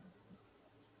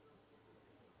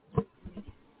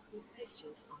 With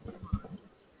pictures on demand.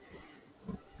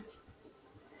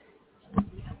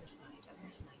 The other side of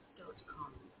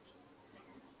midnight.com.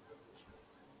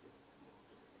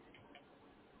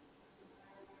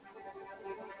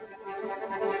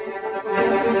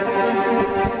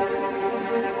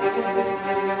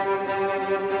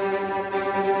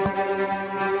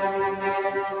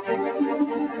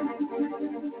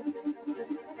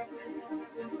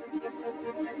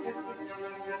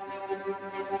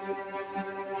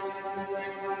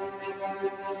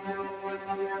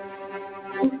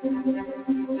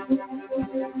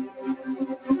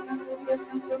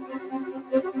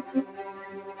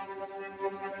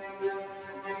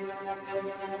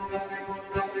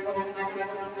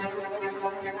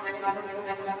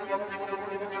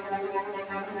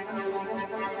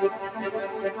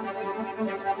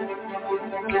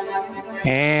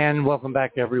 And welcome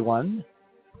back, everyone,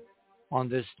 on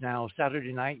this now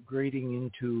Saturday night grading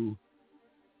into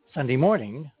Sunday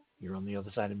morning. You're on the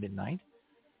other side of midnight,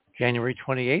 January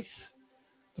 28th.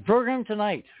 The program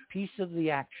tonight, Piece of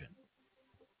the Action.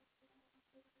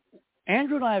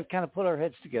 Andrew and I have kind of put our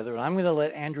heads together, and I'm going to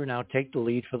let Andrew now take the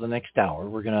lead for the next hour.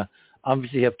 We're going to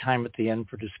obviously have time at the end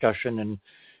for discussion and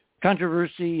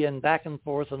controversy and back and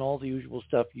forth and all the usual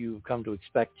stuff you've come to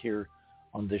expect here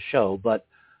on this show. But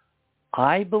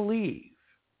I believe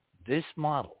this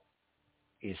model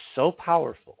is so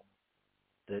powerful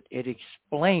that it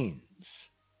explains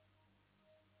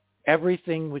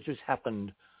everything which has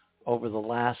happened over the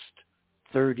last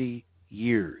 30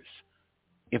 years,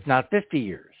 if not 50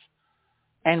 years,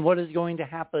 and what is going to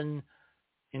happen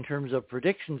in terms of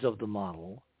predictions of the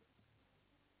model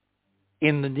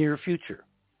in the near future.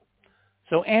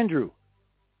 So, Andrew,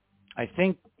 I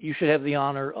think you should have the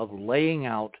honor of laying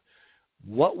out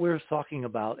what we're talking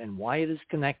about and why it is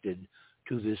connected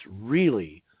to this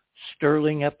really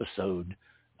sterling episode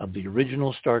of the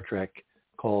original Star Trek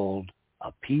called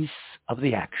A Piece of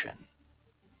the Action.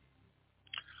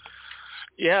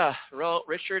 Yeah, well,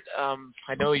 Richard,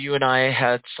 I know you and I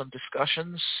had some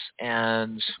discussions,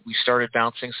 and we started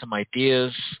bouncing some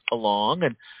ideas along.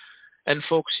 And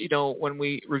folks, when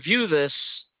we review this,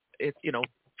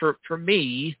 for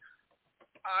me,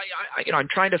 I'm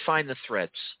trying to find the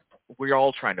threads. We're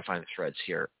all trying to find the threads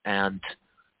here, and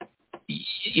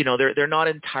they're not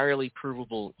entirely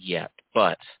provable yet,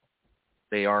 but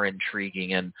they are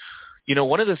intriguing. And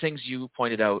one of the things you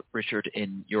pointed out, Richard,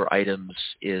 in your items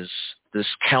is this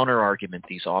counter argument,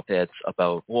 these op-eds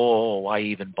about, whoa, why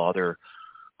even bother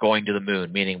going to the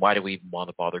moon? Meaning, why do we even want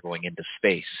to bother going into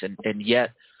space? And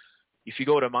yet, if you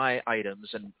go to my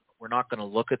items, and we're not going to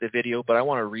look at the video, but I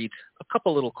want to read a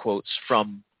couple little quotes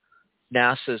from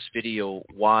NASA's video,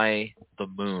 Why the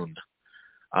Moon?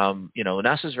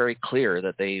 NASA is very clear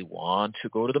that they want to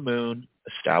go to the moon,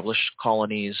 establish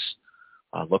colonies,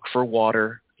 look for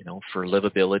water, for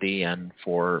livability and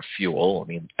for fuel. I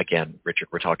mean, again, Richard,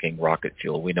 we're talking rocket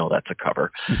fuel. We know that's a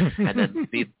cover. And then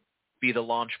be the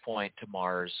launch point to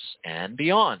Mars and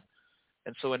beyond.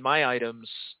 And so in my items,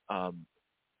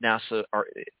 NASA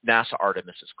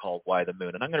Artemis is called Why the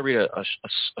Moon. And I'm going to read a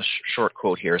short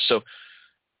quote here. So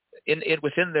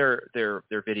within their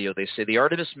video, they say the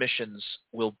Artemis missions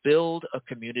will build a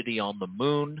community on the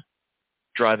moon,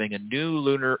 driving a new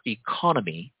lunar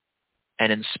economy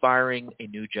and inspiring a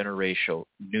new generation.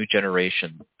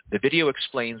 The video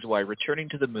explains why returning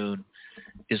to the moon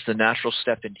is the natural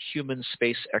step in human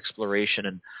space exploration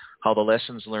and how the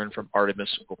lessons learned from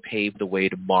Artemis will pave the way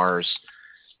to Mars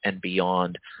and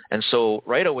beyond. And so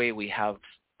right away we have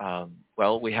a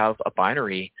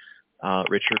binary,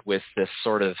 Richard, with this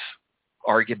sort of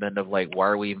argument of like, why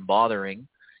are we even bothering?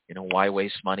 Why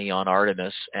waste money on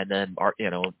Artemis? And then,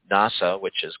 NASA,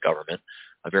 which is government,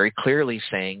 very clearly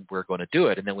saying we're going to do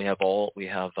it. And then we have all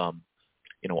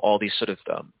these sort of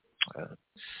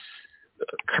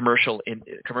commercial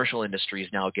industries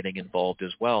now getting involved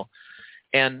as well.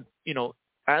 And,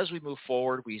 as we move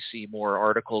forward, we see more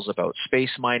articles about space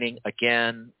mining.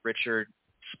 Again, Richard,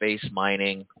 space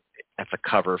mining, that's a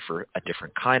cover for a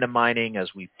different kind of mining, as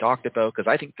we've talked about, because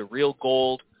I think the real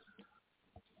gold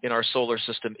in our solar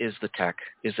system is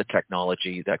the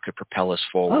technology that could propel us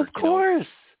forward. Of course.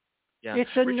 Yeah.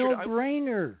 It's a Richard,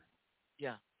 no-brainer.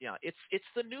 Yeah. It's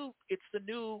the new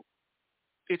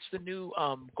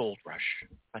gold rush.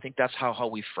 I think that's how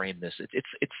we frame this.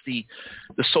 It's the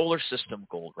solar system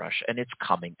gold rush, and it's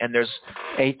coming. And there's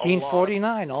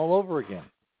 1849 all over again.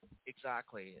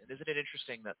 Exactly. And isn't it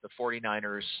interesting that the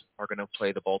 49ers are going to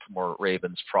play the Baltimore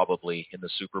Ravens probably in the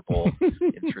Super Bowl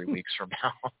in 3 weeks from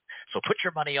now? So put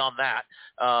your money on that.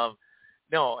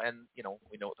 No, and we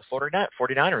know what the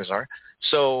 49ers are.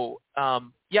 So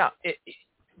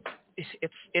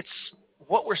it's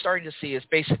what we're starting to see is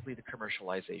basically the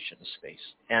commercialization of space,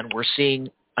 and we're seeing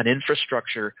an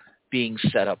infrastructure being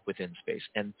set up within space,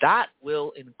 and that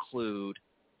will include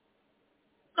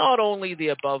not only the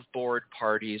above board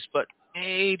parties, but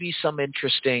maybe some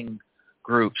interesting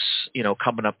groups,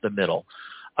 coming up the middle.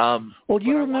 Well, do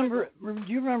you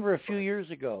remember a few years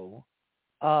ago,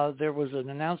 there was an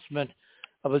announcement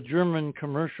of a German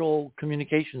commercial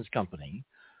communications company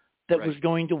that was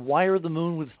going to wire the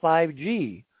moon with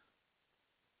 5G,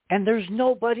 and there's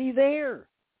nobody there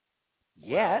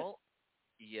yet. Well,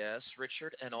 yes,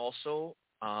 Richard, and also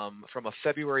from a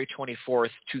February 24th,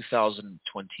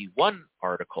 2021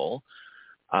 article,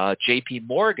 J.P.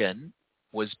 Morgan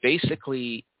was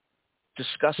basically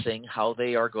discussing how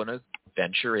they are going to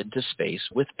venture into space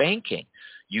with banking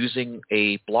using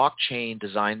a blockchain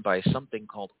designed by something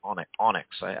called Onyx.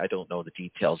 I don't know the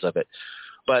details of it,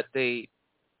 but they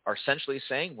are essentially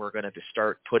saying we're going to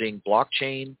start putting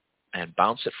blockchain and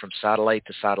bounce it from satellite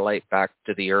to satellite back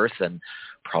to the Earth and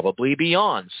probably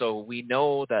beyond. So we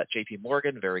know that J.P.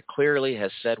 Morgan very clearly has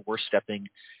said we're stepping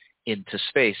into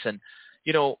space. And,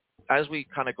 as we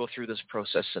kind of go through this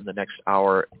process in the next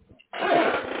hour,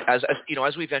 as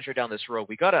we venture down this road,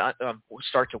 we got to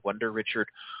start to wonder, Richard,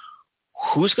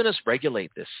 who's going to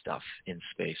regulate this stuff in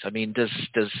space? I mean,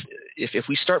 if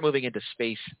we start moving into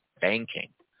space banking,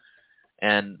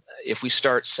 And if we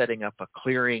start setting up a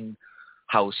clearing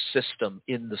house system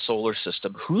in the solar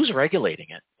system, who's regulating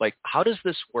it? Like, how does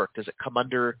this work? Does it come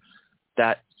under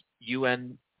that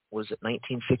UN, was it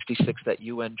 1966, that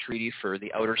UN treaty for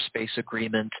the Outer Space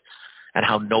Agreement, and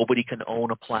how nobody can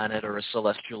own a planet or a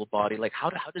celestial body? Like, how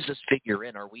does this figure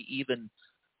in? Are we even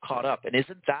caught up? And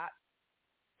isn't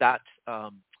that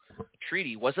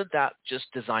treaty, wasn't that just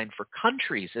designed for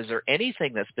countries? Is there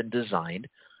anything that's been designed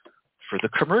for the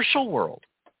commercial world?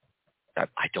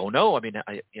 I don't know. I mean,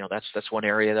 that's one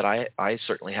area that I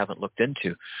certainly haven't looked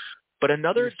into. But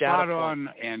another You're data spot point, on,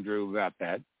 Andrew, about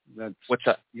that. What's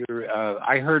that?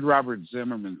 I heard Robert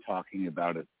Zimmerman talking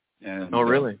about it. And, oh,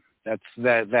 really? That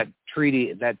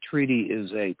treaty. That treaty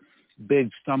is a big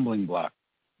stumbling block,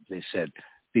 they said,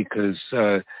 because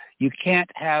you can't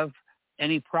have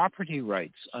any property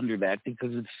rights under that,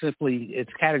 because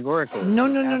it's categorical. No.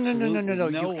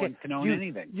 No one can own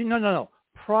anything. No.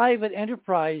 Private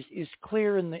enterprise is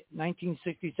clear in the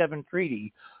 1967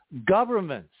 treaty.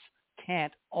 Governments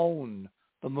can't own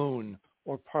the moon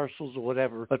or parcels or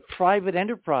whatever, but private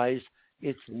enterprise,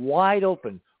 it's wide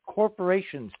open.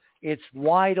 Corporations, it's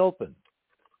wide open.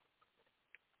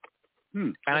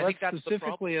 And I think that's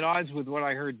specifically at odds with what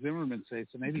I heard Zimmerman say,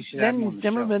 so maybe you should have him on the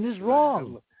Zimmerman show. is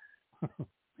wrong.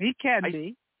 He can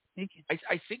be.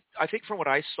 I think from what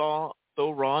I saw,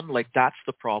 though, Ron, like, that's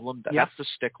the problem. Yeah. That's the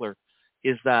stickler,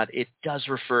 is that it does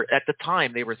refer, at the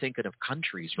time they were thinking of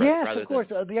countries, right? Yes, rather of course.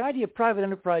 The idea of private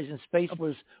enterprise in space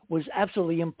was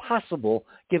absolutely impossible,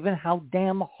 given how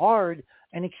damn hard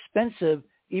and expensive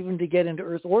even to get into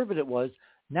Earth orbit it was.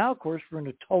 Now, of course, we're in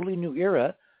a totally new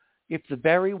era. If the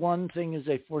Barry 1 thing is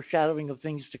a foreshadowing of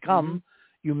things to come,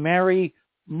 you marry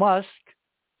Musk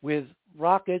with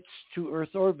rockets to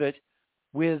Earth orbit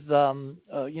with,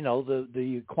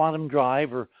 the quantum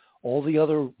drive or all the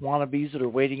other wannabes that are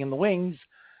waiting in the wings,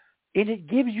 and it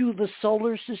gives you the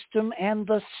solar system and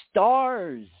the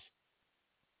stars.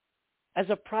 As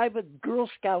a private Girl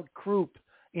Scout troop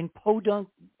in Podunk,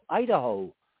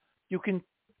 Idaho, you can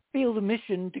field a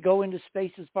mission to go into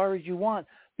space as far as you want,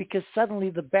 because suddenly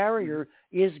the barrier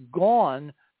is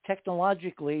gone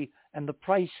technologically, and the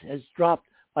price has dropped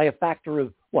by a factor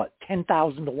of,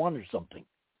 10,000 to 1 or something.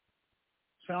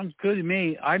 Sounds good to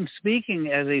me. I'm speaking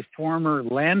as a former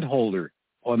landholder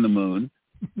on the moon.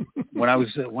 When I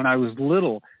was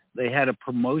little, they had a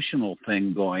promotional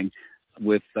thing going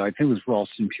with, I think it was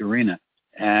Ralston Purina,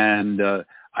 and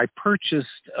I purchased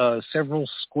several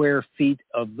square feet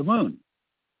of the moon.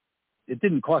 It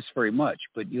didn't cost very much,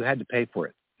 but you had to pay for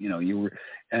it.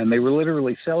 And they were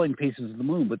literally selling pieces of the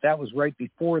moon, but that was right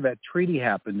before that treaty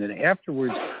happened. And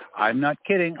afterwards, I'm not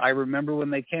kidding, I remember when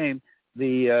they came,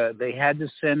 they had to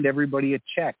send everybody a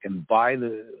check and buy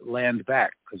the land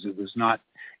back, because it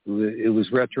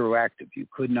was retroactive. You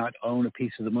could not own a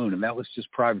piece of the moon, and that was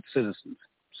just private citizens.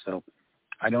 So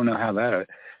I don't know how that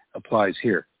applies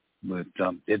here, but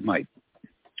it might.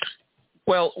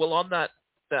 Well, on that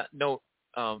note,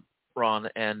 Ron,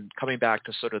 and coming back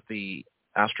to sort of the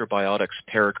Astrobiotix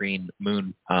Peregrine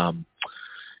Moon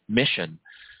mission,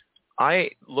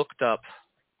 I looked up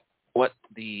what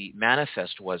the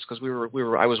manifest was, because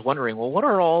I was wondering, well, what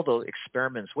are all the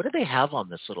experiments? What do they have on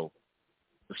this little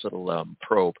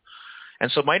probe? And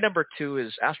so my number 2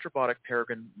 is Astrobiotix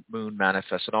Peregrine Moon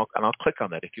Manifest, and I'll click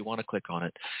on that if you want to click on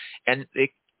it. And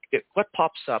what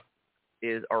pops up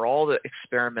are all the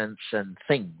experiments and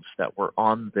things that were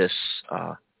on this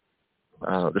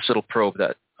little probe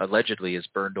that allegedly is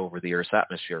burned over the Earth's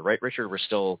atmosphere, right, Richard? We're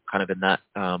still kind of in that.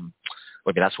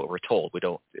 That's what we're told. We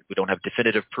don't have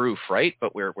definitive proof, right?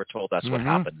 But we're told that's what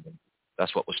happened.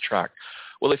 That's what was tracked.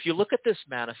 Well, if you look at this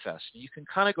manifest, you can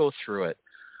kind of go through it.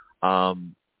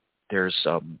 There's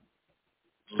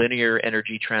linear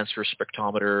energy transfer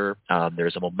spectrometer.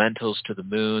 There's a mementos to the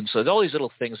moon. So there's all these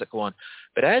little things that go on.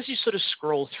 But as you sort of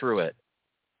scroll through it,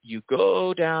 you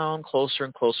go down closer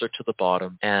and closer to the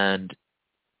bottom, and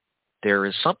there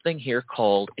is something here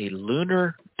called a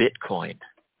lunar Bitcoin.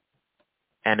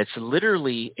 And it's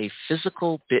literally a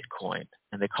physical Bitcoin,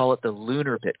 and they call it the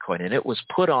lunar Bitcoin. And it was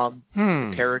put on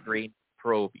the Peregrine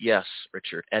probe. Yes,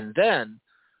 Richard. And then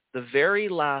the very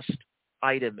last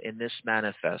item in this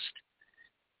manifest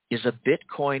is a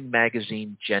Bitcoin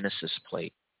magazine Genesis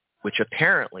plate, which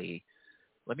apparently,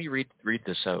 let me read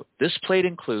this out. This plate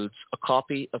includes a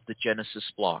copy of the Genesis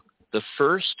block, the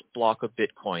first block of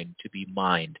Bitcoin to be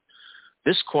mined.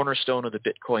 This cornerstone of the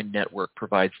Bitcoin network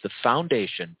provides the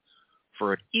foundation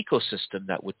for an ecosystem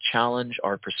that would challenge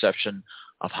our perception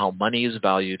of how money is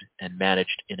valued and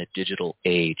managed in a digital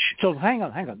age. So hang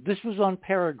on. This was on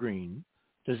Peregrine,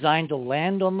 designed to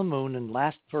land on the moon and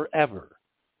last forever.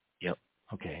 Yep.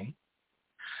 Okay.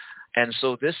 And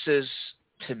so this is,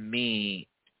 to me,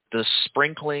 the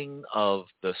sprinkling of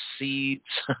the seeds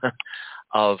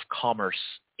of commerce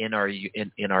in our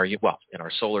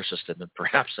solar system, and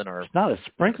perhaps in our. It's not a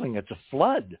sprinkling; it's a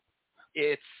flood.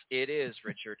 It is,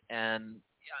 Richard. And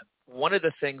one of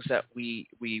the things that we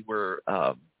were.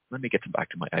 Let me get back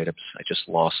to my items. I just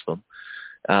lost them.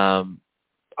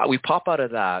 We pop out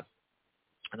of that,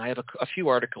 and I have a few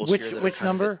articles here. Which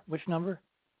number? Which number?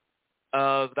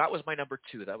 That was my number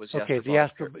 2. That was the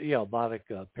Astrobotic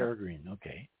Peregrine.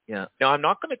 Okay. Yeah. Now I'm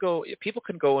not going to go. People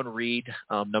can go and read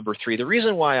number 3. The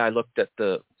reason why I looked at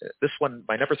this one,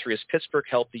 my number 3 is Pittsburgh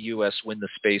helped the U.S. win the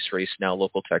space race. Now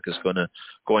local tech is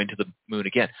going to the moon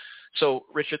again. So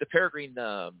Richard, the Peregrine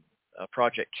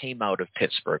project came out of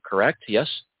Pittsburgh, correct? Yes.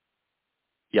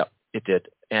 Yep, it did.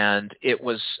 And it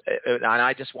was, and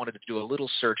I just wanted to do a little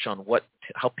search on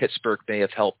how Pittsburgh may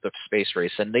have helped the space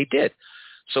race, and they did.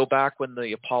 So back when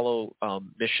the Apollo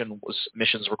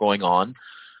missions were going on,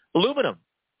 aluminum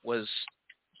was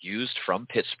used from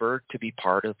Pittsburgh to be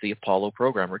part of the Apollo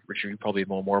program. Richard, you probably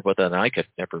know more about that than I could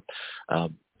ever.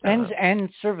 And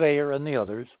Surveyor and the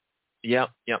others. Yeah.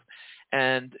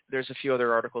 And there's a few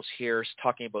other articles here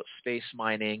talking about space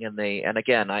mining, and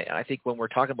again, I think when we're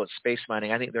talking about space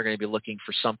mining, I think they're going to be looking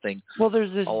for something. Well,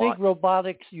 there's this big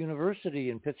robotics university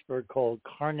in Pittsburgh called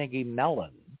Carnegie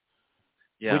Mellon,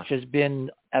 which has been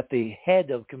at the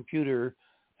head of computer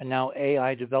and now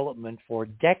AI development for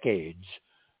decades,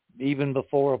 even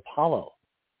before Apollo.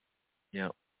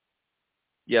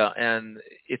 Yeah, and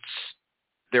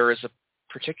there is a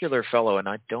particular fellow, and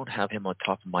I don't have him on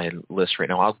top of my list right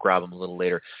now. I'll grab him a little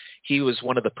later. He was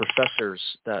one of the professors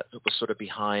that was sort of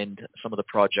behind some of the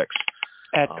projects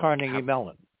at Carnegie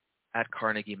Mellon. At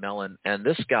Carnegie Mellon, and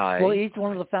this guy. Well, he's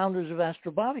one of the founders of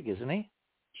Astrobotic, isn't he?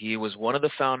 He was one of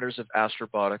the founders of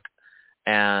Astrobotic,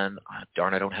 and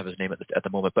darn, I don't have his name at the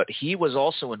moment, but he was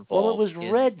also involved. Well, it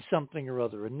was Red something or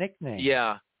other, a nickname.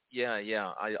 Yeah.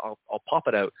 I'll pop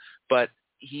it out, but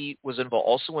he was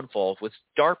also involved with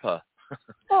DARPA.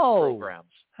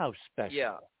 Programs. How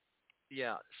special.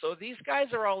 Yeah. So these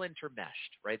guys are all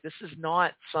intermeshed, right? This is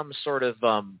not some sort of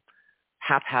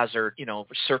haphazard,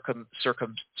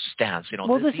 circumstance.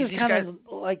 Well, this is kind of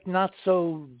like not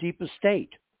so deep a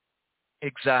state.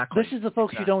 Exactly. This is the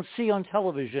folks you don't see on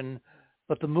television,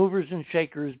 but the movers and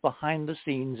shakers behind the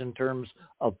scenes in terms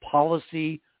of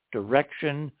policy,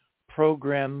 direction,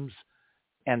 programs,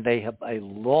 and they have a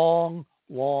long-term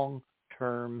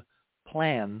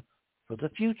plan for the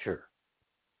future.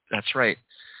 That's right.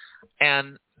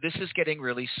 And this is getting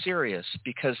really serious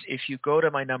because if you go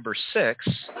to my number 6,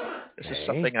 this is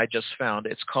something I just found.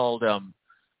 It's called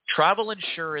Travel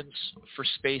Insurance for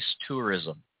Space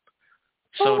Tourism.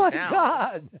 So oh my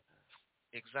God!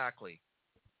 Exactly.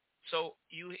 So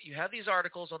you have these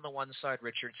articles on the one side,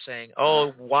 Richard, saying,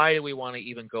 oh, why do we want to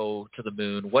even go to the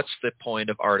moon? What's the point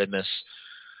of Artemis?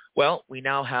 Well, we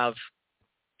now have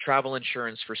travel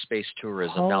insurance for space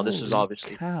tourism. Holy now this is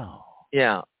obviously cow.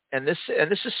 Yeah, and this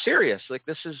is serious. Like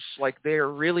this is like they're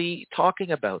really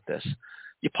talking about this.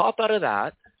 You pop out of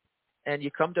that and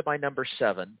you come to my number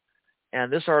 7,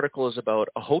 and this article is about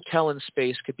a hotel in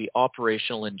space could be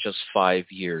operational in just 5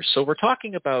 years. So we're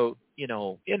talking about,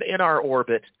 in our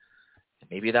orbit,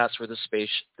 maybe that's where the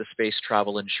space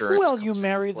travel insurance Well, you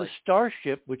marry the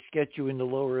Starship, which gets you into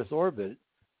low Earth orbit,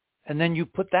 and then you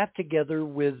put that together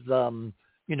with a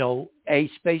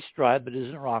space drive that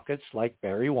isn't rockets like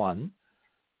Barry 1.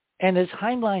 And as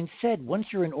Heinlein said, once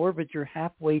you're in orbit, you're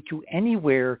halfway to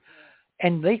anywhere.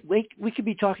 And we could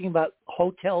be talking about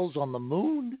hotels on the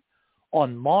moon,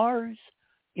 on Mars,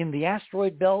 in the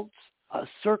asteroid belts,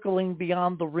 circling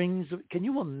beyond the rings. Can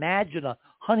you imagine a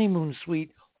honeymoon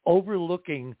suite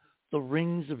overlooking the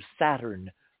rings of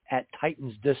Saturn at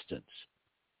Titan's distance?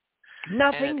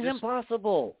 Nothing's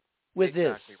impossible with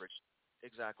this. Rich.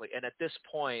 Exactly. And at this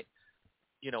point,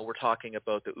 we're talking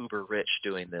about the uber rich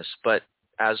doing this. But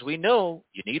as we know,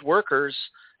 you need workers.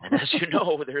 And as you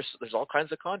know, there's all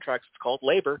kinds of contracts. It's called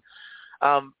labor.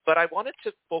 But I wanted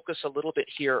to focus a little bit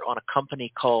here on a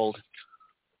company called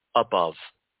Above.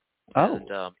 Oh.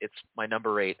 And it's my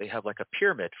number 8. They have like a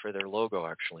pyramid for their logo,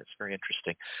 actually. It's very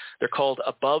interesting. They're called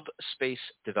Above Space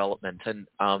Development. And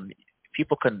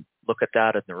people can look at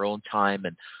that in their own time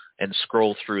and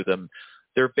scroll through them.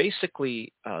 They're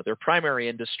basically, their primary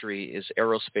industry is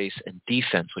aerospace and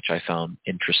defense, which I found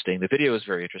interesting. The video is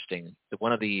very interesting.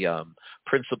 One of the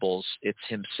principals, it's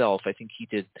himself. I think he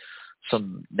did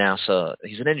some NASA.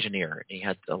 He's an engineer. He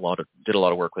did a lot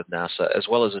of work with NASA, as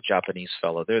well as a Japanese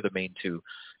fellow. They're the main two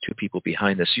people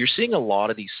behind this. So you're seeing a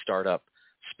lot of these startup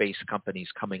space companies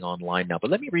coming online now.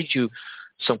 But let me read you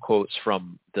some quotes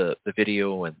from the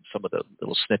video and some of the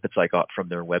little snippets I got from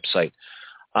their website.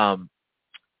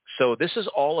 So this is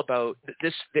all about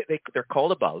this. They're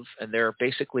called Above, and they're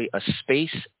basically a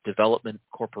space development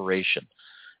corporation.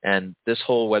 And this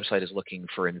whole website is looking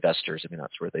for investors. I mean,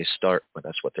 that's where they start.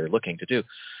 That's what they're looking to do.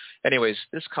 Anyways,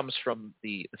 this comes from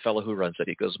the fellow who runs it.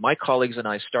 He goes, my colleagues and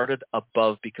I started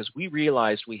Above because we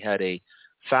realized we had a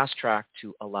fast track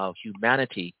to allow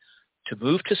humanity to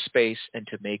move to space and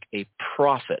to make a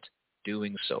profit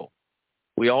doing so.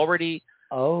 We already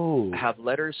have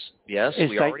letters. Yes,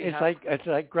 it's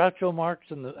like Groucho Marx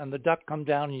and the duck come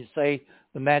down and you say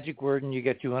the magic word and you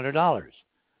get $200.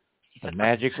 The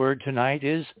magic word tonight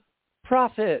is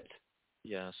profit.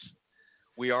 Yes.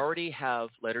 We already have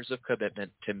letters of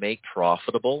commitment to make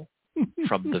profitable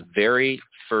from the very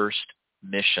first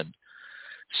mission.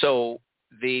 So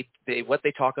what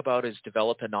they talk about is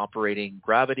develop and operating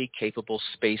gravity-capable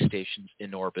space stations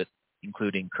in orbit,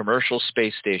 including commercial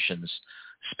space stations,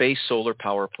 space solar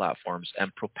power platforms,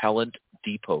 and propellant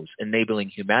depots, enabling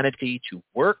humanity to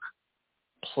work,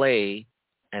 play,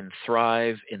 and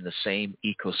thrive in the same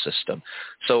ecosystem.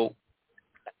 So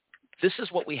this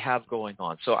is what we have going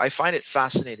on. So I find it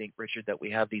fascinating, Richard, that we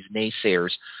have these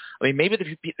naysayers. I mean, maybe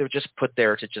they're just put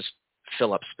there to just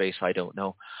fill up space. I don't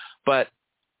know. But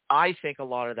I think a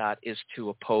lot of that is to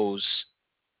oppose.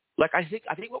 Like I think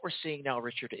what we're seeing now,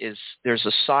 Richard, is there's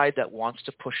a side that wants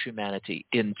to push humanity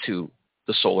into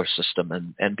the solar system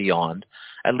and beyond,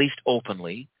 at least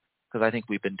openly, because I think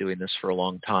we've been doing this for a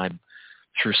long time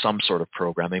through some sort of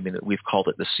program. I mean, we've called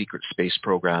it the secret space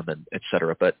program and et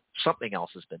cetera, but something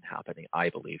else has been happening, I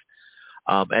believe.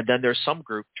 And then there's some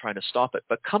group trying to stop it.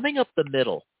 But coming up the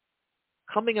middle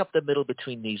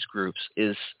between these groups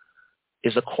is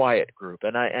a quiet group.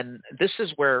 And this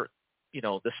is where,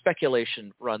 the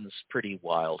speculation runs pretty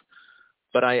wild.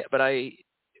 But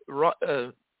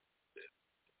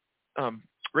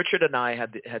Richard and I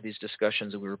had these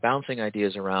discussions, and we were bouncing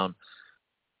ideas around.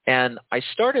 And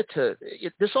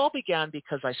this all began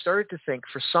because I started to think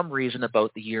for some reason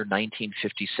about the year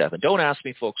 1957. Don't ask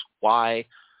me, folks, why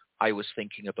I was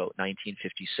thinking about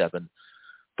 1957,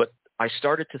 but I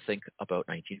started to think about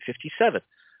 1957.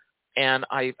 And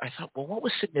I thought, well, what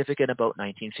was significant about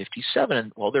 1957?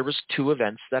 And, well, there was two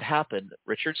events that happened,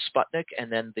 Richard Sputnik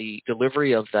and then the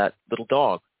delivery of that little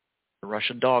dog, the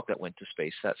Russian dog that went to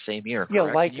space that same year. Yeah,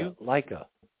 Laika.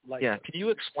 Yeah, can you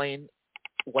explain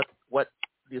what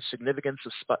the significance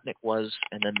of Sputnik was,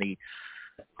 and then the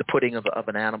putting of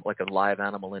an animal, like a live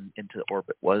animal, into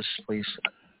orbit was, please?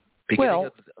 We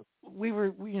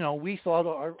thought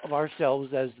of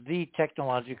ourselves as the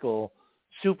technological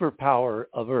superpower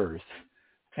of Earth,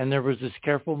 and there was this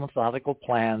careful, methodical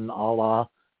plan, a la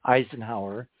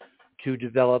Eisenhower, to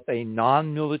develop a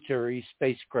non-military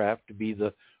spacecraft to be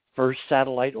the first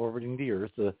satellite orbiting the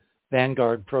Earth, the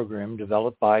Vanguard program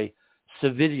developed by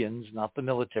civilians, not the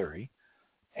military.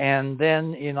 And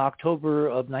then in October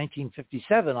of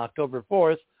 1957, October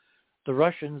 4th, the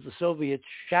Russians, the Soviets,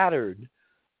 shattered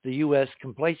the U.S.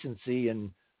 complacency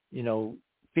and,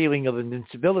 feeling of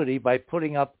invincibility by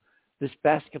putting up this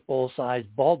basketball-sized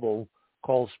bauble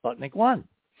called Sputnik 1.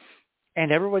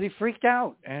 And everybody freaked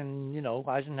out. And,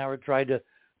 Eisenhower tried to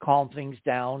calm things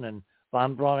down, and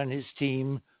von Braun and his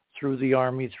team, through the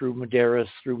Army, through Medeiros,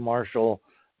 through Marshall,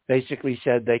 basically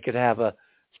said they could have a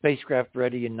spacecraft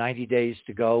ready in 90 days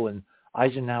to go. And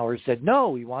Eisenhower said,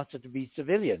 no, he wants it to be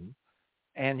civilian.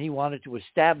 And he wanted to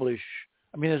establish,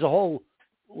 there's a whole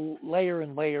layer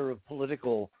and layer of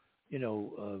political,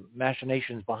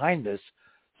 machinations behind this.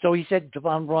 So he said to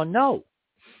von Braun, no.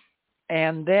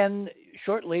 And then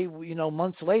shortly,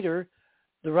 months later,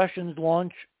 the Russians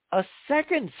launch a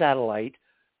second satellite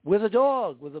with a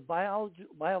dog, with a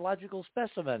biological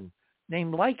specimen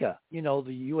named Laika. The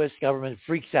U.S. government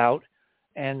freaks out,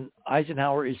 and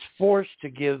Eisenhower is forced to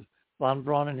give von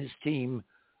Braun and his team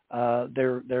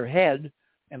their head.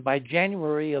 And by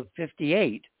January of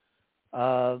 58,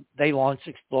 they launched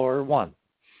Explorer 1.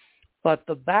 But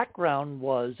the background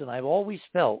was, and I've always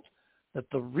felt that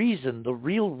the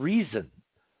real reason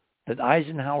that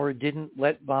Eisenhower didn't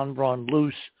let von Braun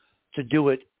loose to do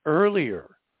it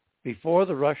earlier, before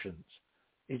the Russians,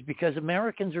 is because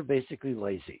Americans are basically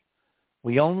lazy.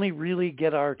 We only really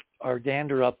get our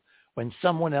dander up when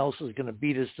someone else is going to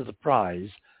beat us to the prize.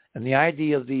 And the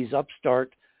idea of these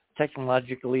upstart,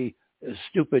 technologically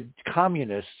stupid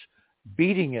communists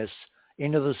beating us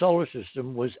into the solar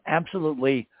system was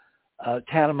absolutely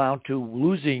tantamount to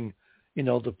losing,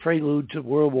 the prelude to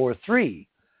World War III.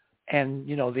 And,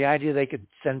 the idea they could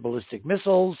send ballistic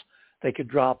missiles, they could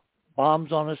drop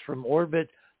bombs on us from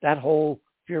orbit, that whole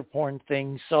fear porn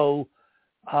thing. So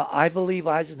I believe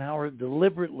Eisenhower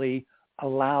deliberately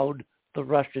allowed the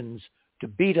Russians to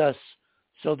beat us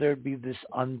so there'd be this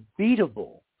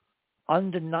unbeatable,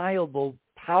 undeniable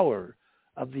power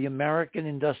of the American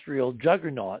industrial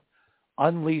juggernaut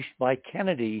unleashed by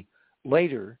Kennedy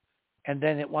later, and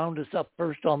then it wound us up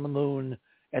first on the moon,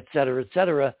 et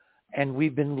cetera, and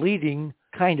we've been leading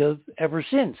kind of ever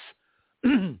since.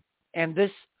 And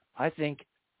this, I think,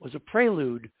 was a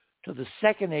prelude to the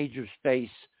second age of space,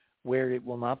 where it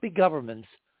will not be governments,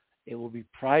 it will be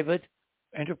private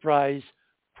enterprise,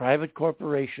 private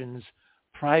corporations,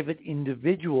 private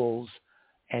individuals,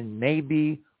 and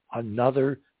maybe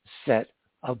another set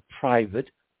of private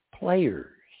players.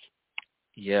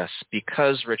 Yes,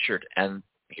 because, Richard, and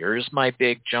here's my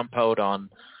big jump out on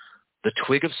the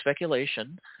twig of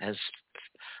speculation, as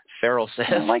Farrell says.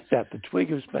 I like that, the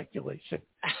twig of speculation.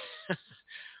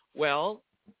 Well,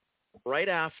 right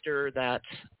after that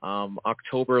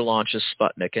October launch of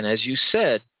Sputnik, and as you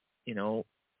said, the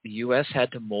U.S.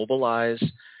 had to mobilize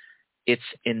its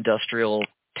industrial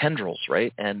tendrils,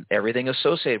 right, and everything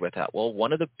associated with that. Well,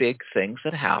 one of the big things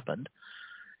that happened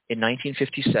in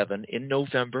 1957, in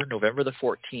November the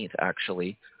 14th,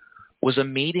 actually, was a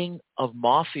meeting of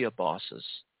mafia bosses.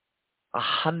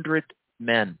 100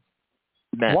 men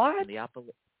met. What?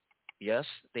 Yes,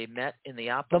 they met in the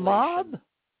Appalachian. The mob?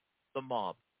 The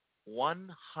mob.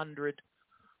 100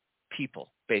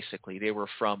 people, basically. They were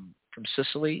from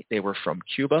Sicily, they were from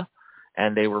Cuba,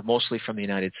 and they were mostly from the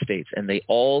United States. And they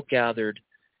all gathered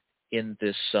in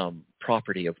this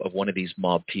property of one of these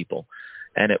mob people.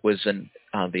 And it was in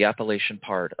the Appalachian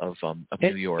part of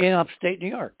New York. In upstate New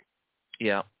York.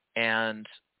 Yeah. And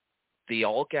they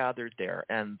all gathered there.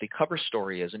 And the cover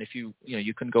story is, and if you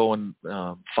can go and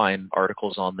find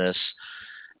articles on this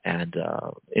and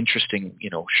interesting,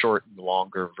 short and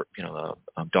longer,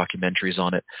 documentaries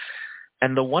on it.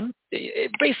 And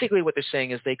basically what they're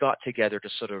saying is they got together to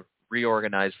sort of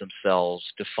reorganize themselves,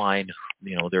 define,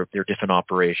 their different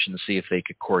operations, see if they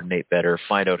could coordinate better,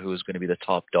 find out who was going to be the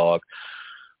top dog.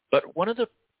 But one of the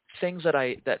things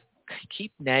that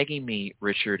keep nagging me,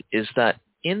 Richard, is that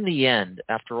in the end,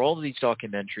 after all of these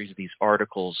documentaries, these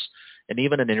articles, and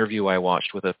even an interview I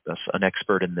watched with an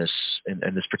expert in this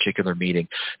particular meeting.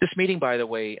 This meeting, by the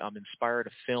way, inspired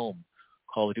a film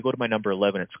called, if you go to my number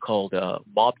 11, it's called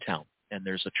Mobtown. And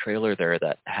there's a trailer there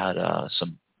that had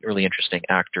some really interesting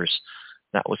actors.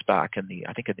 That was back in the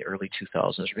early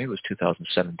 2000s, or maybe it was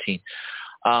 2017.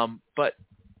 But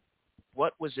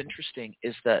what was interesting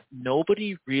is that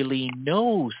nobody really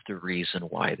knows the reason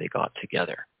why they got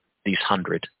together. These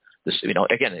 100.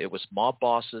 Again, it was mob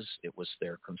bosses, it was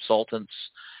their consultants,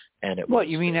 and it was... What,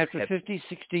 you mean after 50,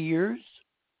 60 years?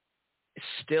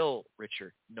 Still,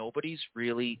 Richard, nobody's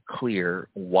really clear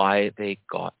why they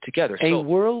got together. A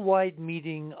worldwide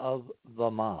meeting of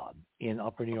the mob in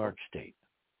Upper New York State.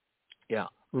 Yeah.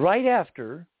 Right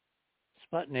after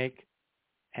Sputnik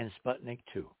and Sputnik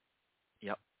 2.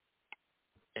 Yep.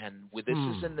 And this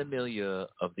is in the milieu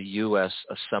of the U.S.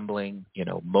 assembling,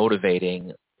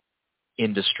 motivating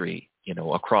industry,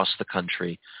 across the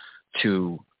country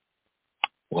to,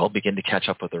 begin to catch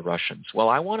up with the Russians. Well,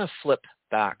 I want to flip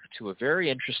back to a very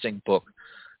interesting book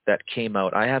that came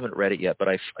out. I haven't read it yet, but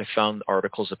I found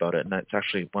articles about it, and that's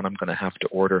actually one I'm going to have to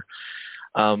order.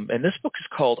 And this book is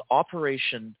called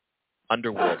Operation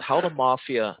Underworld, How the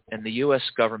Mafia and the U.S.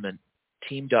 Government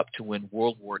Teamed Up to Win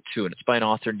World War II, and it's by an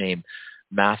author named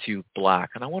Matthew Black.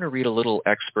 And I want to read a little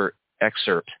excerpt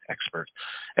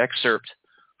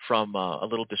from a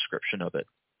little description of it.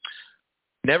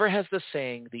 Never has the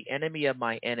saying, the enemy of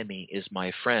my enemy is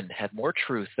my friend, had more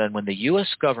truth than when the U.S.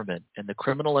 government and the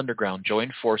criminal underground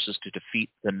joined forces to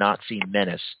defeat the Nazi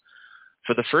menace.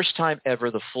 For the first time ever,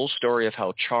 the full story of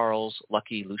how Charles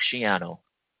Lucky Luciano,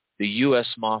 the U.S.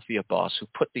 mafia boss who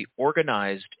put the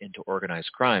organized into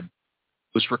organized crime,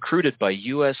 was recruited by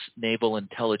U.S. naval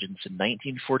intelligence in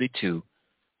 1942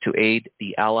 to aid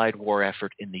the Allied war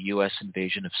effort in the U.S.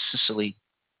 invasion of Sicily,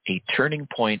 a turning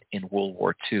point in World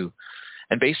War II.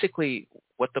 And basically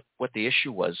what the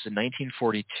issue was, in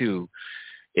 1942,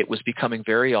 it was becoming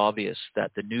very obvious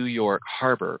that the New York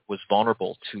harbor was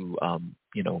vulnerable to,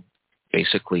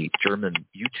 basically German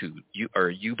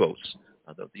U-boats,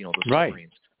 those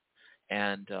submarines,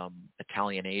 and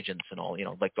Italian agents and all,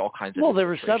 like all kinds of... Well, there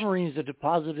were submarines that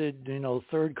deposited,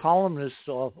 third columnists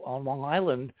on Long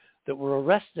Island that were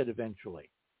arrested eventually.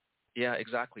 Yeah,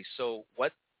 exactly. So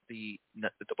what the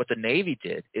Navy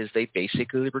did is they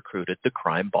basically recruited the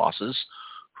crime bosses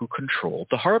who controlled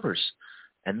the harbors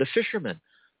and the fishermen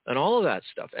and all of that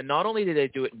stuff. And not only did they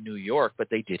do it in New York, but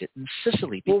they did it in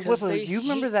Sicily. Well, do you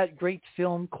remember that great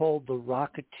film called The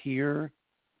Rocketeer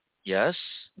Yes.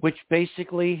 which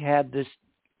basically had this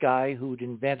guy who'd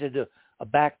invented a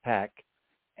backpack,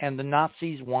 and the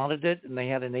Nazis wanted it, and they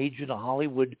had an agent, a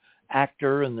Hollywood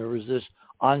actor, and there was this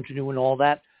ingenue and all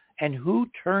that. And who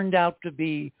turned out to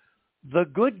be the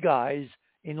good guys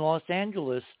in Los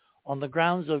Angeles on the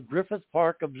grounds of Griffith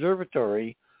Park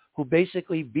Observatory, who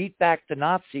basically beat back the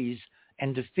Nazis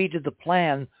and defeated the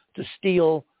plan to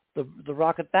steal the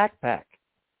rocket backpack?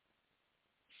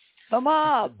 The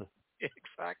mob.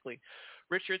 Exactly.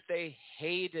 Richard, they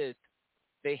hated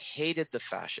the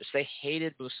fascists. They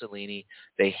hated Mussolini.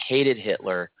 They hated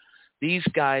Hitler. These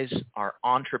guys are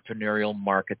entrepreneurial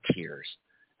marketeers.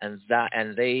 And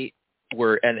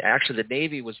actually the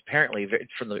Navy was apparently,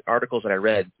 from the articles that I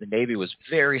read, the Navy was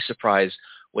very surprised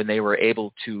when they were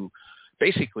able to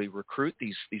basically recruit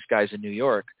these guys in New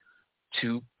York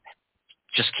to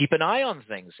just keep an eye on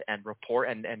things and report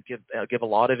and give a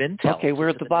lot of intel. Okay, we're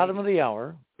at the bottom of the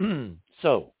hour.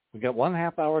 So we got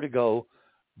 1/2 hour to go.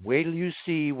 Wait till you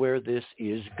see where this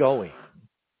is going.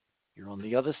 You're on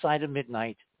the other side of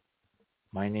midnight.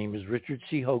 My name is Richard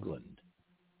C. Hoagland.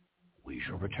 We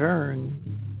shall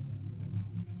return.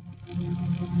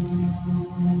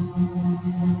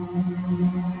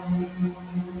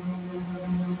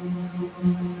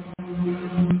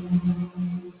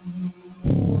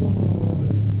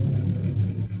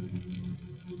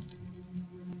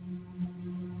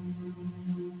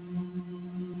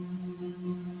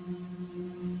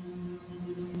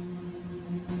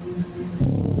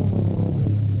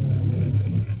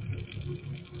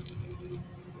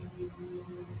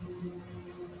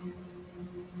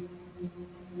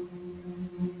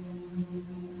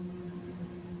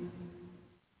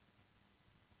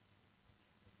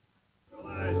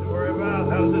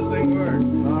 How's this thing work?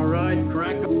 All right,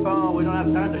 crank up. Oh, we don't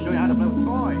have time to show you how to play with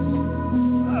toys.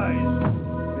 Nice.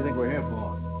 What do you think we're here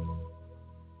for?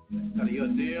 Study your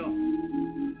deal.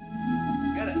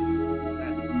 Get it.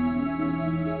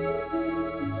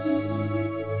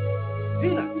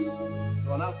 Peanuts.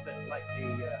 To an outfit like the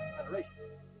Federation.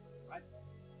 Right?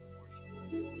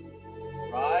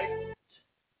 Right.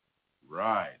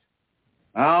 Right.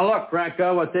 Now, look,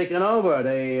 Cracker, we're taking over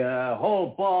the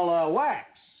whole ball of wax.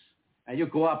 And you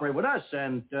cooperate with us,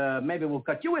 and maybe we'll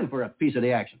cut you in for a piece of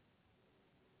the action.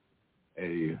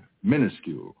 A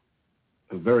minuscule,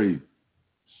 a very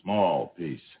small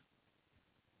piece.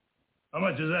 How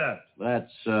much is that?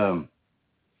 That's,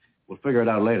 we'll figure it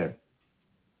out later.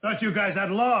 Thought you guys had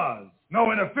laws.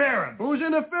 No interference. Who's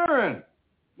interfering?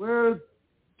 We're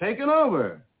taking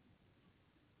over.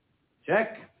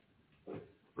 Check.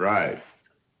 Right.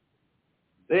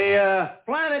 The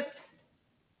planet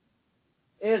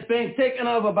is being taken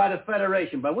over by the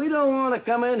Federation, but we don't want to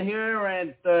come in here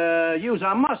and use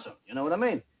our muscle. You know what I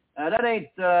mean? That ain't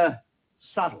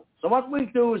subtle. So what we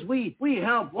do is we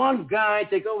help one guy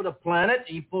take over the planet.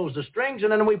 He pulls the strings,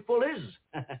 and then we pull his.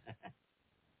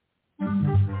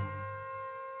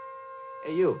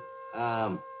 Hey, you.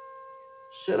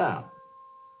 Sit down.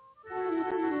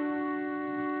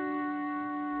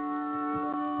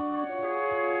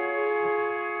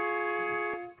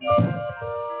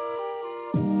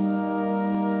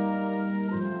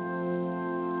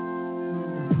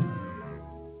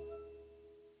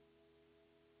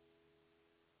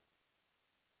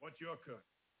 What's your cut?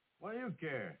 What do you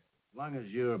care? As long as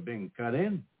you're being cut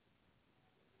in.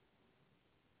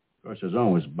 Of course, there's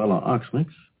always Bella Oxmix.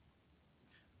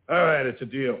 All right, it's a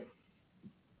deal.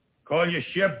 Call your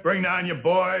ship, bring down your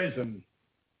boys, and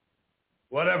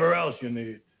whatever else you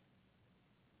need.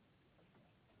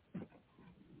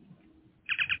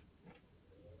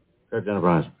 Kirk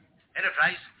Enterprise.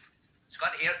 Enterprise.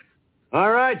 Scott here.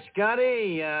 All right,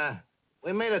 Scotty.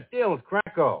 We made a deal with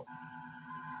Krakow.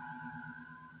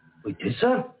 We did,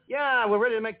 sir? Yeah, we're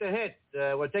ready to make the hit.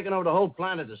 We're taking over the whole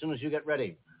planet as soon as you get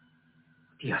ready.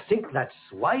 Do you think that's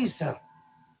wise, sir?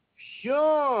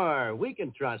 Sure, we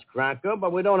can trust Krakow,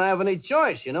 but we don't have any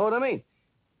choice, you know what I mean?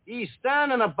 He's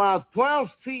standing about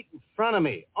 12 feet in front of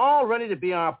me, all ready to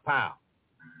be our pal.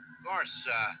 Of course,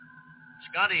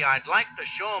 Scotty, I'd like to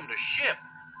show him the ship.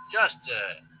 Just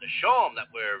to show him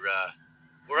that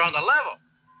we're on the level.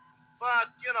 But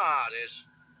you know how it is.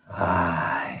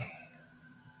 Aye.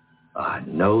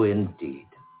 No, indeed.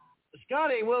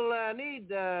 Scotty, we'll need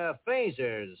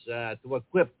phasers to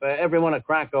equip every one of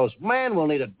Krakow's men. We'll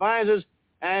need advisors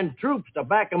and troops to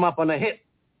back them up on the hit.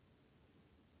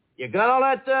 You got all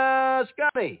that,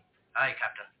 Scotty? Aye,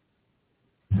 Captain.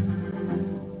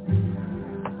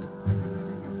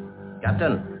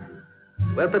 Captain,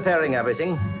 we're preparing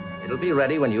everything. It'll be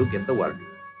ready when you give the word.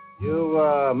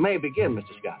 You may begin,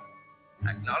 Mr. Scott.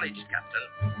 Acknowledged,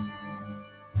 Captain.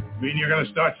 Mean you're going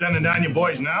to start sending down your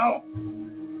boys now?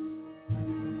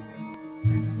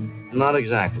 Not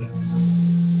exactly.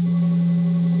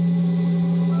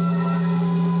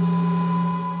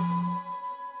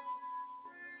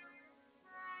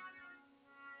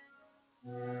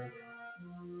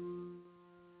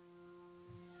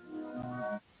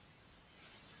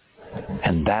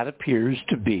 And that appears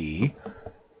to be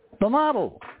the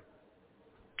model.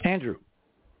 Andrew.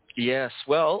 Yes.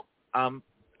 Well,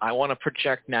 I want to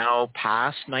project now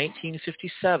past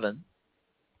 1957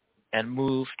 and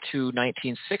move to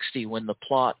 1960 when the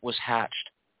plot was hatched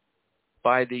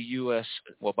by the U.S.,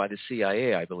 well, by the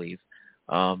CIA, I believe,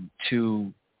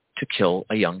 to kill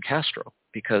a young Castro.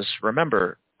 Because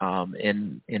remember,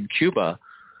 in Cuba,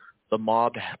 the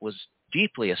mob was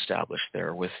deeply established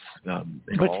there with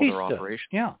all their operations.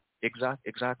 Yeah.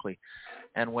 Exactly.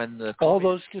 And when all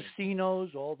those casinos,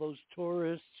 all those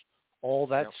tourists, all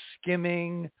that Yep.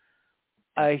 skimming,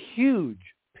 a huge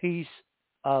piece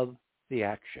of the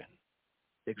action.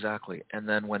 Exactly. And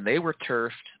then when they were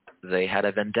turfed, they had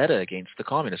a vendetta against the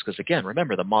communists because, again,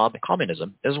 remember, the mob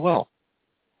communism as well.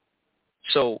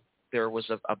 So there was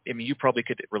I mean, you probably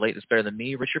could relate this better than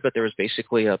me, Richard, but there was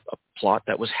basically a plot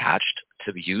that was hatched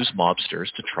to use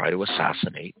mobsters to try to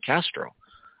assassinate Castro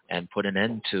and put an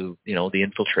end to, the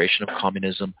infiltration of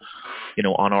communism,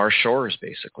 on our shores,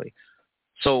 basically.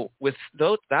 So with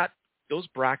those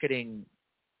bracketing,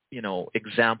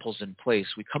 examples in place,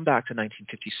 we come back to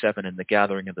 1957 and the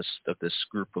gathering of this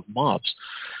group of mobs.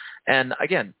 And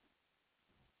again,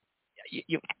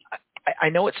 I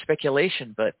know it's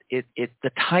speculation, but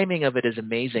the timing of it is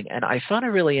amazing. And I found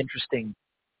a really interesting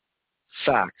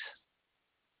fact.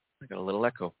 I got a little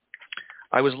echo.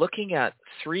 I was looking at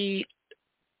 3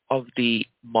 of the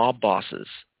mob bosses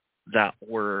that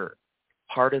were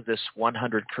part of this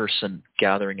 100-person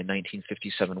gathering in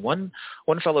 1957. One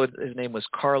fellow, his name was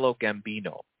Carlo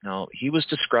Gambino. Now, he was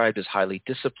described as highly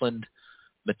disciplined,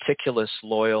 meticulous,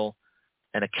 loyal,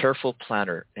 and a careful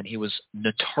planner, and he was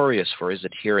notorious for his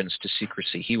adherence to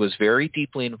secrecy. He was very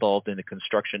deeply involved in the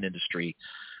construction industry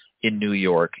in New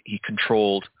York. He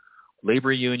controlled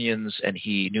labor unions, and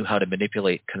he knew how to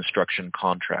manipulate construction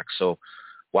contracts. So,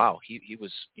 wow, he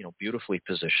was, beautifully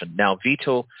positioned. Now,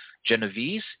 Vito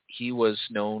Genovese, he was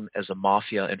known as a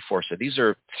mafia enforcer. These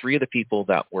are 3 of the people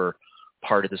that were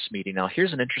part of this meeting. Now,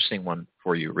 here's an interesting one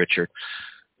for you, Richard.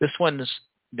 This one's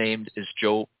named is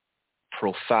Joe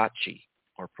Profaci.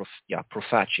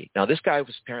 Profaci. Now, this guy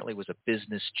apparently was a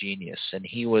business genius, and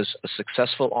he was a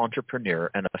successful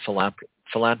entrepreneur and a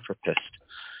philanthropist.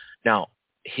 Now,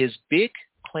 his big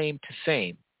claim to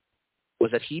fame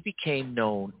was that he became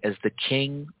known as the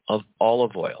king of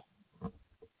olive oil,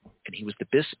 and he was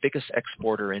the biggest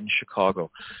exporter in Chicago.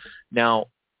 Now,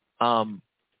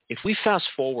 if we fast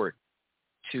forward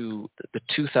to the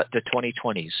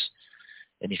 2020s,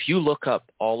 and if you look up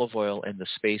olive oil in the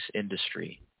space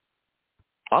industry,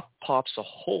 up pops a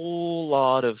whole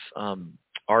lot of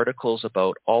articles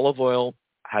about olive oil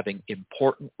having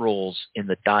important roles in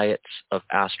the diets of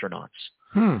astronauts.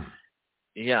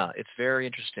 Yeah, it's very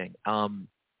interesting. And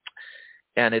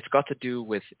it's got to do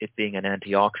with it being an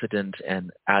antioxidant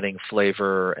and adding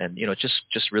flavor and,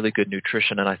 just really good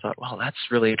nutrition. And I thought, well, that's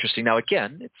really interesting. Now,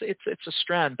 again, it's a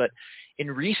strand, but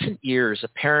in recent years,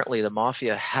 apparently the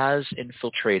mafia has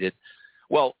infiltrated.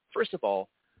 Well, first of all,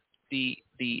 the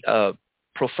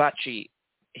Profaci,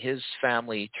 his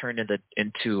family turned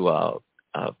into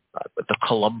the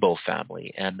Colombo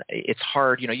family, and it's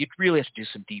hard. You'd really have to do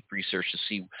some deep research to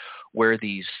see where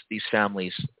these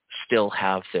families still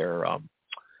have their,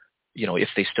 if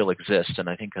they still exist, and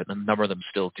I think a number of them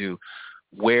still do.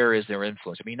 Where is their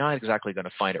influence? I mean, not exactly going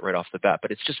to find it right off the bat,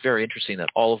 but it's just very interesting that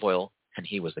olive oil, and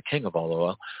he was the king of olive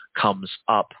oil, comes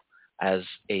up as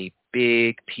a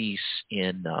big piece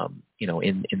in,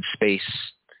 in space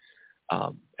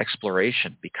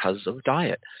exploration because of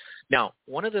diet. Now,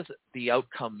 one of the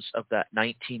outcomes of that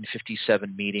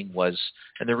 1957 meeting was,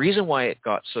 and the reason why it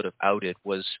got sort of outed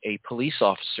was a police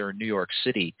officer in New York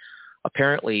City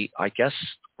apparently, I guess,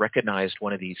 recognized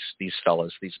one of these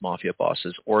fellas, these mafia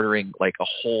bosses, ordering like a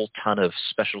whole ton of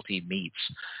specialty meats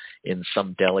in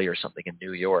some deli or something in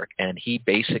New York, and he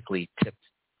basically tipped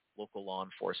local law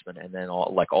enforcement, and then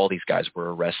all these guys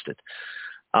were arrested.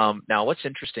 Now, what's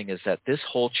interesting is that this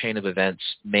whole chain of events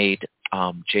made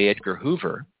J. Edgar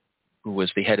Hoover, who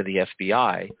was the head of the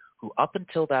FBI, who up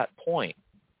until that point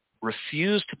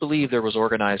refused to believe there was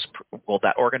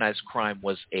that organized crime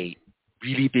was a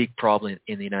really big problem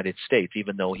in the United States,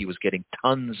 even though he was getting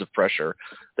tons of pressure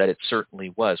that it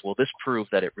certainly was. Well, this proved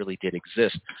that it really did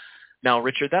exist. Now,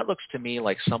 Richard, that looks to me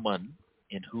like someone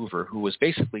in Hoover who was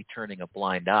basically turning a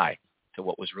blind eye to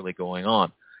what was really going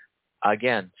on.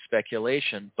 Again,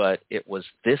 speculation, but it was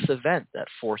this event that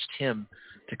forced him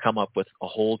to come up with a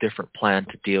whole different plan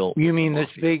to deal with. You mean this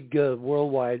big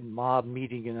worldwide mob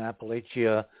meeting in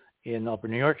Appalachia in upper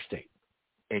New York State?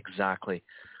 Exactly.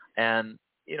 And,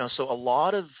 so a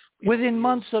lot of... Within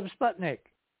months of Sputnik.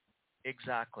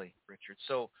 Exactly, Richard.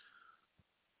 So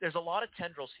there's a lot of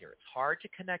tendrils here. It's hard to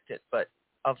connect it, but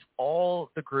of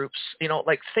all the groups,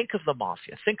 think of the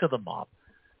mafia, think of the mob.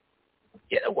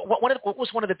 What was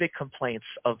one of the big complaints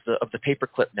of the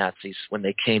paperclip Nazis when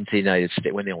they came to the United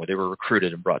States, when they were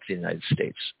recruited and brought to the United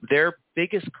States? Their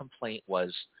biggest complaint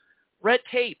was red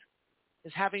tape.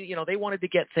 Is having, they wanted to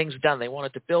get things done. They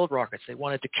wanted to build rockets. They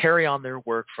wanted to carry on their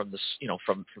work from the,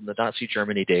 from the Nazi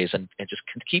Germany days and just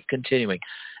keep continuing.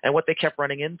 And what they kept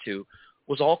running into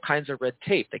was all kinds of red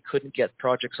tape. They couldn't get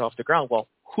projects off the ground. Well,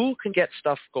 who can get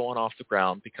stuff going off the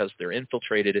ground because they're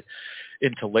infiltrated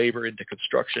into labor, into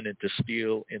construction, into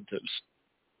steel, into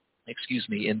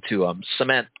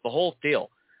cement? The whole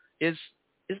deal is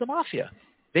the mafia.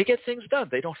 They get things done.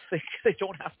 They don't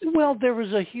have to. Well, there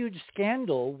was a huge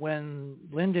scandal when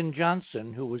Lyndon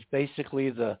Johnson, who was basically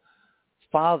the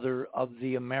father of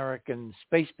the American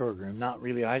space program, not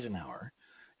really Eisenhower,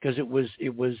 because it was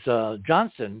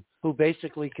Johnson who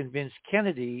basically convinced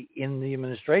Kennedy in the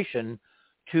administration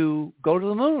to go to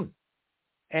the moon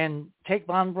and take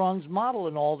von Braun's model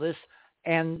and all this.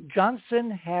 And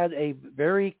Johnson had a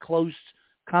very close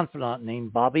confidant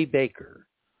named Bobby Baker,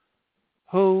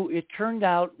 who it turned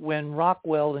out when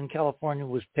Rockwell in California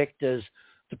was picked as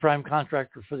the prime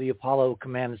contractor for the Apollo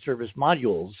Command and Service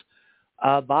modules,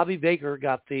 Bobby Baker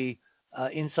got the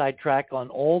inside track on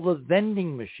all the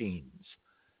vending machines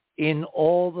in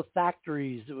all the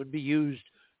factories that would be used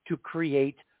to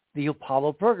create the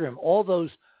Apollo program. All those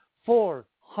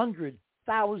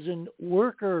 400,000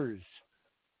 workers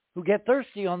who get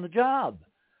thirsty on the job.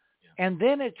 Yeah. And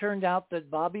then it turned out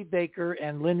that Bobby Baker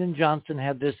and Lyndon Johnson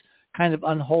had this kind of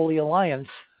unholy alliance.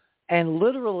 And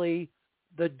literally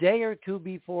the day or two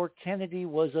before Kennedy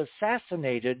was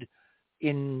assassinated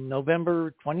in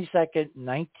November 22nd,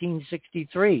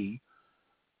 1963,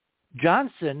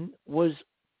 Johnson was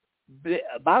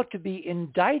about to be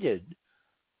indicted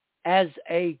as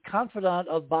a confidant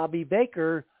of Bobby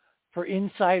Baker for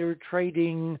insider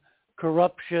trading,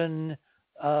 corruption,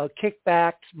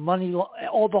 kickbacks, money,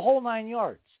 the whole nine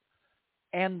yards.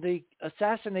 And the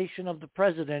assassination of the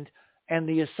president and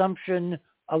the assumption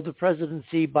of the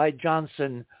presidency by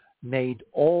Johnson made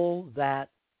all that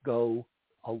go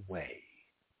away.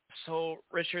 So,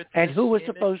 Richard... And who was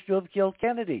supposed to have killed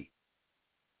Kennedy?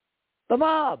 The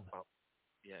mob. Oh,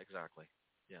 yeah, exactly.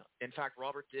 Yeah. In fact,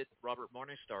 Robert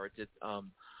Morningstar did...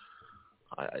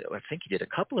 I think he did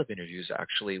a couple of interviews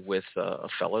actually with a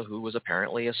fellow who was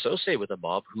apparently associated with the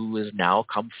mob, who has now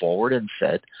come forward and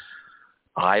said,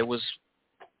 I was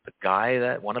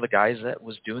one of the guys that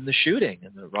was doing the shooting,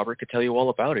 and Robert could tell you all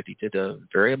about it. He did a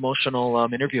very emotional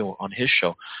interview on his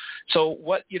show. So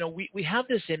we have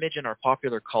this image in our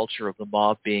popular culture of the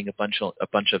mob being a bunch of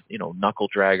knuckle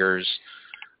draggers.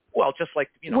 Well, just like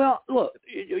Well, look,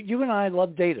 you and I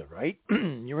love data, right?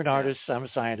 You're an artist, I'm a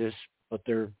scientist, but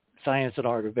science and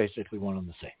art are basically one and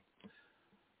the same.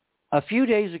 A few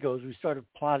days ago, as we started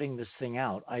plotting this thing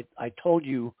out, I told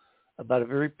you about a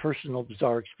very personal,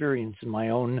 bizarre experience in my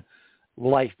own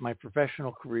life, my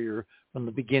professional career, from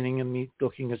the beginning of me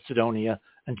looking at Cydonia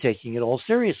and taking it all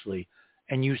seriously.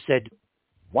 And you said,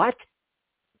 what?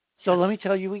 So let me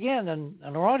tell you again, and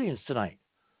our audience tonight.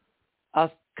 A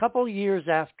couple years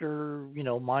after,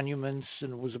 Monuments,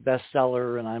 and it was a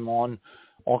bestseller, and I'm on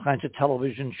all kinds of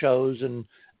television shows and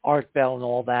Art Bell and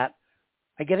all that,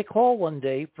 I get a call one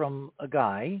day from a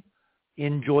guy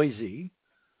in Jersey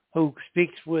who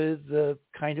speaks with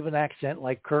kind of an accent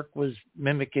like Kirk was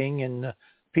mimicking in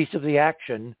Piece of the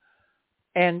Action.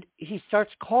 And he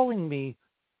starts calling me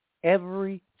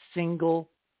every single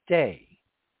day,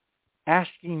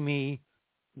 asking me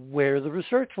where the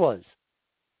research was.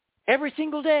 Every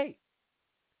single day.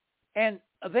 And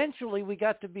eventually we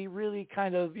got to be really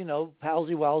kind of,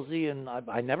 palsy-walsy, and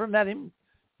I never met him,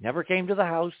 never came to the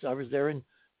house. I was there in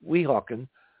Weehawken.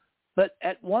 But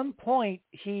at one point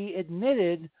he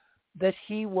admitted that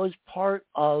he was part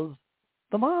of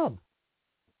the mob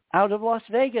out of Las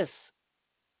Vegas.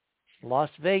 Las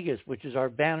Vegas, which is our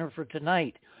banner for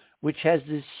tonight, which has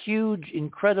this huge,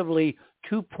 incredibly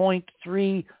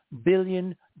 $2.3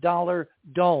 billion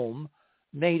dome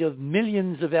made of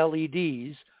millions of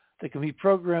LEDs that can be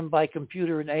programmed by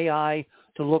computer and AI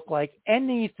to look like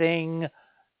anything.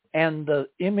 And the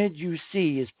image you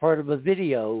see is part of a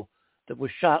video that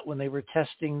was shot when they were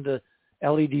testing the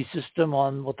LED system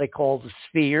on what they call the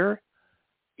Sphere.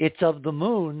 It's of the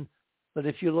moon, but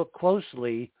if you look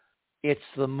closely, it's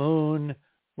the moon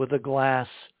with a glass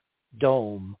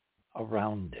dome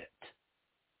around it.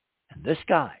 And this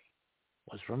guy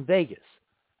was from Vegas,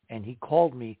 and he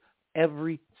called me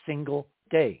every single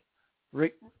day.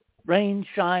 Rain,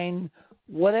 shine,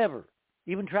 whatever.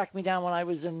 Even tracked me down when I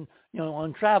was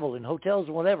on travel in hotels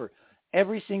and whatever.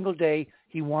 Every single day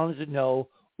he wanted to know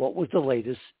what was the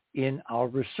latest in our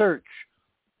research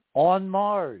on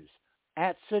Mars,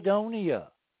 at Cydonia.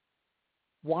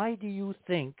 Why do you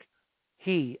think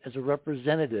he, as a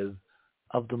representative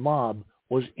of the mob,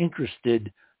 was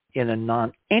interested in a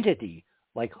non-entity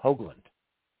like Hoagland?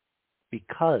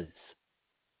 Because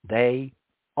they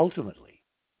ultimately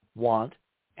want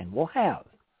and will have,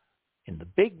 in the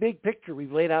big, big picture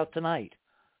we've laid out tonight,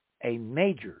 a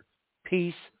major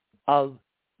piece of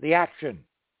the action.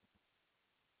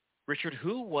 Richard,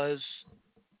 who was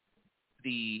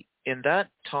in that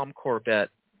Tom Corbett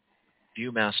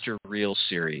Viewmaster Reel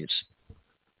series,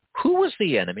 who was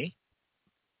the enemy?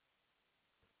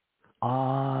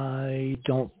 I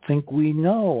don't think we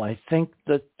know. I think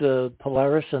that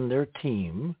Polaris and their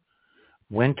team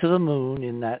went to the moon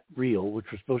in that reel, which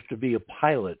was supposed to be a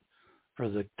pilot for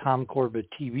the Tom Corbett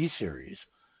TV series,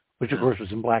 which of course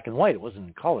was in black and white. It wasn't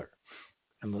in color.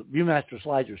 And the Viewmaster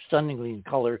slides are stunningly in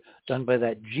color, done by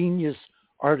that genius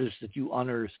artist that you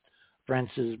unearthed,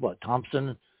 Francis,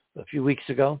 Thompson, a few weeks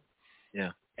ago?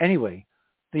 Yeah. Anyway,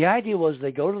 the idea was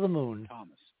they go to the moon.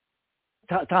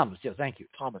 Thomas, yeah, thank you.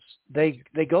 Thomas. They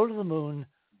go to the moon.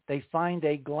 They find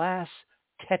a glass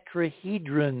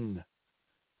tetrahedron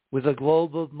with a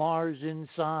globe of Mars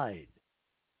inside,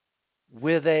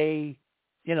 with a,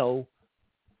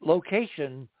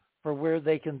 location for where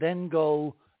they can then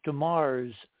go to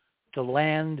Mars to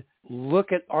land,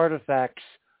 look at artifacts,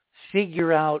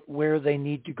 figure out where they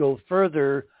need to go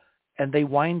further, and they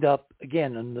wind up,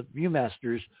 again, in the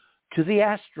Viewmasters, to the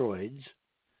asteroids,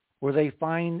 where they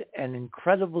find an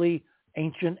incredibly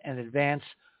ancient and advanced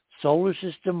solar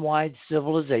system-wide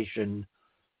civilization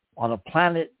on a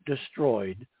planet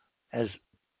destroyed as,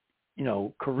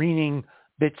 careening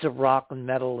bits of rock and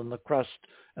metal in the crust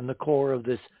and the core of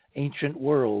this ancient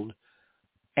world.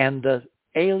 And the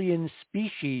alien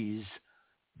species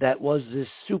that was this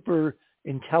super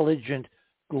intelligent,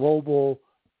 global,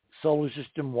 solar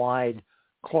system-wide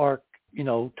Clark,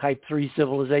 type 3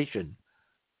 civilization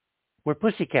were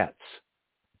pussycats.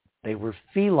 They were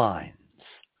felines,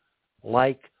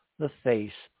 like the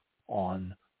face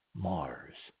on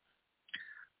Mars.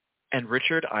 And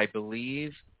Richard, I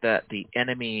believe that the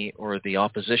enemy or the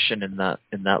opposition in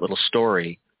that little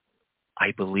story,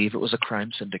 I believe it was a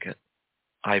crime syndicate.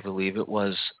 I believe it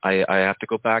was. I have to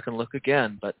go back and look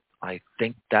again, but I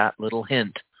think that little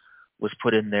hint was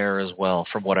put in there as well,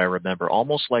 from what I remember.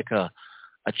 Almost like a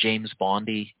James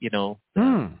Bondy,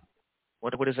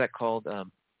 what is that called?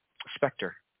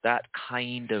 Spectre. That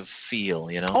kind of feel,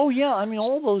 Oh yeah, I mean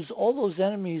all those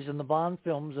enemies in the Bond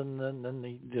films and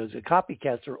the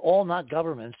copycats are all not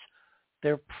governments.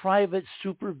 They're private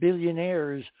super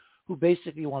billionaires who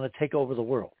basically want to take over the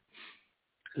world.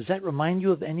 Does that remind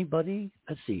you of anybody?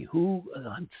 Let's see, who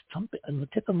on the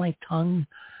tip of my tongue,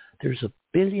 there's a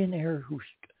billionaire who.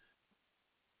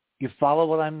 You follow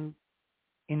what I'm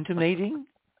intimating?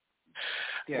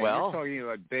 Yeah, well, you're talking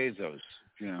about Bezos.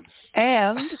 Yeah.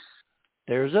 And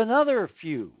there's another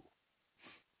few.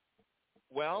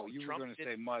 Well, you were going to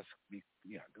say Musk.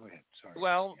 Yeah, go ahead. Sorry.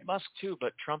 Well, Musk too,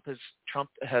 but Trump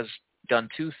has done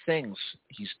two things.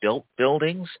 He's built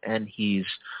buildings and he's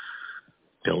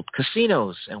built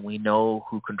casinos, and we know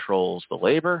who controls the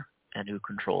labor and who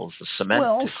controls the cement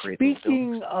to create those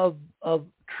buildings. Speaking of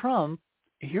Trump,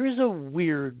 here's a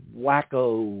weird,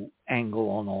 wacko angle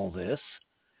on all this.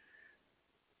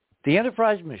 The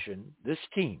Enterprise mission, this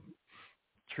team,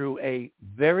 through a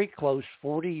very close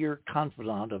 40-year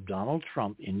confidant of Donald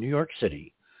Trump in New York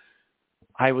City,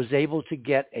 I was able to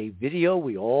get a video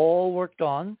we all worked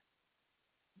on.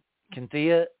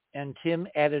 Cynthia and Tim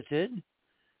edited.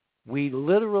 We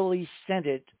literally sent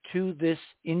it to this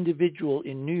individual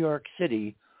in New York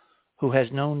City who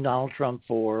has known Donald Trump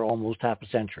for almost half a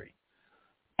century.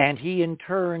 And he, in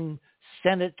turn,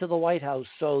 sent it to the White House,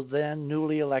 so then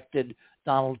newly elected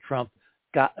Donald Trump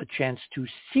got a chance to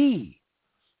see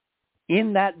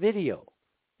in that video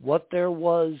what there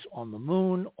was on the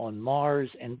moon, on Mars,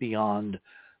 and beyond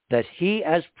that he,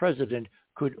 as president,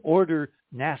 could order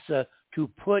NASA to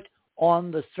put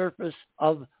on the surface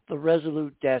of the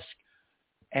Resolute desk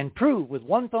and prove with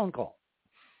one phone call.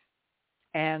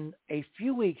 And a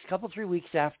few weeks, 3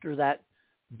 weeks after that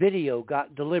video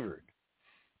got delivered,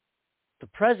 the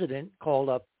president called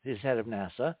up his head of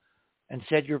NASA and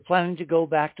said, you're planning to go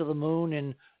back to the moon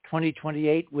in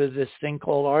 2028 with this thing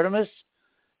called Artemis?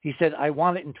 He said, I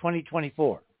want it in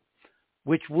 2024,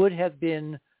 which would have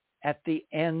been at the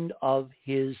end of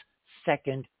his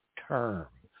second term.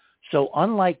 So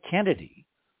unlike Kennedy,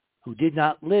 who did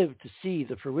not live to see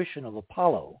the fruition of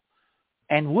Apollo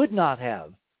and would not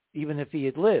have, even if he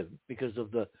had lived, because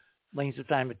of the length of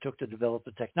time it took to develop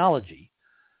the technology,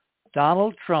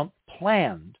 Donald Trump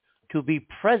planned to be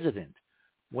president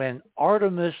when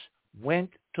Artemis went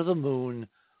to the moon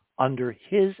under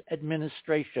his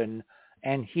administration,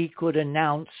 and he could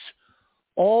announce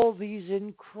all these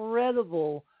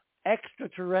incredible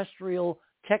extraterrestrial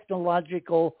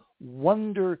technological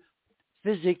wonder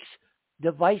physics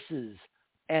devices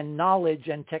and knowledge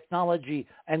and technology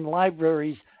and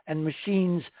libraries and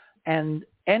machines and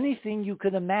anything you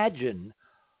could imagine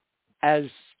as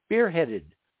spearheaded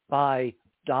by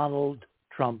Donald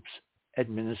Trump's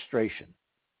administration.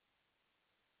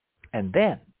 And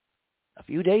then, a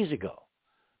few days ago,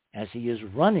 as he is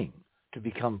running to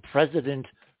become president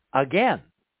again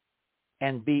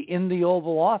and be in the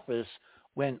Oval Office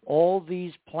when all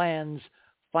these plans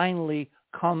finally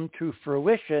come to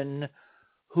fruition,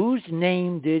 whose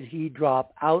name did he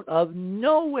drop out of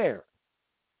nowhere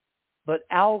but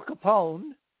Al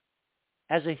Capone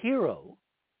as a hero,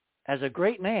 as a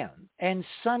great man, and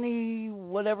Sonny,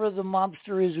 whatever the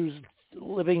mobster is who's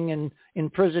living in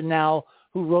prison now,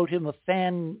 who wrote him a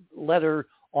fan letter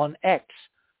on X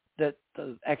that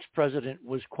the ex-president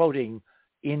was quoting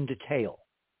in detail.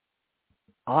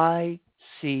 I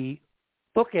see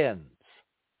bookends.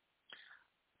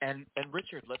 And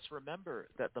Richard, let's remember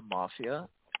that the mafia,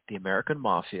 the American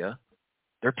mafia,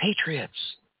 they're patriots.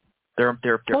 They're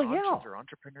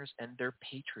entrepreneurs and they're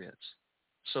patriots.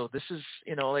 So this is,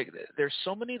 there's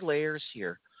so many layers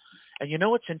here. And you know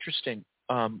what's interesting?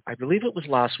 I believe it was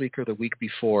last week or the week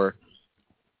before,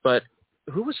 but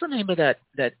who was the name of that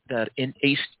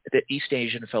East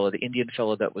Asian fellow, the Indian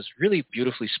fellow that was really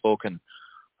beautifully spoken,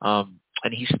 and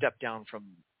he stepped down from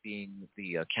being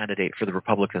the candidate for the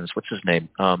Republicans. What's his name?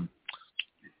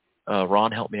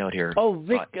 Ron, help me out here. Oh,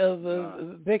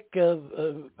 Vic.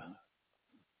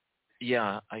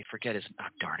 Yeah, I forget his. Oh,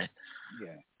 darn it. Yeah.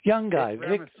 Young guy,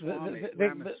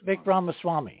 Vic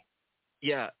Ramaswamy.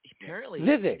 Yeah, apparently.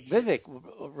 Vivek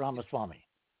Ramaswamy.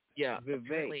 Yeah,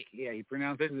 Vivek. Yeah, he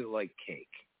pronounces it like cake.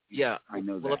 Yeah, I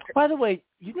know that. By the way,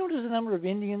 you notice the number of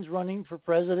Indians running for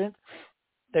president?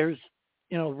 There's,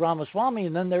 Ramaswamy,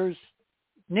 and then there's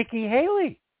Nikki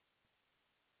Haley.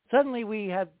 Suddenly we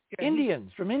have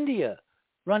Indians from India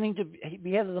running to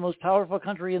be head of the most powerful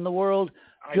country in the world.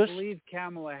 I believe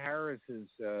Kamala Harris's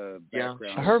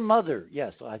background. Her mother,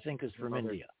 yes, I think is from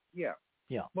India. Yeah.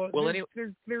 Yeah. Well, anyway,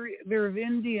 they're of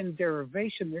Indian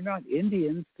derivation. They're not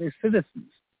Indians. They're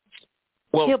citizens.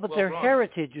 But their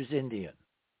heritage is Indian.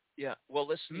 Yeah. Well,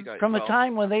 listen, you guys. From a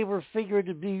time when they were figured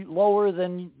to be lower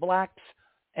than blacks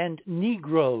and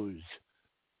Negroes.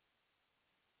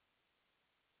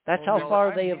 That's how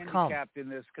far they have come. I'm handicapped in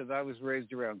this because I was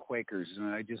raised around Quakers,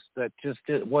 and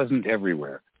it wasn't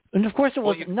everywhere. And of course,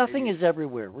 nothing is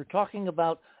everywhere. We're talking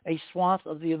about a swath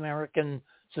of the American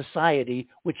society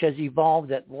which has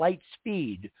evolved at light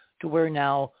speed to where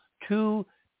now two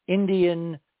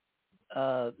Indian,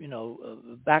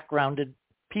 backgrounded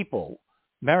people,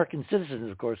 American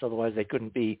citizens, of course, otherwise they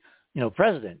couldn't be,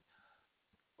 president,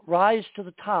 rise to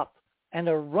the top and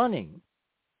are running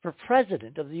for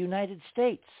president of the United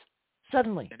States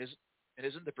suddenly. And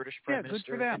isn't the British Prime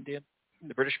Minister Indian?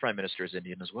 The British Prime Minister is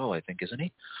Indian as well, I think, isn't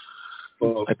he?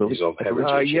 Well, I believe.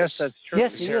 Yes, that's true.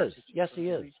 Yes, he is. Yes, he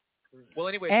is. Well,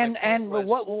 anyway,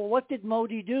 what did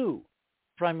Modi do,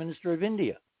 Prime Minister of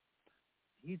India?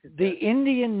 The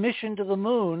Indian mission to the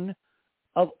moon,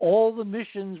 of all the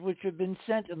missions which have been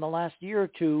sent in the last year or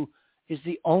two, is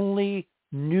the only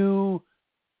new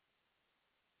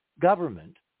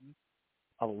government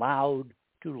allowed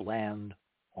to land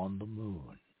on the moon.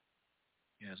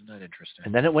 Yeah, isn't that interesting?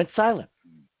 And then it went silent.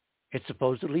 It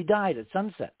supposedly died at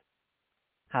sunset.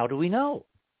 How do we know?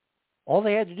 All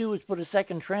they had to do was put a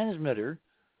second transmitter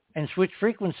and switch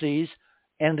frequencies,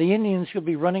 and the Indians could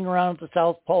be running around at the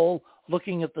South Pole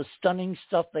looking at the stunning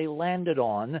stuff they landed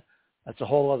on. That's a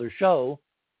whole other show.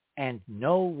 And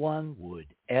no one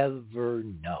would ever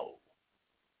know.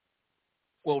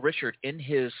 Well, Richard, in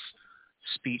his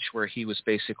speech where he was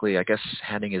basically, I guess,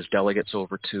 handing his delegates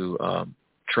over to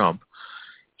Trump,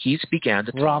 he began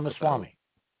to talk Ramaswamy. About,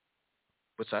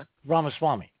 what's that?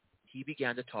 Ramaswamy. He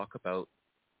began to talk about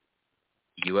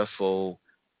UFO,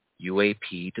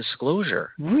 UAP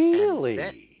disclosure.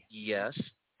 Really? Yes.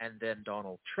 And then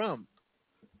Donald Trump,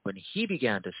 when he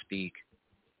began to speak,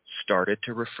 started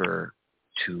to refer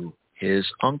to his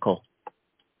uncle,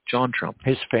 John Trump.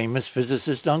 His famous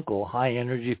physicist uncle,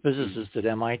 high-energy physicist at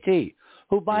MIT,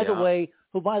 who, by the way,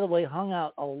 hung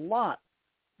out a lot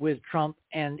with Trump.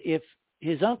 And if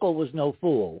his uncle was no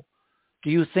fool, do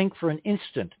you think for an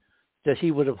instant that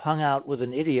he would have hung out with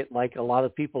an idiot like a lot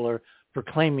of people are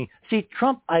proclaiming? See,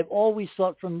 Trump, I've always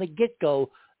thought from the get-go,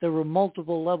 there were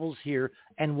multiple levels here,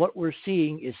 and what we're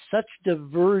seeing is such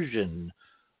diversion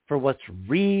for what's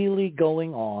really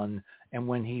going on. And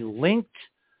when he linked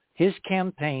his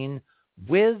campaign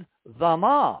with the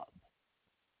mob,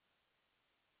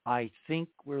 I think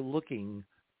we're looking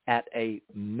at a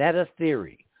meta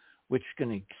theory which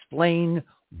can explain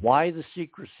why the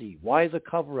secrecy, why the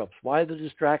cover-ups, why the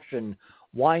distraction,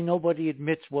 why nobody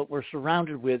admits what we're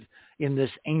surrounded with in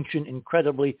this ancient,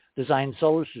 incredibly designed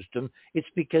solar system. It's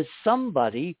because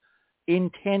somebody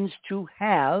intends to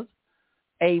have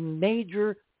a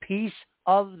major piece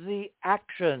of the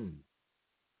action,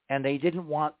 and they didn't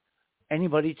want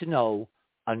anybody to know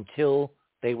until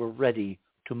they were ready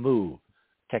to move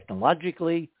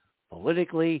technologically,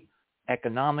 politically,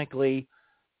 economically,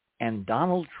 and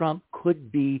Donald Trump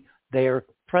could be their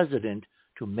president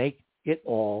to make it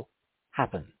all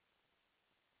happen.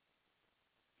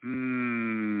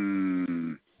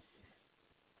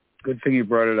 Good thing you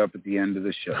brought it up at the end of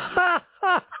the show.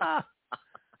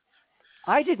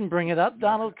 I didn't bring it up.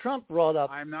 Donald Trump brought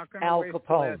up I'm not going to Al waste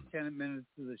Capone. the last 10 minutes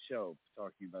of the show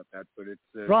talking about that, but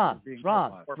it's... Ron,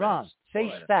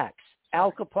 face facts.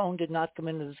 Al Capone did not come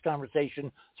into this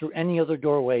conversation through any other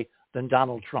doorway than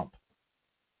Donald Trump.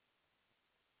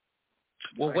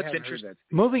 Well, what's interesting...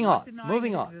 Moving on.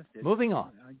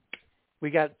 We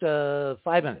got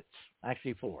 5 minutes,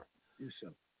 actually 4. Do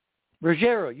so.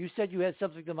 Ruggiero, you said you had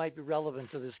something that might be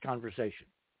relevant to this conversation.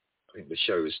 I think the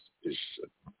show is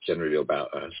generally about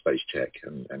space tech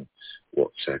and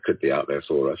what could be out there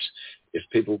for us. If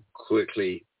people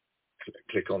quickly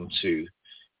click onto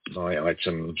my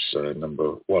items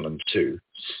number 1 and 2,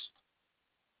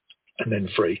 and then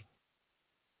 3.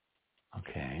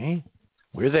 Okay,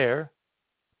 we're there.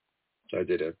 So I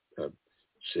did a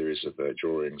series of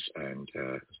drawings and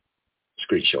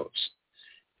screenshots.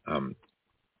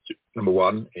 Number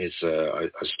 1 is I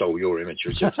stole your image,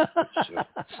 Richard, which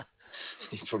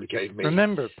you probably gave me.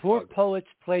 Remember, poor poets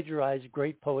plagiarize,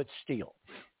 great poets steal.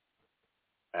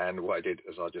 And what I did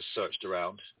is I just searched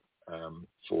around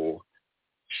for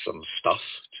some stuff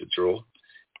to draw,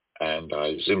 and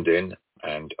I zoomed in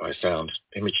and I found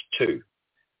image 2,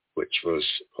 which was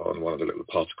on one of the little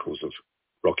particles of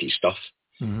rocky stuff.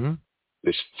 Mm-hmm.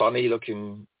 This funny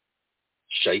looking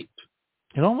shape.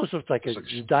 It almost looks like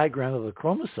a diagram of a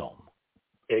chromosome.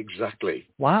 Exactly.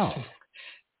 Wow.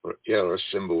 Or a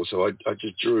symbol. So I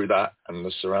just drew that and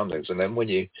the surroundings. And then when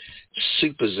you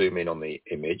super zoom in on the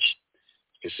image,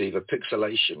 it's either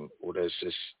pixelation or there's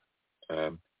this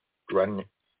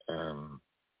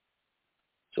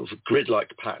sort of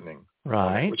grid-like patterning.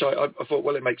 Right. Which I thought,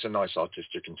 well, it makes a nice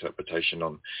artistic interpretation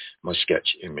on my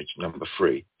sketch image number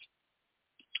 3.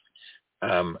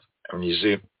 And when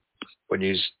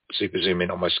you super zoom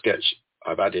in on my sketch,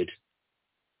 I've added.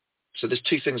 So there's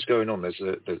 2 things going on. There's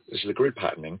the grid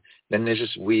patterning. Then there's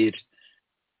this weird,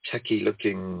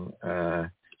 techie-looking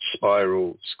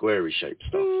spiral, squarey shaped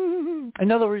stuff.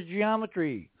 In other words,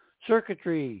 geometry,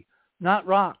 circuitry, not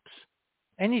rocks,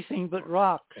 anything but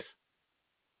rocks.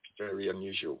 Very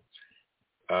unusual.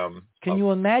 Can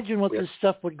you imagine what this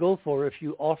stuff would go for if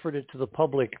you offered it to the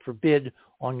public for bid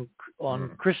on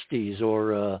Christie's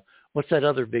or what's that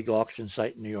other big auction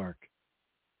site in New York?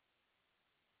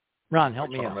 Ron, help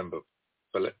me out. I can't remember.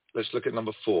 But let's look at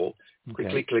number 4. Okay.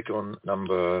 Quickly click on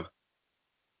number...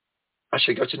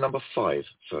 Actually, go to number 5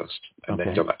 first, and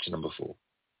then go back to number 4.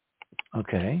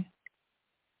 Okay.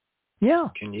 Yeah.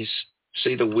 Can you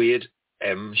see the weird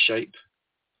M shape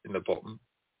in the bottom?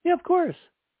 Yeah, of course.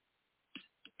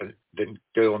 And then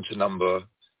go on to number...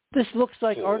 This looks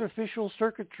like 4. Artificial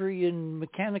circuitry and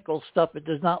mechanical stuff. It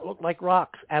does not look like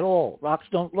rocks at all. Rocks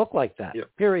don't look like that,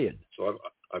 period. So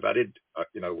I've added, I'll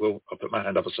put my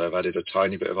hand up and say I've added a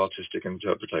tiny bit of artistic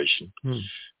interpretation.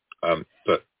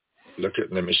 But look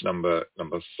at image number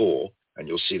 4, and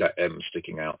you'll see that M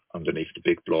sticking out underneath the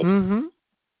big blob. Mm-hmm.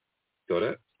 Got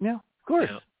it? Yeah, of course.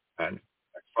 Yeah. And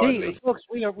finally, folks,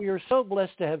 we are so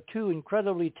blessed to have 2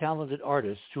 incredibly talented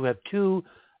artists who have 2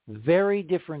 very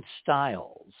different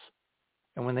styles.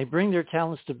 And when they bring their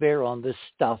talents to bear on this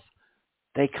stuff,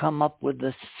 they come up with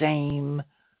the same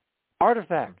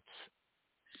artifacts.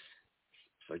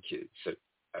 So cute. So,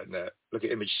 and look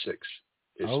at image 6.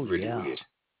 It's really weird.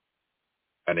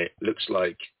 And it looks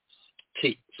like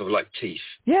teeth, sort of like teeth.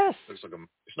 Yes. It looks like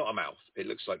it's not a mouth. It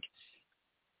looks like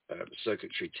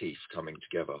circuitry teeth coming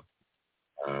together.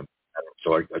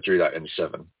 So I drew that in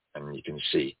 7, and you can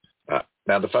see that.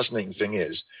 Now, the fascinating thing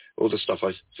is, all the stuff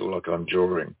I feel like I'm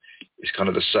drawing is kind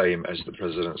of the same as the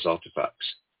president's artifacts,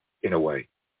 in a way.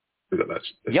 Look at that,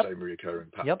 the same recurring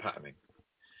patterning.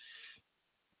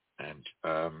 And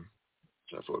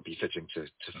so I thought it would be fitting to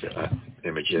fit that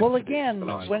image in. Well, again,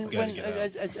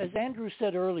 as Andrew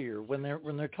said earlier, when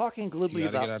they're talking glibly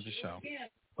about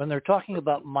when they're talking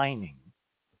about mining,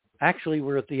 actually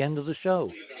we're at the end of the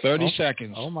show. 30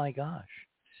 seconds. Oh my gosh.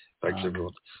 Thanks,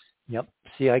 everyone. Yep.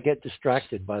 See, I get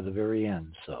distracted by the very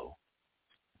end, so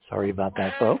sorry about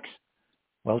that, folks.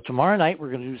 Well, tomorrow night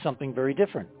we're going to do something very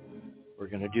different. We're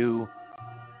going to do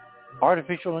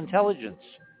artificial intelligence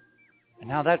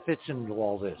and how that fits into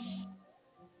all this.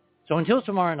 So until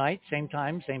tomorrow night, same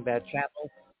time, same bad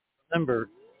channel. Remember,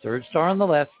 third star on the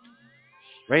left,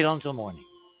 straight on till morning.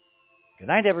 Good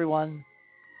night, everyone.